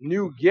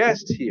new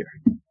guests here.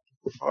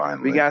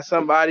 Finally. We got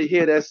somebody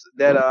here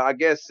that I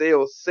guess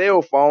sells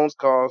cell phones,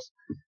 cause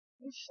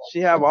she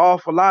have an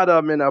awful lot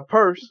of them in her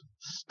purse.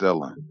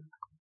 Stealing.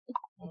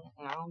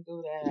 I don't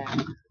do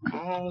that. I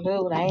don't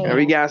do that. And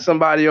we got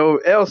somebody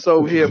else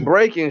over here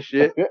breaking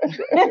shit.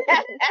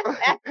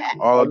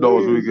 All of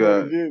those we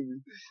got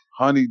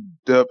Honey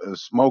Dip and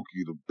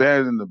Smokey, the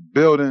band in the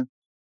building.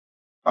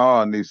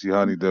 Oh, Niecy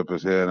Honey Dip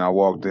is here, and I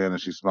walked in and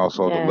she smelled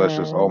so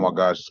delicious. Oh my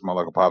gosh, she smelled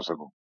like a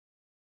popsicle.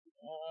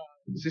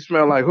 She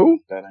smelled like who?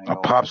 A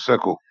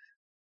popsicle.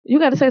 You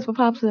got to say some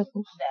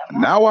popsicles.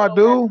 Now I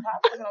do.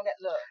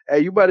 Hey,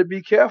 you better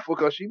be careful,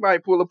 cause she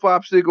might pull a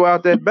popsicle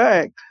out that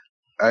bag.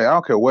 Hey, I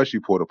don't care where she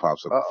pulled a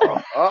popsicle from.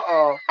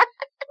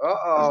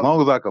 As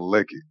long as I can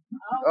lick it.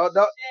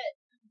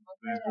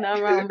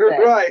 Nothing wrong with that.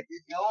 Right.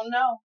 You don't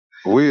know.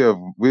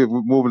 We're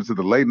moving to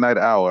the late night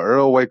hour.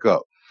 Earl, wake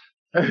up.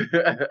 Earl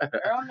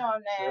know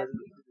nasty.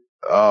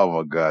 Oh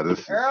my God, this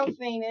is. Earl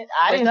seen it.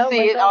 I didn't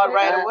see it all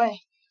right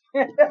away.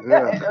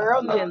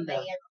 Earl know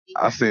nasty.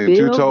 I seen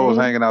two toes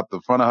hanging out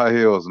the front of her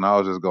heels, and I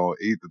was just gonna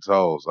eat the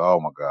toes. Oh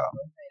my God.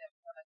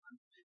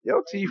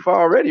 Your teeth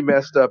already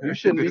messed up. You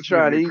shouldn't be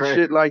trying to eat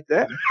shit like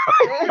that.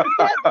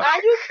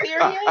 Are you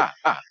serious?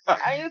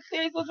 Are you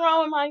serious? What's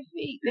wrong with my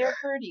feet? They're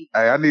pretty.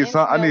 Hey, I need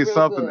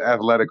something good.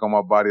 athletic on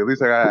my body. At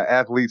least I got an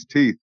athlete's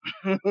teeth.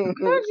 He's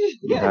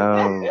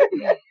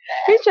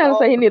trying to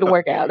say he need to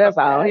work out. That's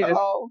all. He just I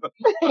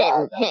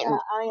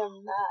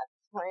am not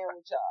playing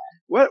with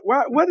y'all.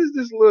 What is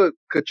this little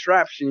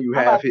contraption you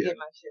I'm have about to here? get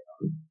my shit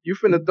on. You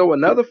finna throw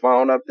another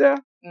phone up there?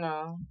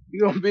 No.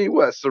 You gonna be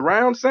what?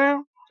 Surround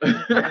sound?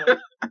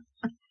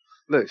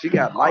 Look, she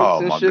got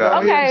lights and shit.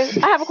 Okay, I have a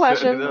Set it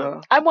question.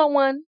 up. I want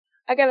one.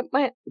 Can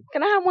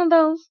I have one of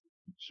those?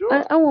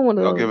 Sure. I want one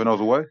of Y'all those. giving those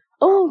away?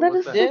 Oh, that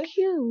is so This?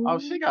 cute. Oh,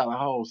 she got a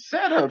whole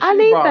setup. I She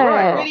need brought that.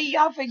 right Really,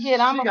 y'all forget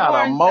I'm She a got a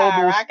porn mobile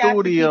star. I got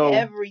studio. to keep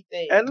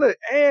everything. And look,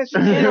 and she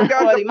still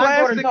got the My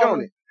daughter plastic told on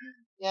me. it.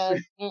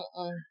 Yes.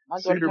 My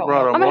daughter Cedar told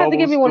brought me. a I'm gonna have to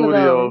give you one of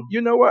those. You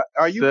know what?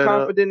 Are you Set up.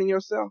 confident in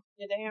yourself?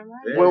 You're damn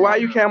right. Well, why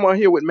you came on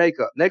here with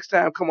makeup? Next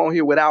time, come on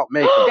here without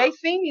makeup. They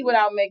seen me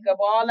without makeup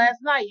all last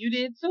night. You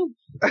did too.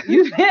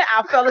 You did.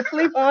 I fell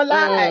asleep on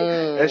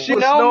live. And she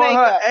was No snoring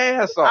her makeup.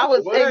 ass off. I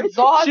was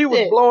exhausted. She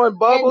was blowing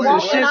bubbles and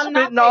Exhausted, shit, I'm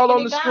not spitting all taking on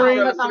it the down screen.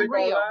 because I'm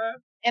real.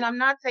 And I'm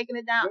not taking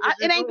it down.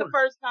 It ain't the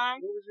first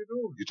time.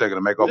 You taking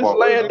the makeup Just off?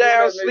 laying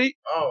down, sleep.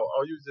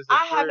 Oh, you was just.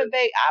 I have a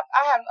baby.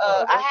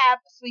 I have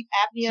sleep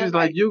apnea. She's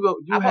like, you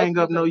hang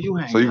up, no, you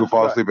hang. So you can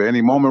fall asleep at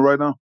any moment right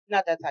now?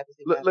 Not that type of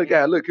sleep. Look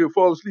at, look, he'll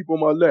fall asleep on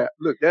my lap.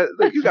 Look,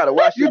 you gotta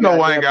watch. You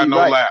know I ain't got no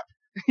lap.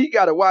 You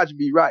gotta watch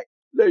me right.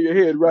 Lay your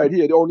head right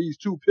here on these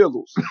two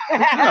pillows.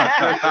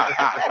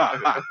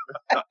 I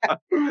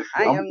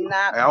am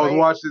not. I was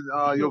watching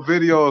your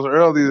videos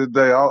earlier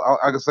today.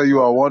 I can say you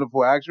are a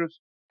wonderful actress.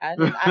 I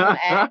don't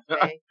act,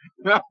 babe.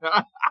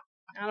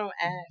 I don't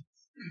act.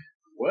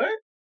 What?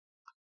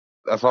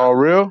 That's all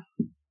real?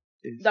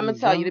 I'm gonna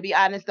tell you, to be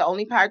honest, the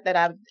only part that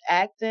I've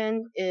acted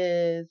in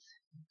is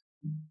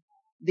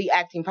the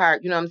acting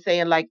part. You know what I'm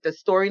saying? Like the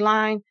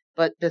storyline,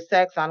 but the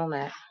sex, I don't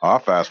act. I'll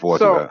fast forward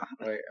to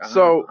that.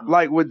 So,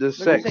 like with the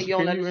sex. You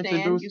don't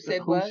understand? You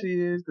said who what? she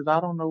is? Because I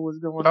don't know what's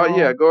going on. Oh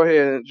yeah, go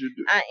ahead and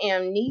introduce. I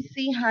am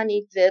Niecy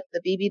Honey Dip, the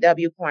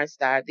BBW porn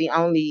star, the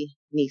only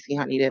Niecy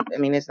Honey Dip. I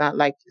mean, it's not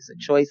like it's a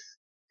choice.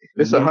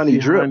 It's a honey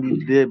drip. Honey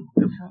dip.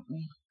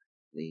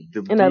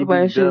 In other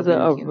words, she's an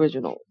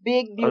original.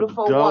 Big,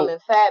 beautiful Adult- woman,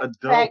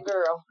 fat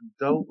girl.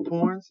 Adult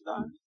porn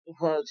star.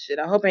 Well, shit,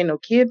 I hope ain't no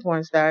kid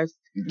porn stars.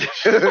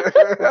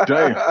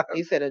 Damn.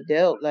 He said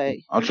adult,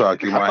 like. I'm trying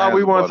to keep my I thought hands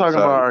we weren't above the talking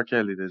about table. R.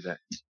 Kelly today.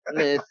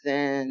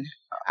 Listen,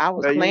 I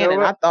was Hey, you know planning.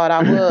 what? I thought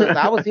I was.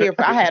 I was here.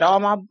 I had all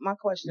my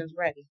questions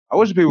ready. I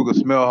wish people could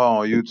smell her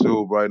on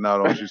YouTube right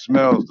now, though. She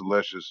smells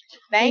delicious.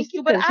 Thank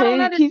you, but I don't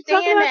Continue, keep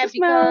talking understand about that the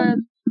smell.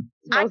 because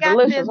I Smells got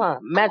delicious, this. huh?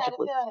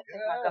 Magically. I gotta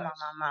take my gum out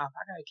my mouth.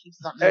 I gotta keep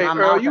something Hey, in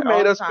my Earl, mouth. you at all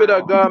made us spit our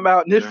times. gum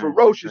out, and it's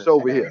ferocious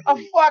over here. Oh,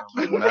 fuck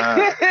you.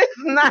 Nah. It's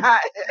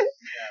not.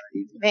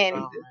 These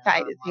panties is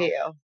tight as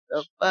hell.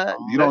 The fuck?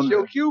 You That's don't.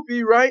 your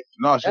QB, right?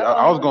 No,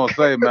 I was gonna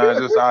say, man,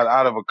 just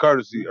out of a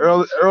courtesy.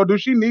 Earl, do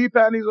she need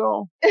panties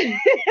on?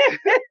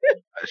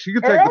 She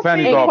can take Earl the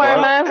panties see- off. Inquire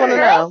Huh? minds wanna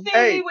Girl know. see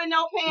Hey, me with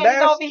no panties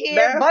last- over here,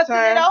 last busting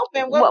it time-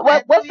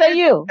 open. What say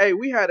you? Hey,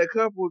 we had a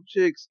couple of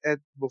chicks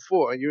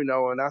before, and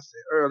I said,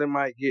 Earl, it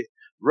might get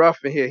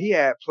rough in here. He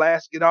had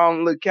plastic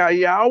on. Look how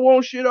I don't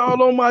want shit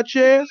all on my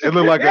chest. It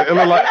looked like.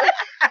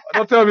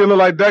 Don't tell me it looked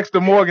like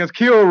Dexter Morgan's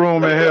kill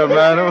room in here,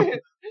 man.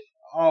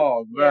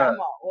 Oh Yeah, man. I'm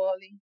all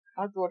oily.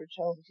 My daughter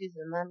told me, she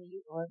said, "Mommy,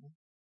 you oily."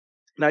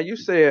 Now you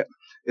said,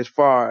 as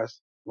far as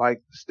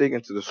like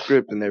sticking to the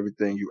script and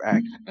everything, you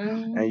act,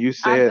 Mhm. and you I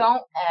said,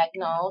 don't act.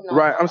 No.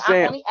 Right, I'm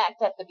saying- I only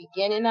act at the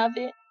beginning of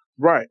it.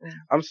 right.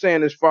 I'm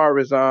saying as far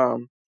as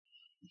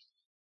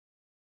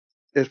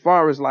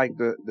like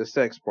the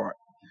sex part.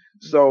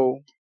 So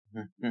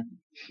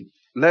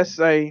let's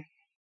say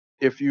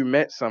if you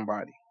met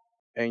somebody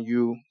and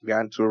you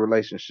got into a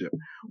relationship,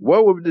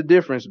 what would the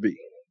difference be?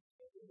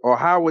 Or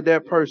how would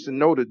that person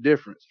know the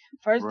difference?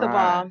 First of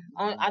all,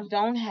 I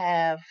don't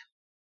have,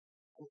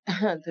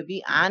 to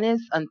be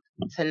honest,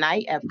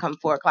 tonight at come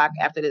 4:00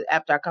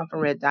 after I come from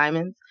Red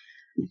Diamonds,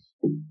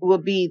 will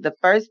be the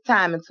first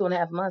time in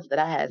 2.5 months that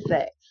I had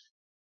sex.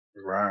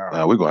 Wow.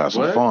 Yeah, we're gonna have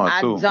some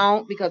fun too. I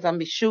don't, because I'm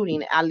be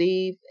shooting. I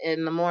leave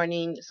in the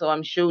morning, so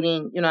I'm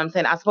shooting. You know what I'm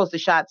saying? I was supposed to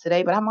shot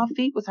today, but my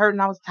feet was hurting.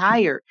 I was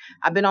tired.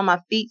 I've been on my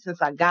feet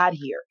since I got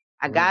here.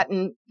 I got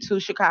into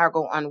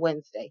Chicago on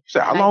Wednesday.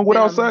 So how long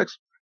without sex?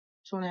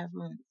 2.5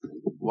 months.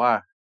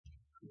 Why?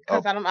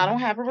 Because I don't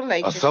have a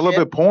relationship. A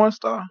celibate porn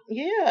star?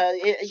 Yeah.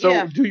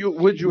 So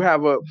would you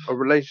have a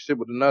relationship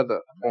with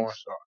another porn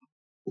star?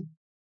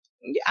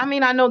 I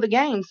mean, I know the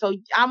game, so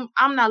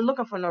I'm not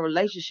looking for no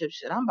relationship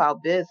shit. I'm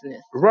about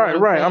business.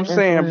 Right. I'm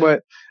saying,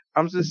 but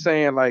I'm just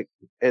saying, like,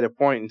 at a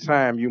point in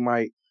time, you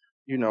might,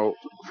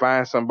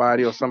 find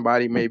somebody, or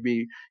somebody may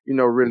be,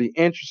 really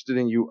interested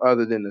in you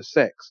other than the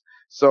sex.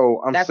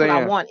 So that's what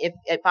I want.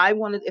 If I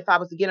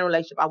was to get in a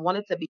relationship, I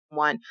wanted to be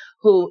one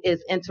who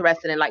is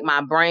interested in, like,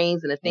 my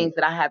brains and the things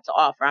that I have to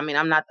offer. I mean,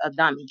 I'm not a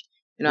dummy.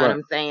 You know what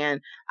I'm saying?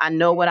 I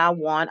know what I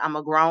want. I'm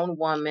a grown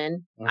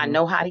woman. I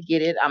know how to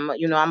get it. I'm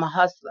a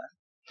hustler.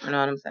 You know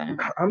what I'm saying?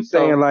 I'm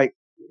saying, like,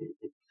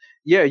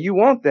 yeah, you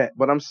want that,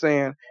 but I'm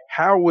saying,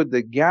 how would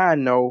the guy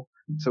know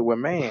to a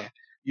man?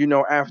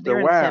 After They're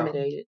a while,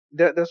 intimidated.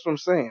 That's what I'm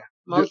saying.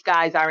 Most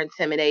guys are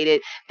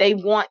intimidated.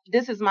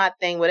 This is my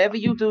thing. Whatever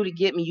you do to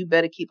get me, you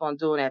better keep on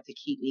doing that to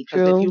keep me.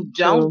 Because if you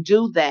don't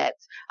do that,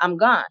 I'm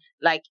gone.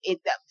 Like,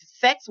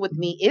 sex with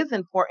me is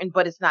important,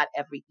 but it's not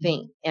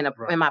everything in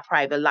my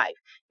private life.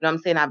 You know what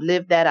I'm saying? I've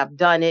lived that. I've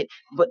done it.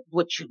 But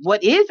what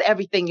is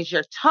everything is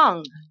your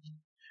tongue.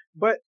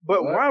 But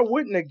why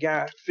wouldn't a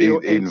guy feel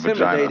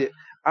intimidated?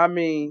 I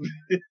mean,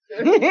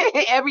 I'm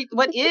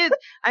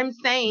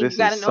saying, this you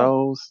gotta is know.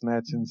 Soul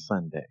Snatching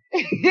Sunday.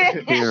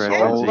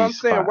 I'm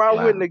saying, why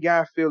wouldn't a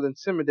guy feel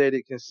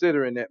intimidated,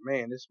 considering that,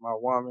 man, this is my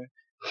woman,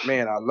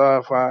 man, I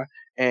love her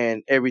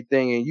and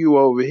everything, and you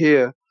over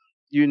here,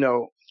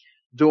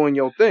 doing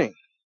your thing.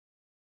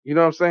 You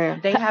know what I'm saying?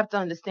 They have to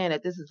understand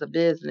that this is a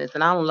business,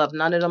 and I don't love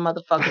none of them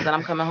motherfuckers, and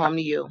I'm coming home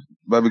to you.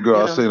 Baby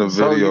girl, I seen a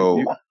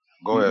video.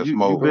 Go ahead,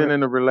 Smoke. You been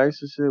in a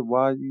relationship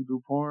while you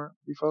do porn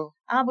before?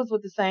 I was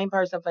with the same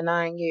person for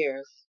 9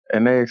 years.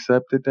 And they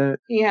accepted that?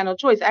 He had no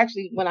choice.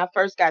 Actually, when I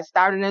first got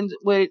started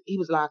with it, he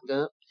was locked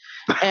up.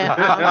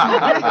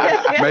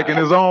 And, making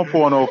his own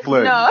porno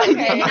flick. No,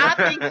 I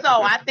think so.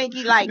 I think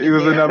he liked it. He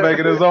was in there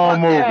making his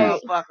own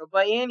movies.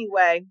 But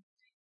anyway,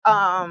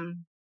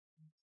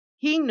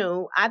 he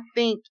knew. I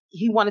think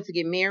he wanted to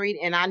get married,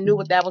 and I knew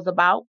what that was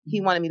about.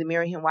 He wanted me to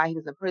marry him while he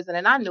was in prison,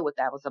 and I knew what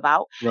that was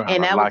about. Right.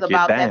 And that was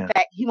about that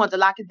fact. He wanted to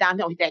lock it down.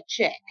 No, that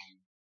check.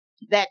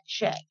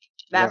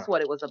 That's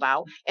what it was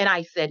about. And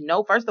I said,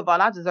 no, first of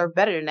all, I deserve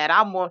better than that.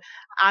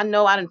 I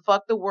know I didn't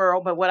fuck the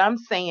world, but what I'm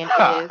saying is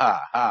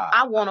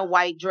I want a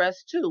white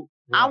dress too.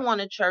 Right. I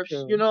want a church,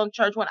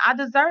 church one. I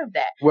deserve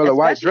that. Well, a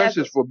white dress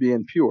is for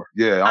being pure.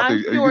 Yeah, I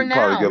think you can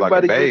probably get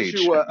like a beige.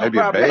 Maybe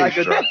a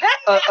beige like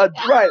a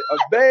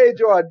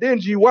beige or a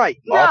dingy white.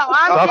 No,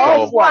 I'm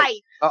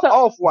off-white.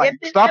 Off-white.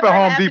 Stop at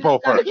Home Depot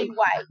first.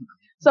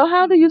 So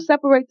how do you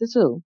separate the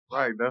two?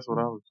 Right, that's what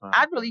I was trying.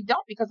 I really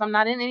don't, because I'm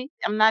not in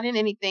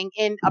anything.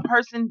 And a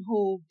person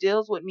who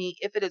deals with me,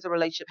 if it is a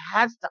relationship,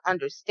 has to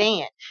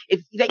understand.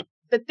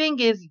 The thing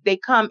is, they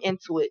come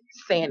into it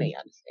saying they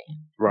understand.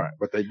 Right,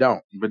 but they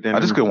don't. But then I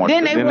just couldn't want.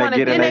 Then they want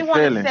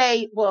to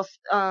say, well,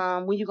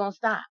 when you gonna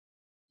stop?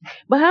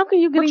 But how can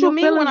you get in your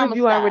feelings if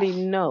you already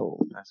know?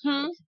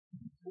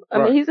 I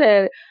mean, he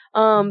said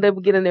they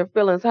would get in their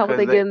feelings. How would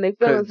they get in their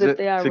feelings if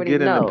they already know? To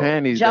get in the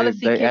panties,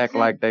 they act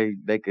like they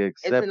could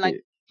accept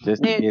it.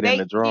 Just to get in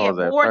the drawers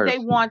at first.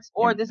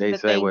 They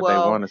say what they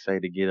want to say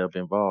to get up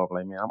involved.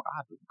 Like, man,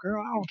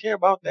 girl, I don't care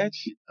about that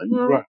shit.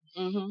 Right.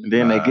 Mm-hmm. And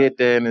then they get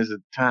there, and as the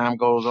time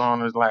goes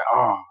on, it's like,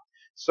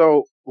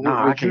 So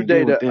would you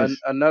date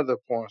another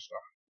porn star?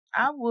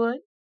 I would,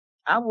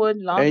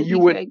 long as he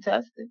stay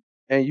tested.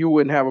 And you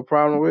wouldn't have a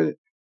problem with it?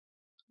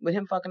 With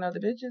him fucking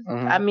other bitches?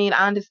 Mm-hmm. I mean,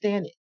 I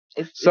understand it.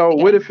 So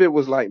what if it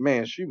was like,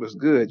 man, she was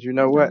good. You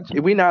know what?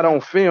 We not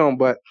on film,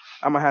 but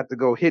I'm gonna have to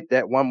go hit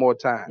that one more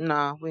time.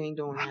 No, we ain't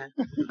doing that.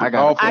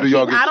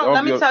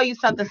 Let me tell you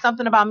something.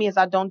 Something about me is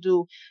I don't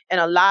do, and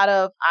a lot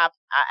of I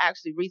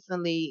actually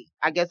recently,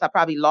 I guess I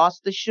probably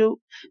lost the shoot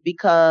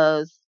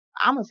because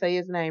I'm gonna say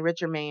his name,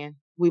 Richard Man.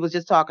 We was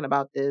just talking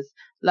about this.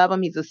 Love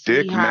him. He's a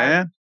sweetheart. Dick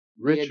Man.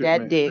 Richard,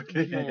 that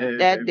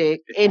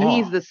dick, and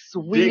he's the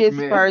sweetest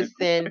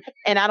person.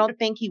 And I don't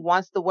think he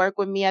wants to work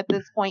with me at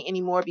this point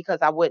anymore because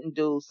I wouldn't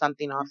do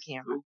something off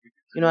camera.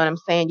 You know what I'm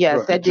saying?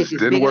 Yes, that dick is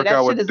big.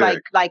 That shit is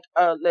like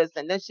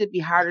listen, that should be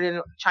harder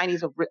than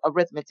Chinese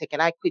arithmetic,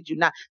 and I kid you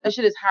not, that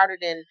shit is harder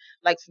than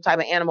like some type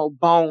of animal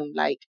bone,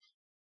 like,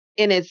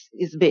 and it's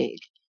big.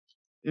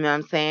 You know what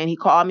I'm saying? He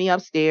called me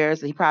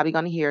upstairs, and he probably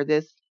gonna hear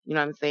this. You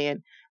know what I'm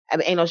saying? I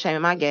mean, ain't no shame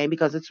in my game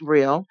because it's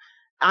real.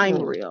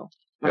 I'm real.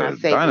 When I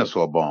say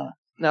dinosaur bone.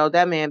 No,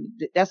 that man,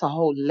 that's a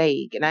whole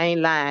leg, and I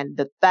ain't lying.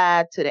 The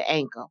thigh to the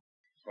ankle.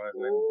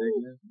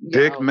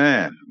 Dick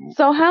man.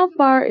 So how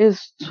far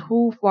is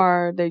too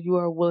far that you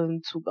are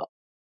willing to go?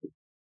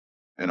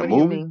 In a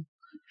movie?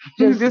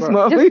 Just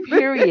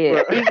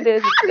period.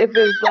 if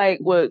it's like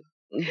with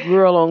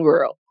girl on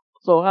girl.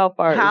 So how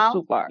far is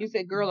too far? You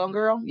said girl on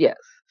girl? Yes.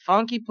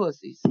 Funky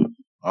pussies.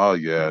 Oh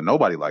yeah,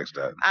 nobody likes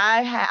that.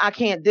 I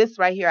can't. This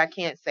right here, I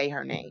can't say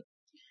her name.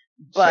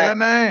 But say her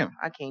name.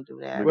 I can't do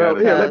that. Well,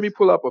 here, let me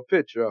pull up a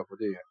picture of her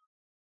there.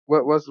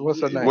 What's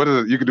her name? What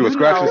is it? You can do a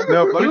scratch and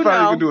sniff. Let me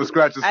find you can do a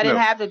scratch and sniff. I didn't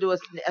have to do a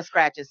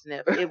scratch and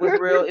sniff. It was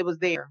real. It was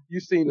there. You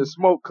seen the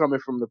smoke coming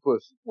from the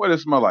pussy? What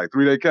does it smell like?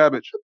 3-day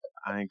cabbage.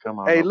 I ain't come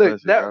out. Hey, no look,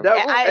 pussy,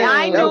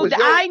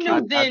 I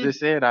knew then. I just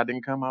said I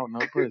didn't come out no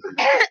pussy.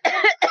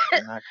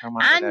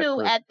 I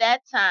knew at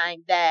that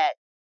time that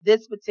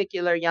this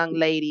particular young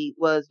lady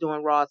was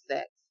doing raw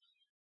sex,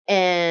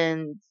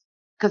 and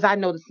because I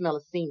know the smell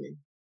of semen.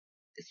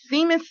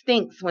 Semen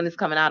stinks when it's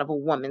coming out of a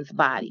woman's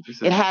body.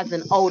 It has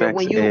an odor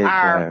when you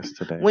are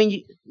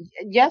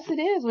yes, it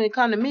is when it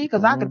comes to me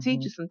because I can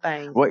teach you some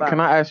things. Wait, can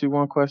I ask you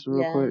one question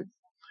real quick?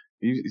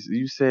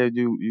 You said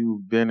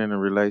you've been in a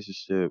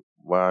relationship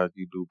while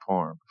you do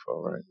porn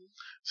before, right?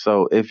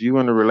 So if you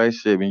in a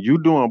relationship and you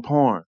doing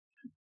porn,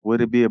 would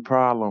it be a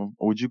problem?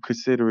 Or would you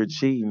consider it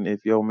cheating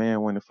if your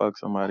man went to fuck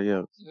somebody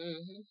else?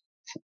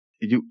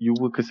 You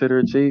would consider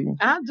it cheating?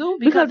 I do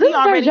because he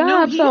already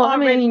knew. He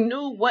already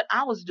knew what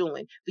I was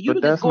doing. For you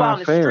to just go out on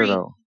the street.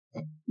 Though.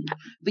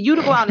 For you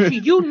to go out on the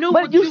street, you knew.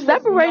 But you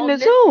separating the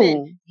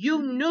two.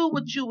 You knew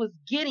what you was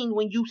getting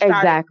when you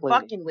started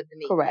fucking with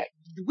me. Correct.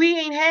 We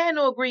ain't had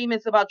no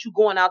agreements about you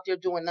going out there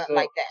doing nothing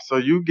like that. So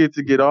you get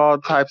to get all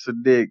types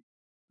of dick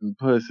and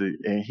pussy,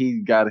 and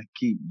he got to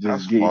keep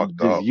just getting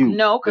just you.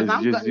 No, because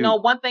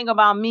one thing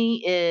about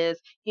me is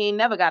he ain't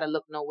never got to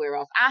look nowhere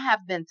else. I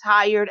have been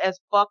tired as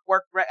fuck,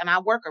 and I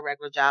work a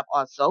regular job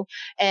also,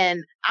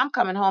 and I'm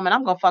coming home and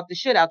I'm gonna fuck the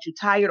shit out you,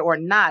 tired or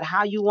not.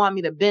 How you want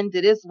me to bend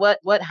to this? What?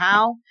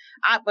 How?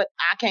 But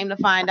I came to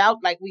find out,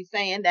 like we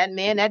saying, that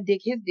man, his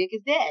dick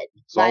is dead.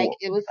 So, like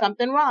it was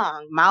something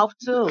wrong. Mouth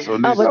too. So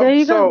there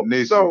you go.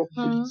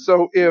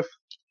 So if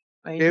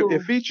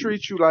he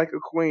treats you like a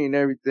queen and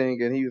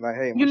everything, and he's like,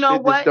 hey, this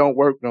don't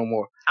work no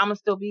more, I'm gonna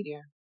still be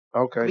there.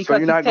 Okay, because so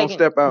you're not gonna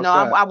step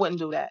outside. No, I wouldn't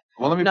do that.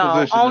 Well, let me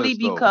position only this,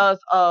 because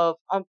of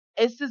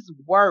it's just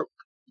work.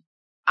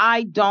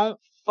 I don't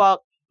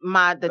fuck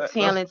the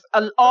talents.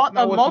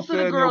 Most of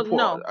the girls,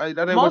 no.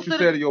 That ain't what you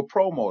said in your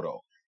promo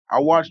though. I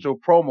watched your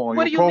promo.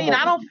 What do you mean?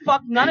 I don't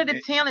fuck none of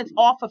the talents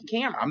off of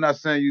camera. I'm not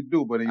saying you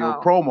do, but in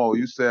your promo,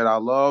 you said I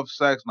love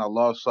sex and I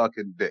love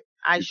sucking dick.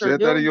 You sure said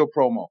do. that in your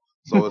promo.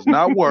 So it's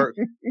not work.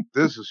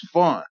 This is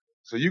fun.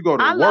 So you go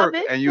to work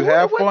and you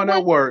have fun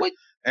at work,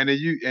 and then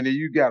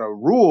you got a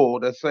rule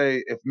that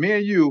say if me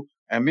and you,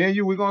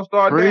 we're gonna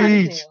start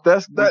dating.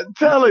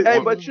 Tell it.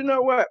 Hey, but you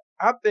know what?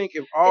 I think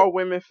if all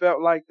women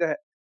felt like that,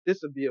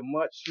 this would be a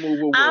much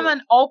smoother world. I'm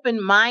an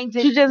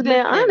open-minded. She's just being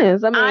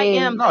honest. I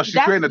am. No, she's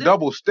creating a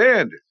double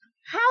standard.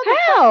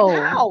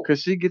 How?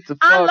 Because she gets to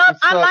fuck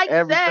I like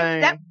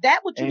everything. That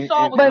what you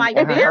saw was my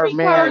very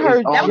part of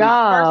her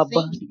job.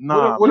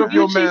 Nah, what if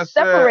your man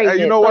said, hey,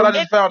 you know what? I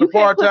just found a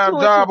part-time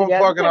job. I'm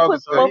fucking out the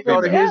thing. He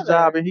go to his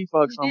job and he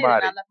fucks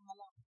somebody.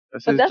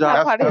 That's his job.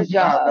 Not part of his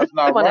job. That's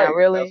not right.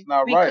 Really. That's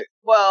not right.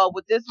 Well,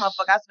 with this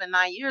motherfucker, I spent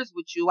 9 years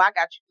with you. I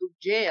got you through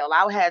jail.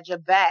 I had your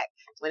back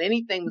when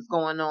anything was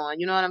going on.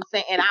 You know what I'm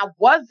saying? And I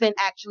wasn't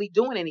actually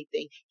doing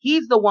anything.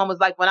 He's the one was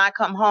like, when I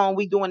come home,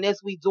 we doing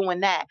this, we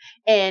doing that.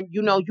 And,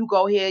 you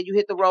go ahead, you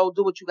hit the road,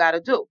 do what you got to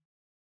do.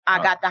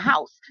 I got the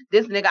house.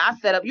 This nigga, I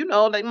set up,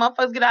 like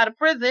motherfuckers get out of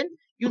prison.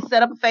 You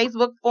set up a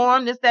Facebook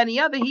forum, this, that, and the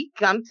other. He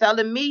come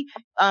telling me,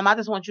 I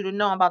just want you to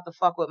know I'm about to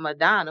fuck with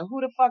Madonna. Who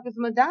the fuck is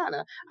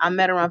Madonna? I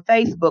met her on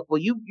Facebook.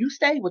 Well, you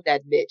stay with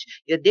that bitch.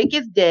 Your dick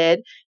is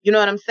dead. You know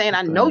what I'm saying?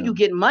 I know you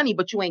getting money,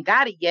 but you ain't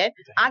got it yet.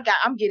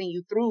 I'm getting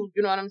you through.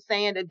 You know what I'm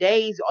saying? The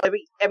days,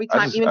 every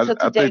time, even till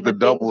today. I think the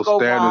double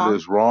standard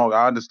is wrong.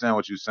 I understand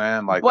what you're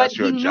saying. Like, that's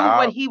your job. But he knew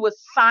what he was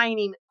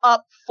signing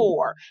up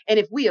for. And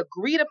if we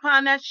agreed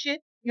upon that shit,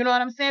 you know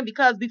what I'm saying?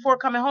 Because before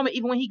coming home, and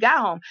even when he got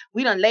home,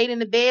 we done laid in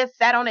the bed,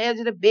 sat on the edge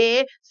of the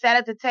bed, sat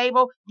at the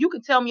table. You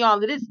could tell me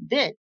all of this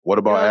then. What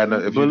about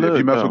adding, if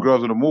you mess with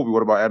girls in a movie,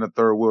 what about adding a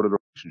third wheel to the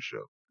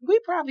relationship? We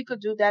probably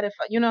could do that if,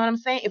 you know what I'm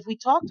saying? If we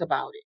talked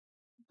about it.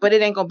 But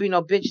it ain't going to be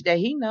no bitch that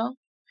he know.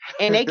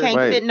 And they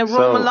can't sit in the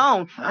room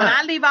alone. When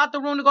I leave out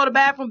the room to go to the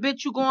bathroom,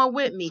 bitch, you going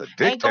with me.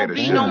 Ain't going to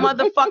be no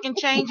motherfucking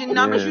changing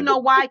numbers. You know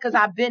why? Because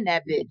I've been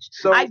that bitch.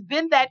 I've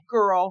been that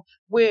girl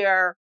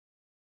where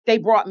they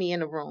brought me in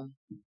the room.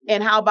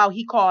 And how about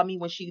he called me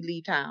when she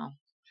leave town?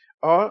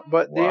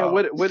 But then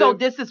so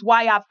this is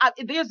why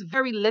there's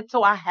very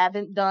little I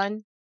haven't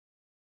done.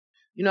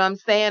 You know what I'm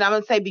saying? I'm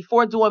going to say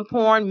before doing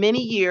porn, 20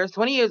 years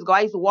ago,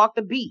 I used to walk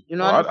the beat. You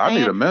know what I'm saying? I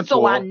need a mentor.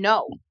 So I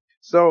know.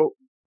 So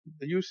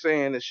you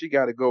saying that she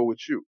got to go with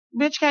you?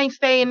 Bitch can't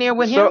stay in there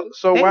with him.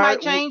 So they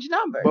might change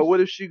numbers. But what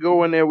if she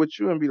go in there with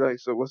you and be like,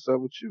 so what's up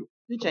with you?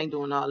 Bitch ain't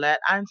doing all that.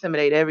 I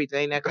intimidate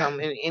everything that come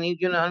in.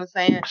 You know what I'm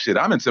saying? Shit,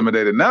 I'm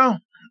intimidated now.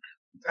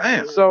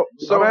 Damn. So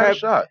bad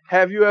shot.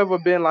 have you ever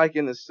been like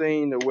in a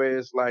scene where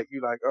it's like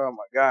you like, oh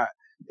my God,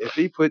 if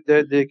he put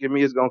that dick in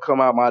me, it's gonna come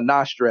out my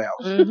nostrils.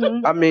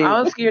 Mm-hmm. I mean,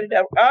 I was scared of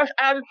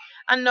that.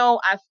 I know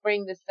I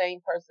spring the same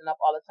person up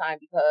all the time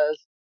because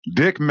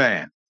Dick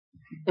Man.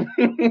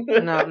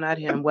 no, not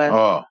him. Wesley.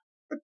 Oh.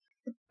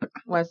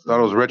 Wesley. Thought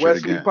it was Richard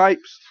Wesley again.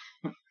 Pipes.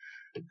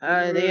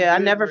 Yeah, I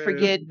never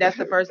forget. That's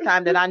the first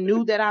time that I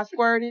knew that I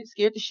squirted.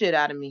 Scared the shit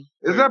out of me.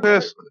 Is that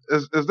piss?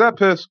 Is that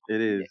piss?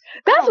 It is.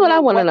 That's what I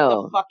want to What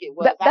know. the fuck it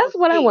was. That's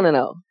what I want to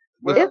know.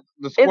 The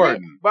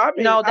squirting. But I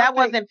mean, No, I that think-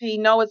 wasn't pee.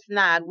 No, it's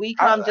not. We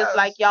come just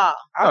like y'all.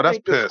 No, that's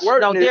think the piss.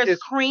 squirting No, is- there's is-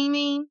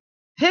 screaming.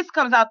 Piss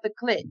comes out the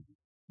clit.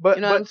 But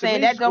You know what I'm to saying?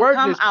 me, That don't squirting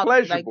come is out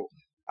like pleasurable.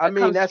 I it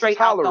mean, comes that's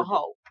straight out the tolerable.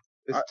 hole.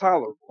 It's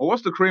tolerable. Well,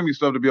 what's the creamy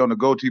stuff to be on the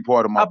goatee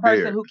part of my A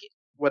person beard? who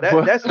Well,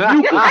 that's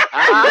mucus.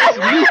 That's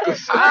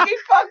mucus. Oh, he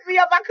fucked me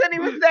up. I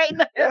couldn't even say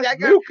nothing. That's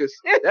mucus.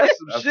 That's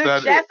some That's shit.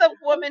 that- That's a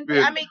woman.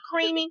 Big. I mean,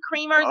 creamers.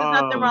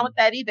 There's nothing wrong with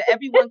that either.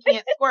 Everyone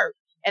can't squirt.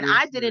 And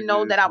I didn't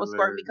know that I was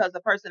squirting because the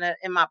person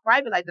in my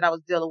private life that I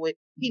was dealing with,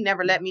 he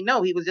never let me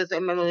know. He was just, you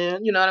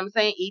know what I'm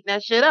saying, eating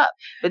that shit up.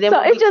 But then So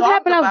when it we just talked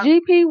happened about, off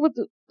GP with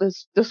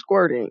the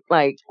squirting.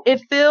 Like it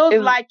feels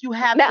it's- like you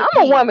have now to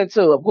I'm a pee. woman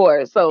too, of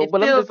course. So, It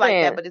but I'm feels just like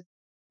saying. that, but it's,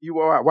 You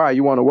why?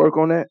 You want to work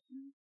on that?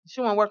 she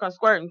want to work on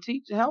squirting.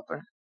 Teach to help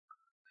her.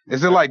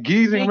 Is it like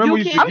geezing? Yeah, Remember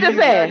you you can't- I'm just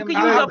saying. You can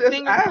use your just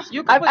fingers. asking.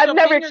 You can put I've your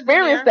never fingers in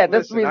experienced there. that.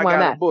 That's the Listen, reason I why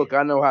got a not. book.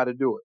 I know how to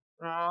do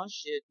it. Oh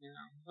shit!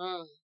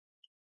 Now.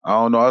 I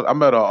don't know. I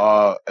met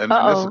and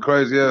this is a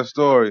crazy ass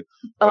story.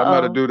 But I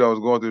met a dude that was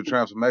going through a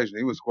transformation.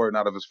 He was squirting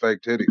out of his fake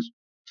titties.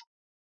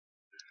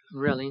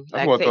 Really?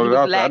 That's why I throw it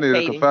out there. I needed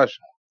a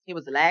confession. He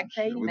was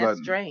lactating. We That's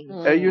like- strange.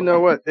 Hey, you know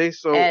what? They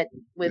so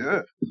With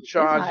Yeah.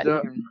 charged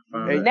up.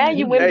 Hey, Now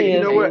you went hey, you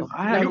there. know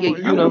what?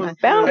 You know,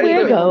 found Hey, where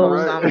it look,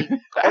 goes.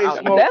 Hey,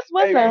 Smoke, That's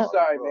what's hey, I'm up.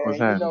 sorry, man. What's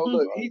You happening? know,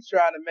 look, he's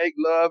trying to make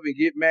love and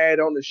get mad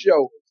on the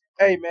show.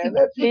 Hey, man,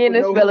 let He in people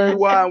his know who feelings.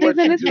 you are and He's what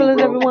in you his do,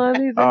 feelings, bro. everyone.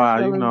 He's in his You know,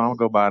 feelings. I'm gonna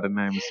go by the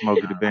name of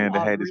Smokey the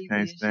Bandit. Haters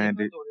can't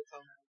stand it.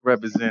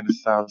 Represent the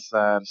South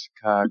Side of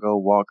Chicago,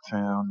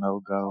 Walktown, no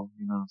go.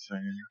 You know what I'm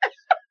saying?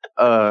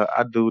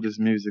 I do this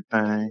music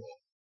thing.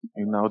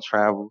 You know,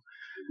 travel.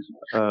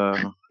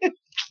 You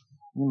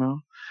know,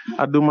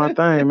 I do my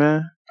thing,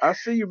 man. I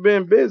see you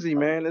been busy,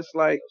 man. It's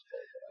like,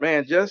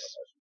 man, just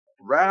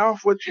ride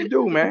off what you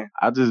do, man.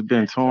 I just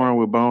been touring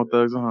with Bone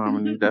Thugs and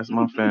Harmony. That's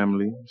my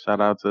family. Shout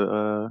out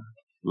to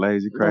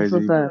Lazy That's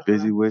Crazy, what's up.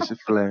 Busy Wish and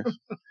Flesh.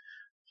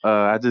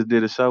 I just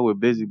did a show with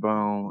Busy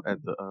Bone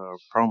at the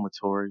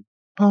Promontory.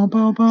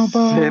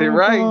 Said it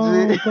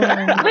right, G.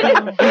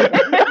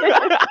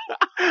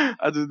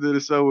 I just did a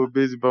show with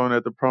Busy Bone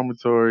at the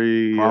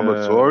Promontory.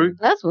 Promontory?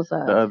 That's what's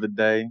up. The other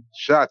day.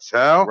 Shots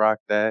out. Rock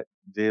that.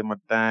 Did my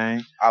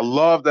thing. I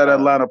love that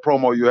Atlanta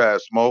promo you had,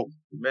 Smoke.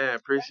 Man,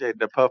 appreciate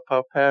the Puff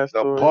Puff Pass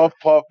The tour. Puff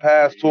Puff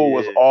Pass tour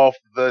was off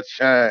the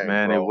chain.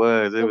 Man, bro. it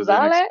was. It It was was an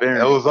all that?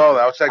 experience. It was all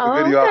that. I checked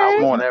the video out Okay.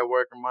 this morning.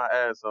 Networking my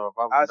ass off.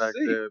 I I was back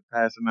see. there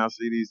passing out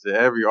CDs to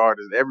every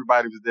artist.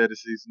 Everybody was there to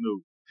see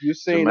Snoop. You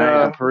seen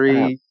Jermaine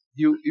Dupri.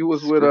 you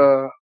was with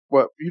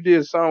what you did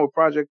a song with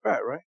Project Pat,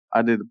 right?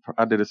 I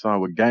did a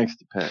song with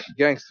Gangsta Pat.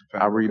 Gangsta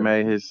Pat. I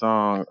remade his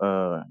song.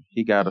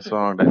 He got a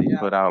song that he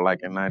put out like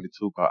in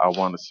 '92 called "I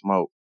Wanna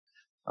Smoke."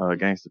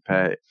 Gangsta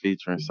Pat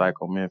featuring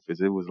Psycho Memphis.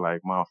 It was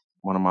like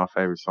one of my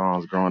favorite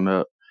songs growing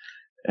up.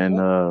 And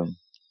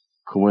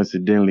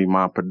coincidentally,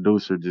 my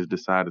producer just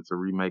decided to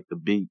remake the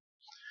beat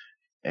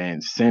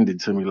and send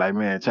it to me. Like,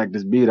 man, check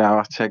this beat out.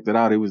 I checked it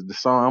out. It was the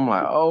song. I'm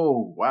like,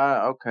 oh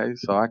wow, okay.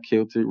 So I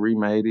killed it,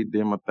 remade it,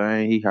 did my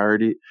thing. He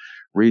heard it,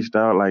 reached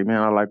out like,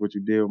 man, I like what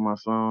you did with my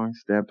song.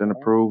 Stamped and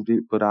approved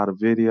it. Put out a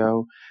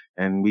video,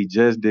 and we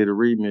just did a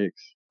remix.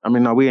 I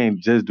mean, no, we ain't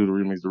just do the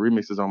remix. The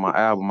remix is on my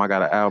album. I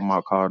got an album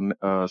out called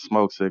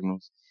Smoke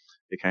Signals.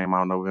 It came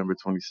out November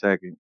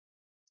 22nd.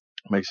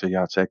 Make sure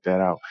y'all check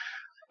that out.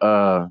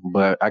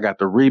 But I got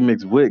the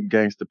remix with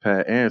Gangsta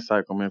Pat and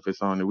Psycho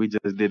Memphis on it. We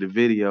just did a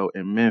video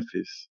in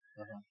Memphis.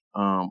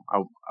 I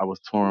was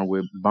touring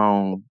with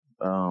Bone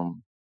all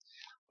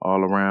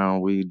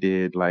around. We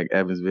did like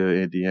Evansville,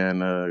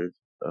 Indiana,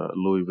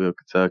 Louisville,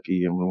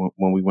 Kentucky, and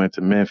when we went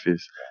to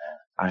Memphis,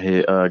 I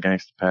hit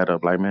Gangsta Pat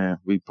up like, man,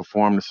 we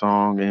performed the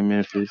song in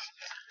Memphis,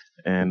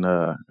 and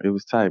it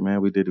was tight,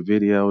 man. We did a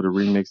video, the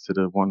remix to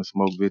the Wanna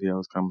Smoke video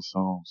is coming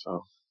soon.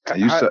 So How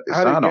did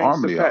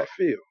Gangsta Pat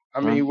feel? I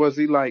mean, Huh? was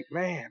he like,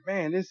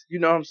 man, this, you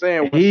know what I'm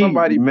saying? When He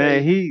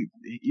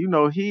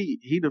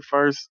the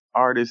first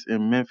artist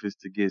in Memphis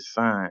to get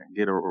signed,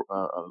 get a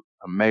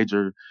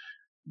major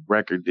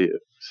record deal.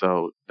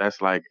 So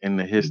that's like in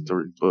the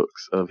history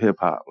books of hip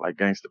hop. Like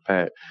Gangsta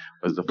Pat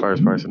was the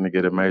first person to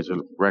get a major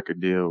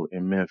record deal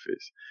in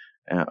Memphis.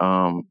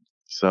 And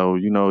so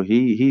you know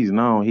he's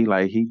known. He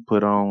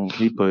put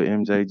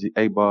MJG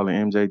 8Ball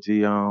and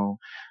MJG on.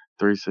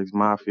 3-6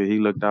 Mafia, he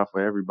looked out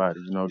for everybody,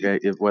 you know,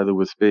 whether it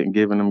was spitting,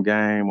 giving them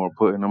game or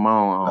putting them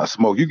on. Now,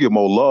 Smoke, you get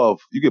more love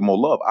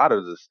out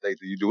of the state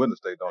than you do in the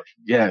state, don't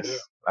you? Yes,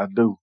 I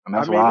do. And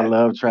that's why I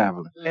love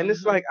traveling. And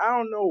it's like, I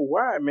don't know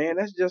why, man.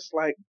 That's just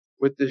like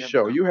with this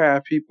show. You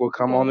have people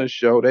come on this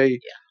show, they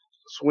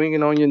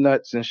swinging on your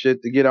nuts and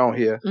shit to get on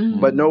here,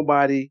 but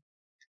nobody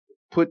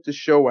put the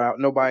show out.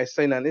 Nobody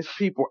say nothing. It's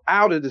people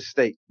out of the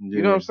state.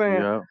 You know what I'm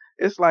saying? Yeah.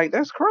 It's like,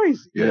 that's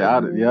crazy.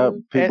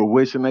 People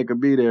wishing they could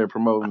be there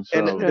promoting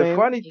shows. And the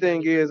funny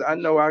thing is, I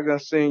know I done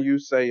seen you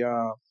say,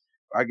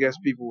 I guess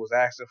people was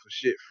asking for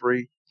shit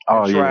free.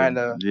 Trying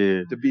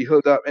to be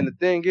hooked up. And the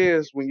thing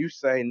is, when you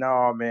say,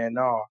 nah, man,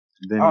 nah.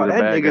 Oh,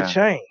 that nigga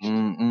changed.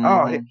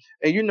 Oh,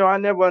 and you know, I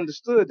never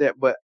understood that,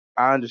 but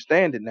I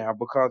understand it now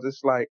because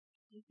it's like,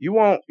 you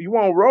won't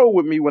roll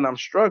with me when I'm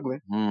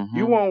struggling.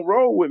 You won't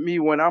roll with me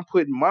when I'm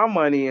putting my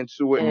money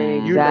into it.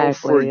 You know,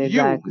 for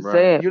you.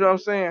 Right. You know what I'm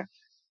saying?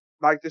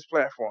 Like this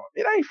platform,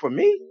 it ain't for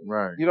me.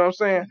 Right. You know what I'm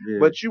saying? Yeah.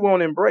 But you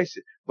won't embrace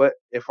it. But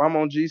if I'm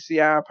on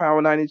GCI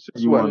Power 92,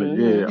 you know what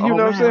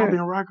I'm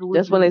saying?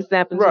 That's when they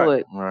snap into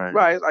it. Right.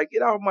 Right. It's like,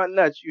 get off my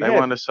nuts. They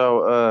want to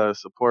show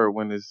support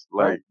when it's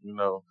like, you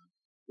know,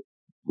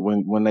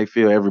 when they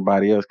feel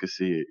everybody else could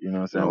see it. You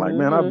know what I'm saying? Like,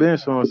 man, I've been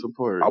showing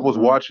support. I was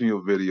watching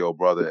your video,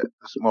 brother.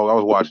 Smoke. I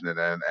was watching it,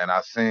 and I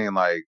seen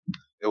like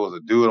there was a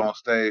dude on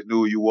stage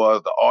knew who you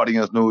was. The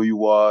audience knew who you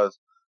was.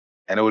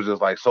 And it was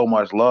just like so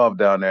much love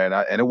down there,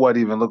 and it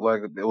wouldn't even look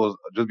like it was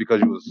just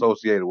because you was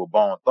associated with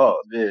Bone Thugs.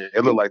 Yeah,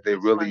 it looked like they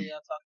really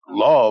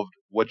loved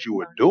what you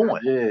were doing.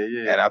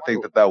 Yeah. And I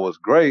think that was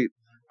great.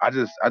 I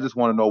just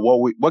want to know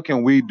what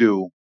can we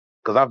do,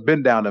 because I've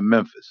been down to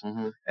Memphis,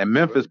 and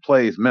Memphis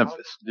plays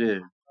Memphis. Yeah.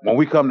 When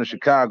we come to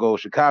Chicago,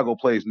 Chicago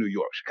plays New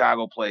York.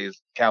 Chicago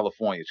plays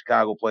California.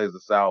 Chicago plays the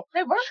South.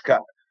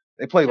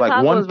 They play like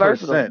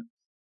 1%.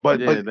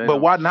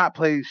 But why not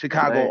play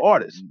Chicago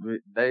artists?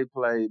 They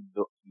play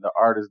the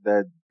artists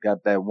that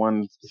got that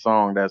one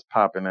song that's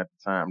popping at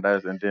the time.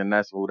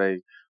 That's who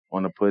they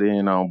want to put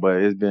in on.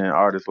 But it's been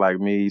artists like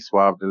me,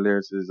 Suave the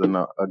Lyricist, and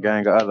a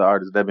gang of other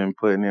artists that been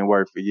putting in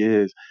work for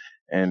years.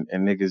 And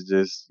niggas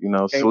just, you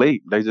know,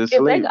 sleep. They just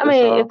sleep.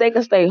 If they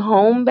can stay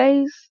home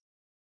based,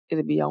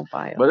 it'll be on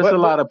fire. But it's a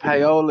lot of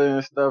payola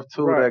and stuff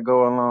too that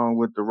go along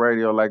with the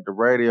radio. Like the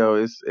radio,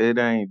 it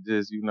ain't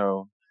just, you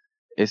know,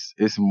 it's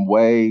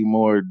way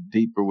more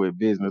deeper with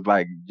business.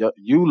 Like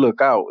you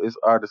look out, it's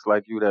artists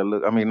like you that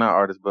look. I mean, not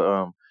artists,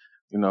 but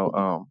you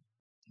know,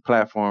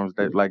 platforms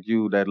that like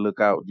you that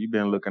look out. You've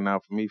been looking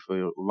out for me for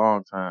a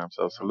long time.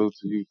 So salute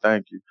to you,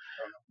 thank you.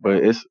 But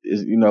it's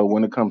you know,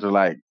 when it comes to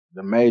like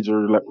the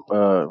major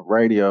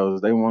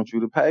radios, they want you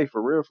to pay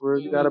for real.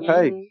 You gotta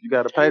pay. You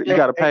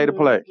gotta pay to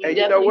play. And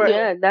you know what?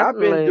 Yeah, I've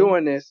been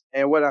doing this,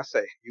 and what I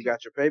say, you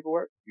got your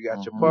paperwork, you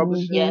got your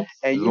publishing,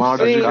 and you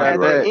see at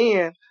the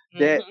end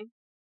that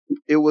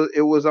it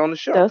was on the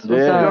show. That's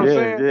what's up.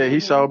 Yeah. He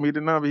showed me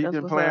the number. He's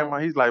been playing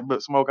he's like,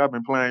 but Smoke, I've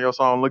been playing your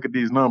song. Look at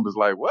these numbers.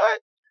 Like,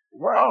 what?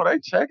 Right. Oh, they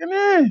checking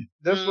in.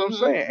 That's what I'm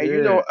saying. And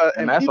you know,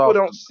 and that's people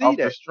don't see off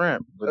that. The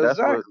strength. But that's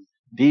what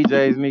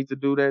DJs need to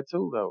do that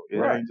too, though.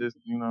 It ain't just,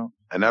 you know.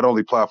 And not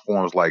only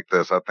platforms like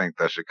this, I think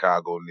that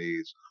Chicago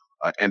needs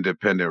an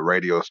independent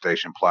radio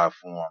station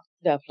platform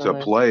to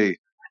play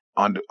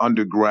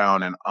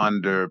underground and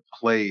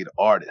underplayed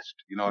artists.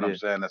 You know what I'm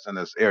saying? That's in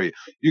this area.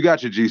 You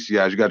got your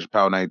GCIs, you got your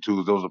Power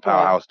 92s. Those are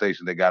powerhouse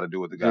stations. They got to do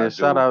what they got to do.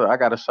 Shout out! I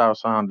got to shout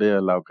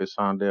Shondell out because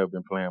Shondell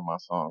been playing my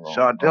song.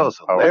 Shondell's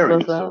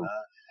hilarious.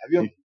 Have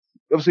you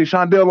ever seen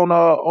Shondell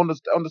on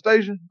the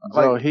station?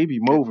 Bro, he be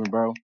moving,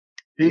 bro.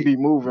 He be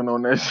moving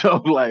on that show.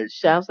 Like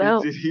shouts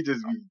out. He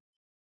just be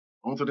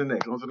on to the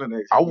next.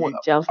 I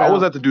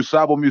was at the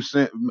DuSable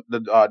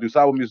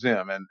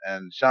Museum,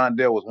 and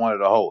Shondell was one of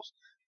the hosts.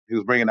 He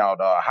was bringing out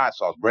hot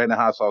sauce, Brandon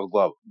Hot Sauce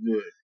Glover. Yeah.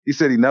 He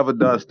said he never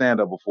done stand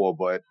up before,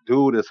 but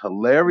dude is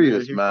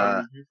hilarious,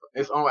 man.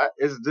 It's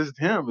just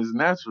him. It's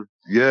natural.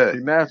 Yeah,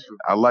 he's natural.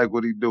 I like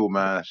what he do,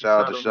 man.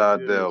 Shout out to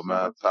Shondell,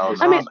 man.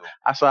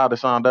 I shout out to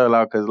Shondell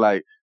out because,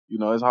 like, you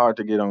know, it's hard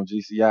to get on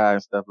GCI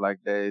and stuff like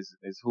that.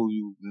 It's who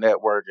you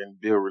network and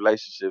build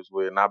relationships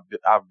with, and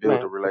I've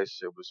built a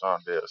relationship with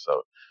Shondell.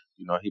 So,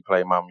 you know, he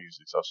played my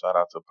music. So shout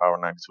out to Power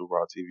 92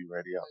 Raw TV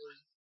Radio.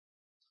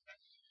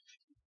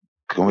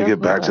 Can we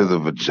get back to the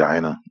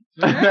vagina?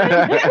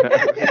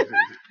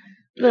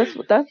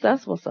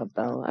 That's what's up,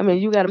 though. I mean,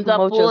 you got to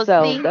promote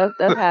yourself. That's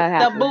how it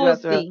happens. You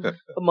have to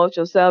promote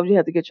yourself. You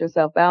have to get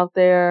yourself out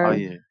there. Oh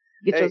yeah.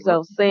 Get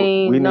yourself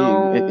seen,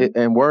 known.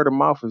 And word of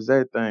mouth is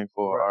everything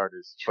for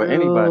artists, for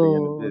anybody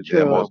in the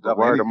business. Yeah,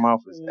 word of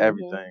mouth is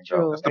everything.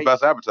 That's the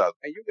best advertising.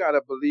 And you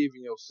gotta believe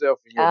in yourself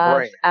and your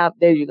brand.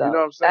 There you go. You know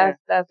what I'm saying?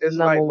 That's it's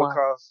number like one.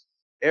 because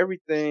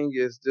everything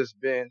is just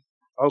been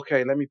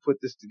okay. Let me put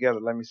this together.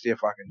 Let me see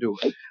if I can do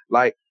it.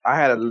 Like I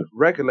had a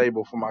record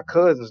label for my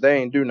cousins. They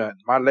ain't do nothing.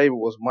 My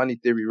label was Money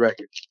Theory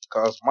Records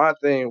because my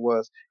thing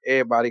was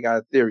everybody got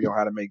a theory on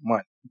how to make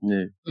money.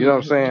 Yeah. You know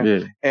what I'm saying?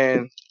 Yeah.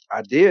 And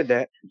I did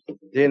that.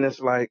 Then it's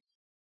like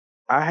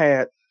I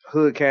had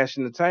Hood Cash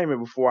Entertainment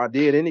before I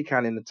did any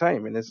kind of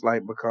entertainment. It's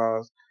like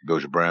because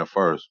goes your brand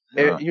first.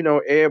 You know,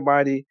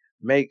 everybody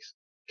makes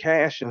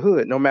cash in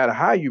Hood, no matter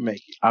how you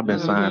make it. I've been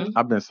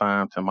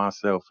signed to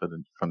myself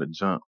from the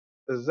jump.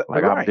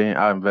 Like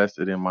I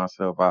invested in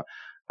myself. I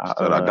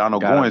got no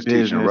Goins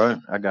teaching, right?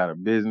 I got a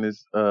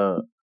business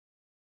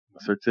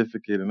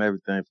certificate and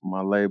everything for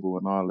my label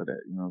and all of that.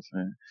 You know what I'm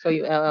saying? So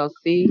you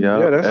LLC?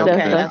 Yeah, that's everything.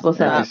 okay. That's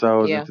what's up.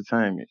 Episodes Yeah.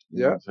 Entertainment.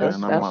 You Yeah, know what I'm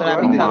saying? that's what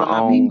I be I'm telling my my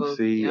own people.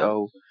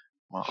 CEO,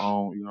 my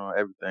own,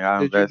 everything. I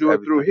Did you invest do it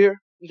everything. through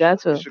here You got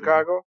to. in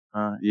Chicago?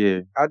 Yeah.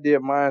 I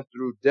did mine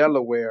through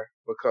Delaware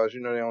because they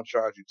don't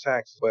charge you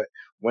taxes. But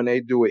when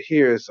they do it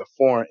here, it's a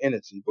foreign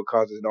entity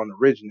because it don't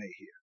originate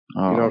here.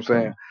 Oh, You know what I'm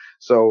saying?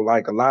 So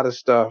like a lot of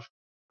stuff,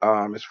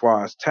 as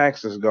far as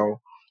taxes go,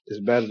 it's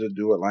better to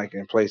do it like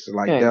in places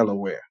like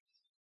Delaware.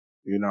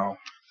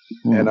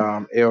 And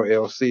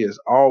LLC is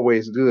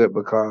always good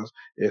because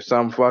if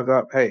something fuck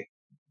up, hey,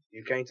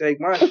 you can't take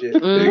my shit.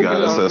 You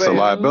got it's a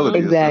liability.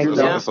 Exactly.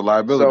 It's a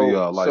liability.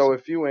 So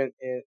license. if you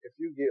if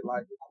you get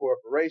like a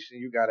corporation,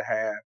 you got to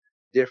have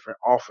different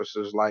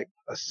officers like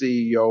a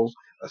CEO,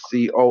 a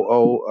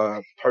COO,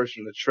 a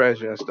person of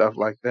treasure, and stuff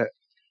like that.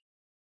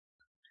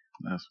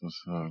 That's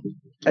what's up.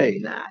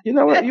 Hey, you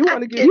know what? You want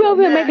to get You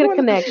over here making a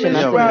connection.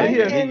 He right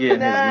getting his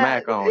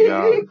Mac on,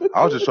 y'all.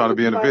 I was just trying to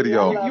be in the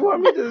video. You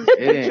want me to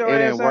get your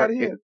ass out of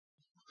here?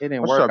 It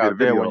didn't I'm work trying to be out the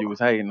there video. when you was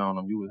hating on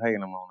him. You was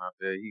hating him on out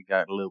there. He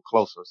got a little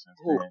closer since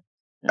then.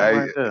 Hey,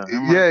 Right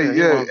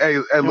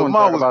there. Hey,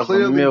 Lamar was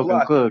clearly milk and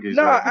black. cookies.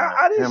 No, right now.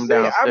 I didn't Him say.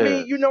 I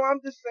downstairs. mean, I'm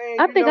just saying.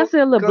 I think I see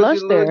a little 'cause blush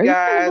your little there. He's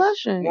guys still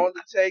blushing. want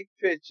to take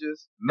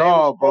pictures. No, they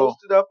was bro.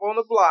 posted up on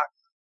the block.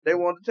 They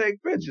want to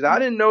take pictures. I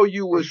didn't know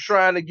you was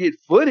trying to get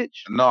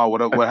footage. No,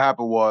 what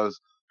happened was.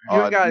 You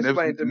ain't gotta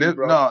explain to me,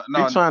 bro.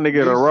 No, He's trying to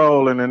get a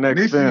role in the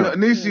next film.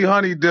 Niecy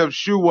Honey Dip's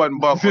shoe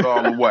wasn't buckled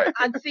all the way.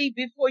 I see.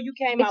 Before you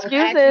came, I was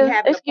Excuses, actually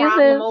having a problem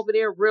excuses. over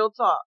there. Real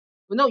talk.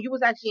 But no, you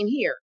was actually in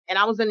here, and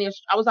I was in there.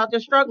 I was out there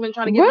struggling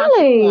trying to get my shoes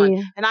on,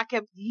 Really? and I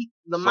kept.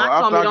 Lamont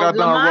after told me I got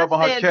done Lamont rubbing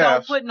her said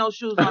calves- don't put no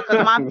shoes on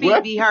because my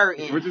feet be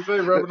hurting. What'd you say?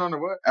 Rubbing on the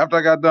what? After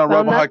I got done So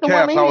rubbing her not the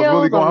calves, I women was really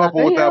heels, gonna or help her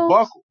not with the that heels?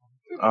 buckle.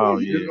 Oh You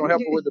was yeah. gonna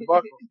help her with the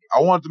buckle. I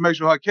wanted to make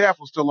sure her calf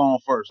was still on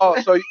first. Oh,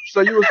 so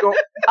you was going.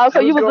 Oh, so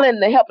you was gonna-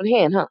 lending a helping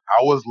hand, huh?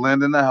 I was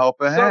lending a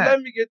helping So hand.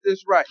 let me get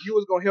this right. You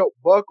was gonna help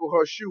buckle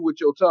her shoe with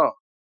your tongue.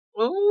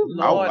 Ooh,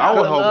 Lord, I I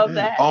would would love hope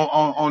that.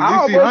 on I Niecy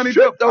almost Honey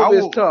Dip. tripped I over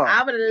his would tongue.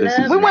 I would This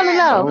love is We want to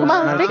that. know. Come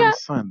on, Snatch speak up. say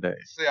Sunday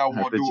I at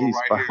won't the do G it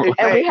right spot. here.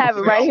 And we have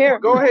it right here.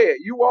 Go ahead.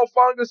 You want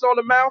fungus on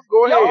the mouth?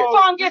 Go No ahead.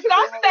 fungus.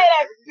 Don't say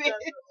that, bitch.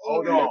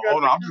 Hold on.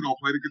 I'm just gonna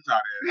play the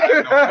guitar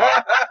there.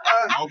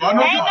 No, Ain't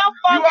no You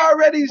fungus.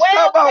 already Well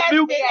talking about tested,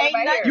 mucus. ain't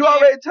nothing You there.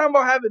 already talking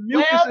about having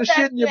mucus Well and shit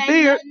in tested, your ain't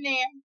beard. nothing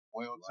there.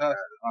 Well tested.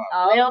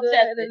 Well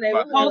tested. They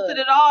posted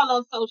it all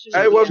on social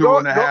Hey, media. well, Two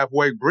and a half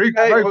weight break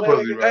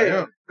pussy right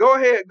here. Go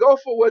ahead. Go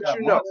for what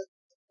you know.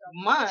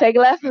 Months. Take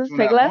lessons.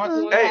 Take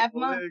lessons. 2.5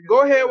 months.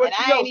 Go ahead what And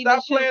you I know. ain't even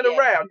Stop shoot playing yet.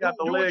 around. Got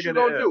the Do leg what you in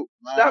the gonna air. do.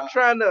 Stop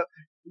trying to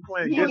You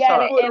playing You guitar.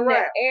 got it put in the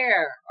around.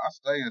 air. I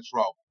stay in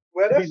trouble.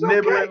 Well, that's He's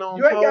nibbling okay. on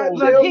You ain't got to toes.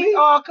 tell Look, me. he's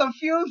all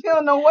confused. He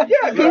don't know what.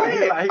 Yeah, go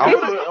ahead.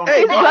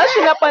 He's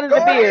blushing up under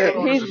the beard.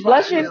 ahead. He's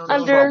blushing It's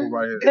under trouble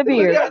right here. the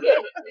beard.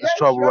 It's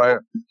trouble right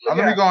here. Now,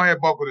 let me go ahead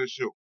and buckle this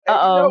shoe. Hey, you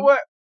know Uh-oh.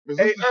 what? Is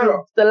Hey, this the shoe?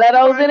 Earl.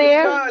 Stilettos in the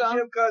air. Charge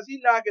him because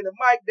he knocking the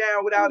mic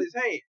down without his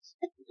hands.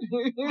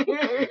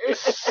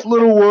 It's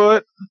little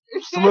wood.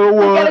 It's little You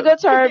got a wood. good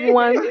turn,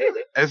 everyone.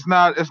 It's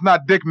not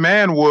Dick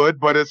Manwood,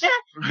 but it's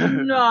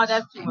No,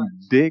 that's too much.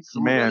 Dick It's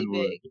really Manwood.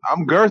 big.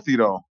 I'm girthy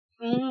though.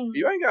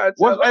 You ain't got to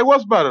tell us.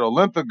 What's better though,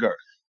 length or girth?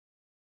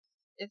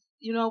 It's,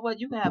 you know what?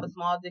 You can have a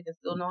small dick and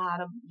still know how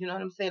to. You know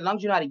what I'm saying? As long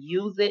as you know how to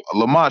use it.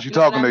 Lamont, she You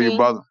know what talking I to you, mean?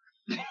 brother.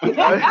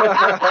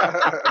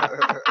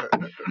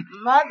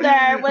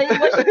 Mother,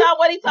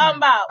 what he talking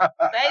about?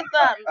 Say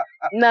something.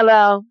 No.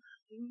 Nothing,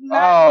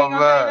 Oh, you gonna say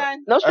man.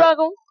 nothing? No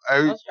struggle.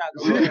 Hey, No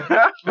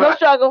struggle. No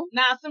struggle.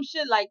 Now, some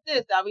shit like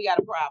this, now we got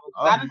a problem.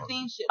 'Cause I done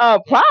seen shit.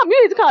 Problem.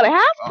 You need to call the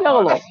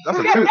hospital.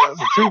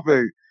 that's a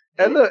toothache.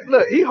 And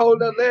look, he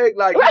holding her leg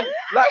like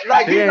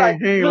He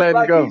ain't letting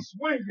like go. he's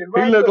swinging. He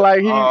Right? look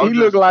like Oh, he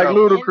look just like tell.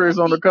 Ludacris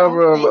on the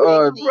cover of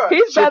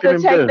He's about to Chicken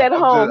and take Dip. that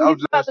home. I'm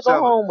He's about to go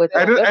telling. home with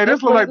Hey, it.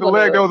 this look like the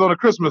leg that was on a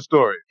Christmas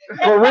Story.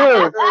 For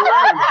real.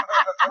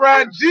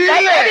 Fragile.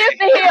 That is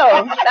the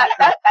heel.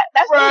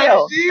 That's the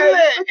heel.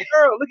 Look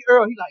at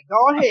Earl. He's like,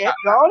 go ahead.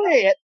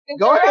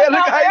 Go ahead.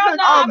 Look how he look.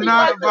 I'm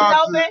not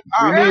about to.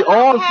 We need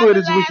all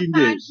footage we can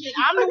get.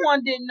 I'm the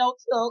one didn't know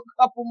till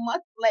a couple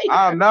months later.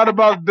 I'm not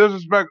about to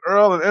disrespect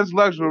Earl and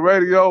intellectual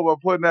radio by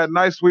putting that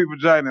nice sweet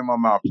vagina in my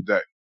mouth today.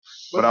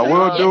 But I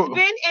will do.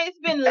 It's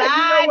been You know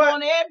live what?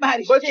 on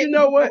everybody's But shit you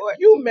know what? before.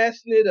 You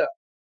messing it up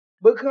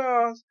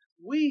because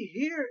we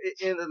hear it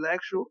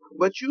intellectual,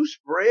 but you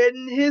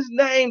spreading his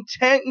name,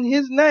 chanting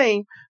his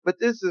name. But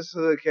this is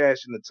Hood Cash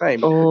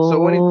Entertainment,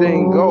 so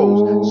anything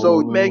goes.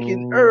 So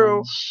making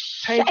Earl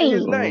chanting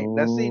his name.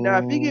 Now see, now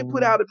if he get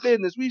put out of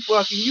business, we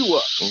fucking you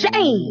up.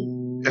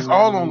 Shame. It's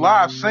all on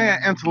live saying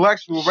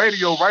intellectual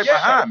radio right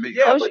behind me.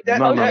 Yeah, but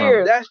No.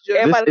 that's just This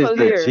Everybody is close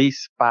the ears. G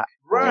spot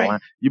Right. line.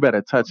 You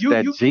better touch You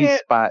that G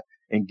can't- spot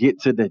and get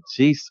to the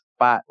G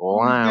spot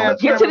lounge.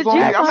 Get to the G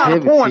I'm not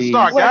a spot. porn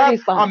star, What guys. G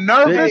spot? I'm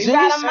The nervous. G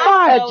got a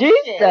spot. mouth,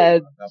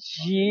 The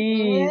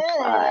G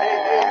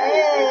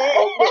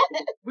spot.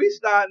 we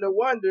starting to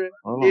wonder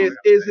Hold on.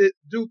 is it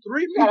do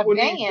three got a people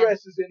need van.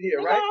 dresses in here,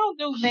 Nigga, right? I don't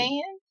do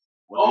vans.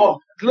 Oh,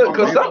 look,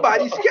 cause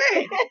somebody's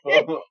scared.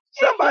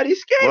 Somebody's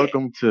scared.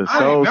 Welcome to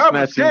Soul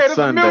Snatching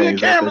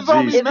Sundays at the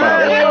G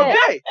Spot.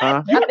 Okay.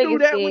 Huh? You do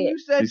that when you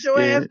set She's your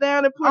ass scared.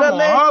 down and put I'm her on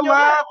legs her in your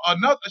lap. live.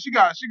 Another, she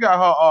got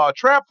her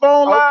trap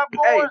phone live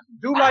Hey, going.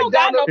 do I like don't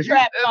got Donald. no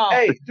trap phone.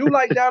 Hey, do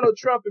like Donald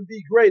Trump and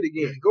be great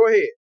again. Go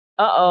ahead.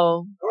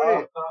 Uh-oh. Go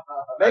ahead.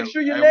 Make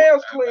sure your Hey,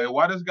 nails hey, clean. Hey,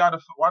 why this got a?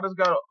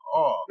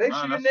 Oh, Make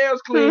man, sure your that's-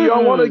 nails clean. You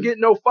don't want to get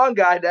no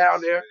fungi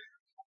down there.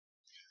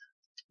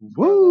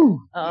 Woo!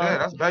 Yeah,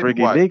 that's baby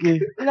Freaky white.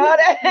 dicky. No,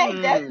 that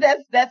ain't.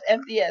 That's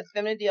FDS,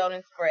 feminine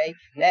deodorant spray.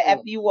 That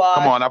after you wash.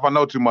 Come on, if I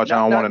know too much, I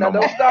don't want it no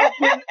more. Don't stop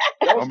putting.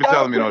 Don't be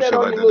telling me no shit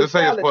like that. Just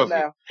say it's pussy.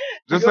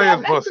 Just say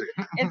it's pussy.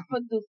 It's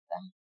Medusa.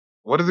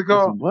 What is it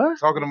called? What?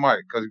 Talking to Mike,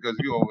 cause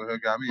you over here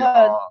got me.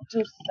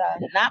 Medusa,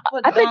 not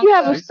Medusa. I think you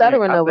have him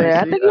stuttering over there.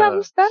 I think you have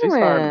him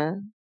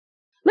stuttering.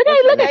 Look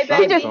at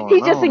him.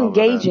 He's just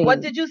engaging.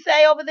 What did you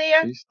say over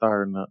there? She's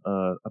starting to.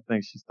 I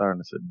think she's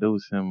starting to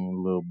seduce him a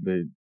little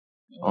bit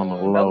on the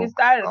Don't low. get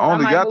started. I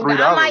only got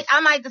 $3.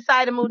 I might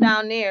decide to move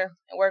down there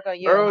and work on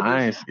you.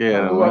 I ain't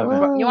scared of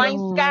nothing. You ain't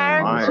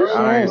scared?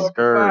 I ain't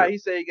scared. He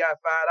said he got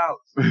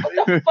 $5. Fuck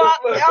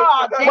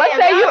y'all. What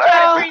say you,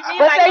 Earl?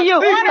 What say you?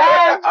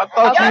 I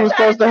thought you were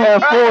supposed to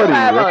have 40.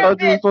 I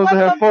thought you were supposed to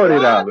have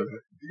 $40.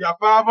 You got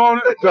 5 on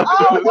it? Oh, wow,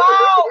 Earl.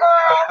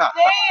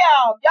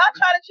 Damn. Y'all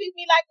try to treat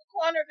me like a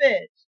corner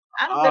bitch.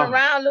 I done been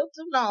around a little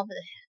too long for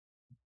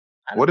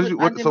that.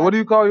 What do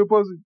you call your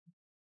pussy?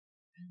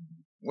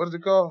 What is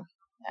it called?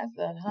 That's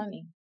that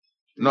honey.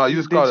 No, you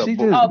just call it. She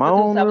just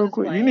moan real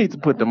quick. You need to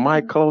put the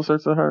mic closer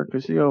to her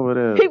because she over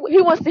there. He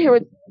wants to hear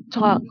it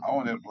talk. I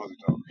want to hear the pussy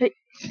talk. He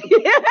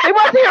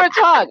wants to hear it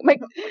talk.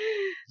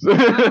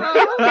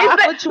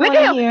 Look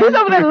at him. He's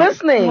over there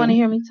listening. You want to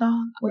hear me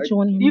talk? What you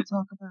want to hear me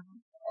talk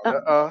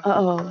about?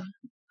 Uh-oh.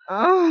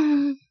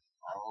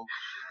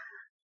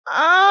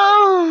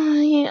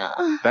 Oh,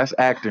 yeah. That's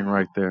acting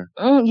right there.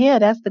 Yeah,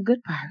 that's the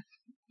good part.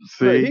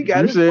 See, you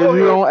said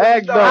you don't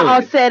act though.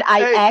 I said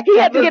I act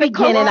at the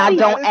beginning. I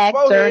don't act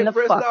during the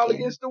all fucking.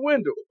 against the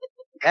window.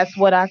 That's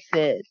what I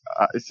said.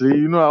 See,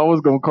 you know, I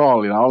was gonna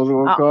call it. I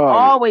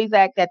Always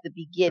act at the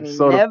beginning,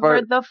 So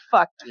never the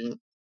fucking.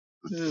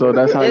 So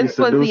that's how you This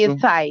seduce pussy them.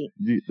 is tight.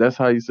 That's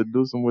how you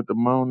seduce them with the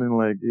moaning,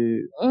 like yeah.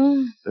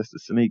 That's the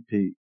sneak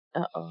peek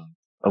Uh-oh.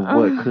 of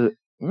what could.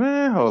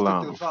 Man, hold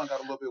on.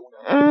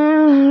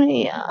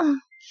 Yeah.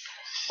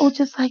 Oh,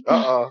 just like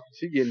that.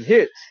 She getting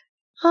hits.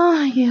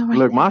 Oh, yeah. Right.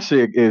 Look, my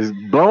shit is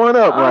blowing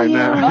up right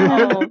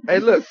now. Hey,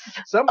 look.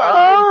 Somebody.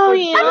 Oh,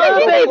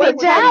 yeah. Baby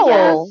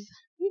towel.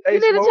 Hey,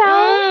 You need a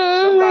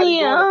towel?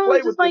 Yeah.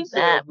 Just like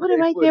that. Put it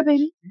right there,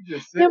 baby.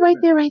 Yeah, right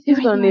there, right there.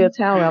 He's gonna need a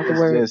towel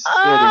afterwards.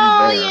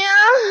 Oh,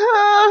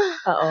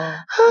 yeah. Uh-oh.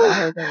 I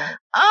heard that.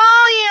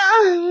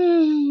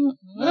 Oh,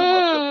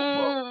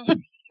 yeah.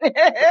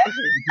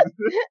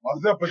 My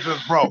zipper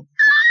just broke.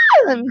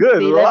 Let me Good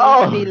see.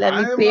 Lord. Let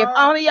me see. If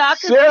only y'all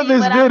can Share see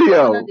this what I'm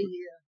video. doing under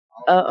here.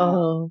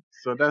 Uh-oh.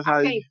 So that's how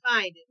I you. can't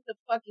find it. What the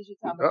fuck is you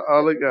talking about?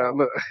 Oh, look out!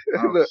 Look.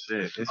 Oh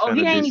shit! It's Oh, finna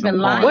he be ain't some even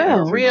lying. porn.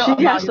 Well, Real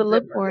she has to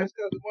look for it.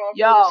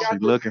 Yo, She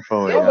looking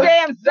for it. this y'all.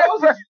 damn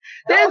zipper.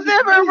 This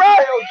zipper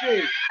broke.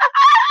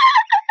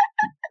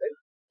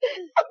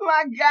 Oh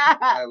my God.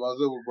 Hey, my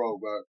zipper broke,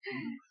 man.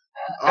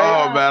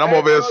 Oh man, I'm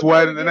over here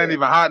sweating. It ain't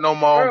even hot no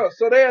more. Earl,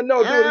 so they'll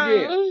know. Do it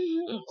again.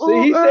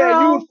 See, he Ooh, said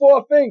Earl. use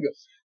 4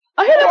 fingers.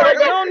 Oh, You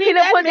don't need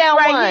that put many down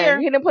right one. here.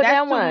 He didn't put That's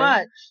down too one.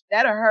 much.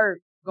 That'll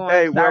hurt. Going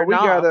Hey, well, starting we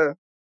off. gotta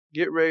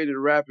get ready to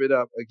wrap it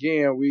up.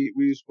 Again, we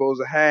were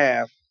supposed to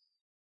have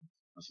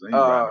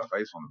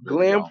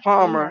Glenn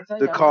Palmer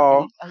to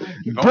call.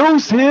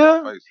 Deuce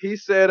here. He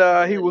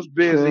said he was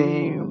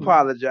busy. He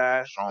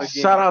apologized. Again.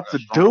 Shout out to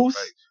Deuce.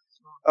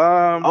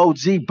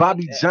 OG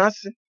Bobby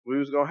Johnson. We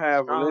was gonna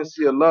have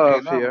Valencia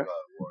Love here,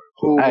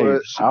 who Hey,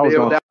 she I was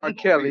bailed gonna- out R.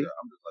 Kelly.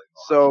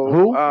 So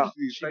Who?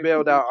 she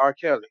bailed out R.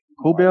 Kelly.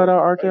 Who bailed out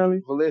R.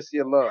 Kelly?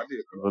 Valencia Love.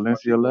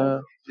 Valencia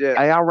Love. Yeah.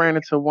 Hey, I ran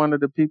into one of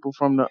the people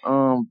from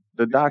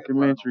the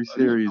documentary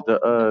series,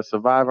 the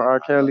Survivor R.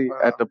 Kelly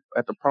at the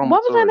promo.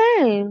 What was her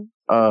name?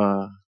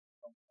 I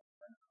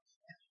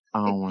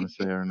don't want to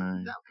say her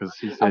name because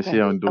she said she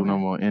don't do no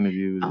more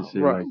interviews and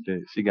shit Right. like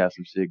that. She got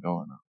some shit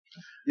going on.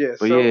 Yeah.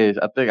 But So yeah,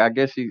 I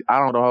guess I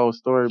don't know the whole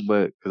story,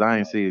 but because I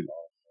ain't see it.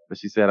 But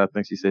she said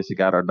she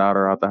got her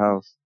daughter out the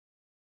house.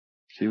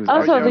 She was.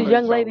 Oh, so the like,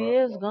 young lady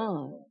is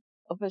gone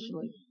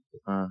officially.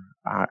 I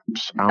I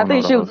don't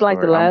think know she the was whole like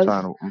the story. last,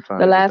 I'm trying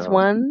the to get last whole-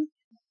 one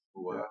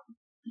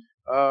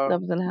uh, that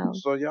was in the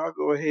house. so y'all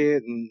go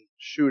ahead and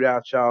shoot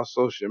out y'all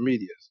social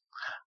medias.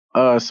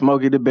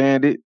 Smokey the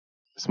Bandit,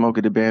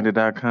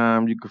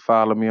 SmokeyTheBandit.com. You can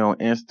follow me on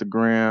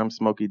Instagram,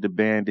 Smokey the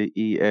Bandit,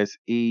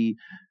 ESE.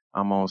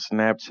 I'm on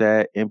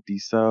Snapchat, Empty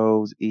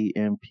Souls,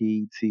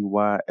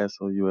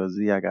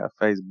 EMPTYSOULZ. I got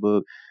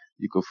Facebook.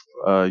 You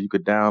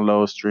could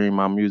download, stream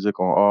my music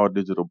on all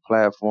digital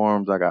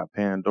platforms. I got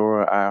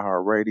Pandora,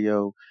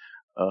 iHeartRadio,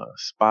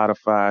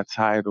 Spotify,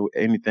 Tidal,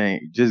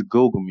 anything. Just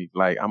Google me.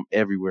 Like, I'm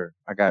everywhere.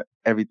 I got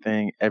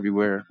everything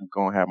everywhere. I'm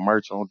gonna have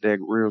merch on deck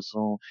real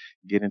soon.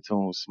 Get into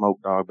it with Smoke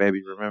Dog, baby.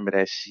 Remember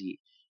that shit.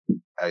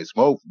 Hey,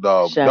 Smoke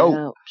Dog.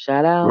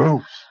 Shout out.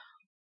 Bruce.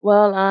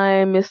 Well,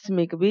 I'm Miss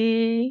Tamika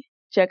B.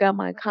 Check out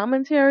my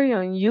commentary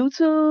on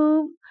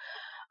YouTube.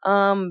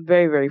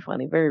 Very, very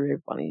funny. Very, very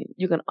funny.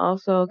 You can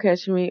also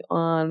catch me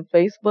on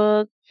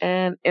Facebook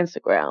and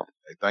Instagram.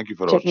 Hey, thank you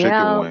for those Check me chicken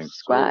out, wings.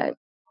 subscribe.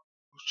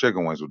 Those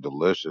chicken wings were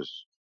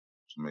delicious.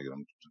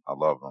 I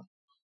love them.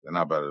 They're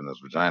not better than this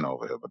vagina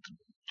over here, but the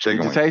chicken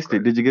Did you wings. taste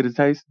it? Did you get a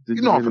taste?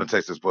 You know I'm gonna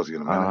taste this pussy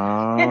in a minute.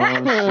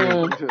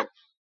 Oh,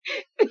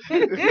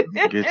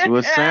 shit. Get you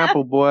a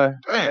sample, boy.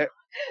 Damn.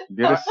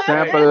 Get a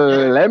sample.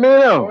 Let me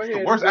know. It's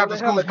the worst after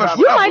school special.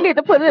 You might need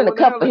to put it in a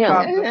cup for him.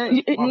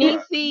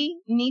 Niecy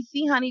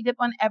honey dip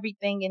on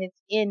everything, and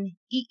it's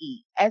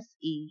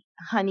NEESE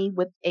honey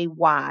with a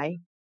Y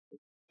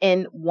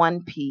and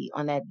 1P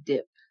on that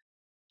dip.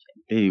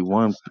 Hey,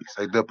 one.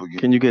 Say dip again.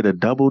 Can you get a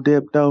double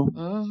dip though?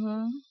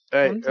 Mm-hmm.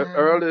 Hey,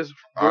 Earl is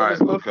All right,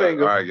 little okay.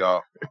 finger. All right,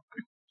 y'all.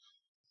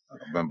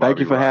 Thank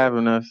you for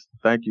having us.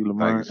 Thank you,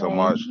 Lamar. Thank you so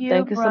much.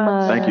 Thank you so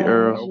much. Thank you,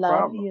 Earl. No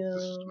problem. This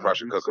is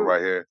pressure cooker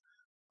right here.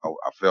 I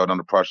failed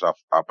under pressure.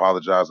 I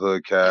apologize,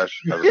 Hood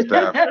Cash, as a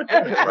staff.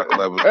 Record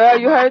label. Earl,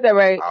 you heard that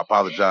right. I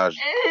apologize.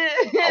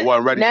 I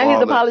wasn't ready now for he's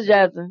all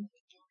apologizing.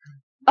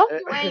 Oh,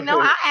 you ain't know.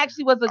 I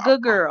actually was a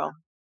good girl.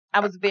 I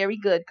was very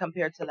good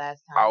compared to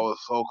last time. I was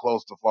so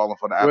close to falling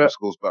for the after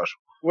school special.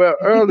 Well,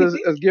 Earl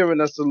is giving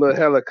us a little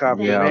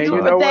helicopter, Yeah, man. I'm You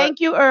sorry. know what? Thank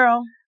you,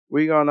 Earl.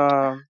 We don't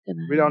know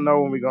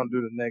when we're gonna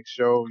do the next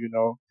show,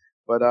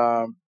 but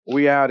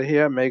we out of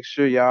here. Make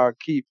sure y'all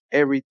keep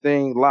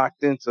everything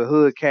locked into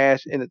Hood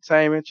Cash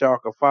Entertainment. Y'all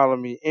can follow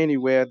me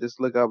anywhere.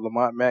 Just look up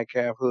Lamont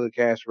Metcalf, Hood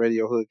Cash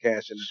Radio, Hood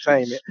Cash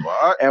Entertainment.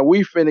 And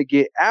we finna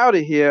get out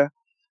of here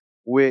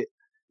with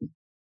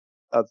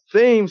a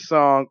theme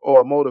song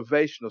or a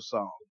motivational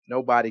song.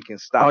 Nobody can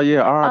stop. Oh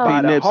yeah,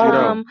 R.I.P. Nipsey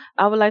though.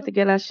 I would like to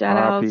get a shout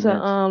out R.I.P. to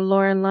Nipsey.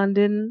 Lauren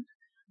London.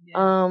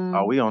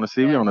 Oh, we on the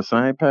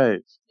same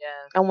page.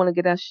 I want to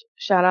get a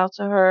shout out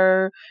to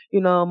her.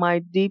 My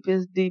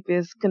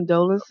deepest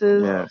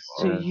condolences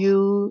to Yes.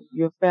 you,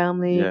 your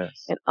family,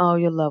 Yes. and all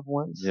your loved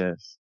ones.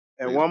 Yes.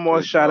 And one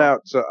more shout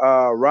out to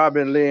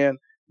Robin Lynn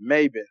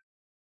Mabin.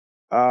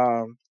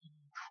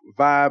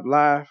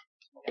 Vibes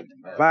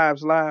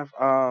Live.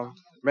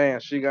 Man,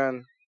 she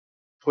gonna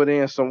put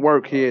in some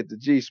work here at the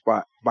G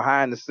Spot.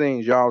 Behind the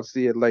scenes, y'all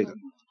see it later.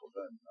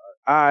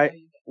 All right,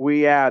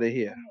 we out of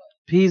here.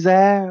 Peace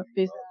out.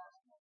 Peace.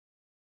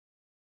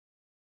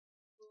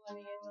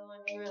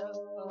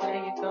 What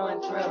are you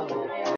going through?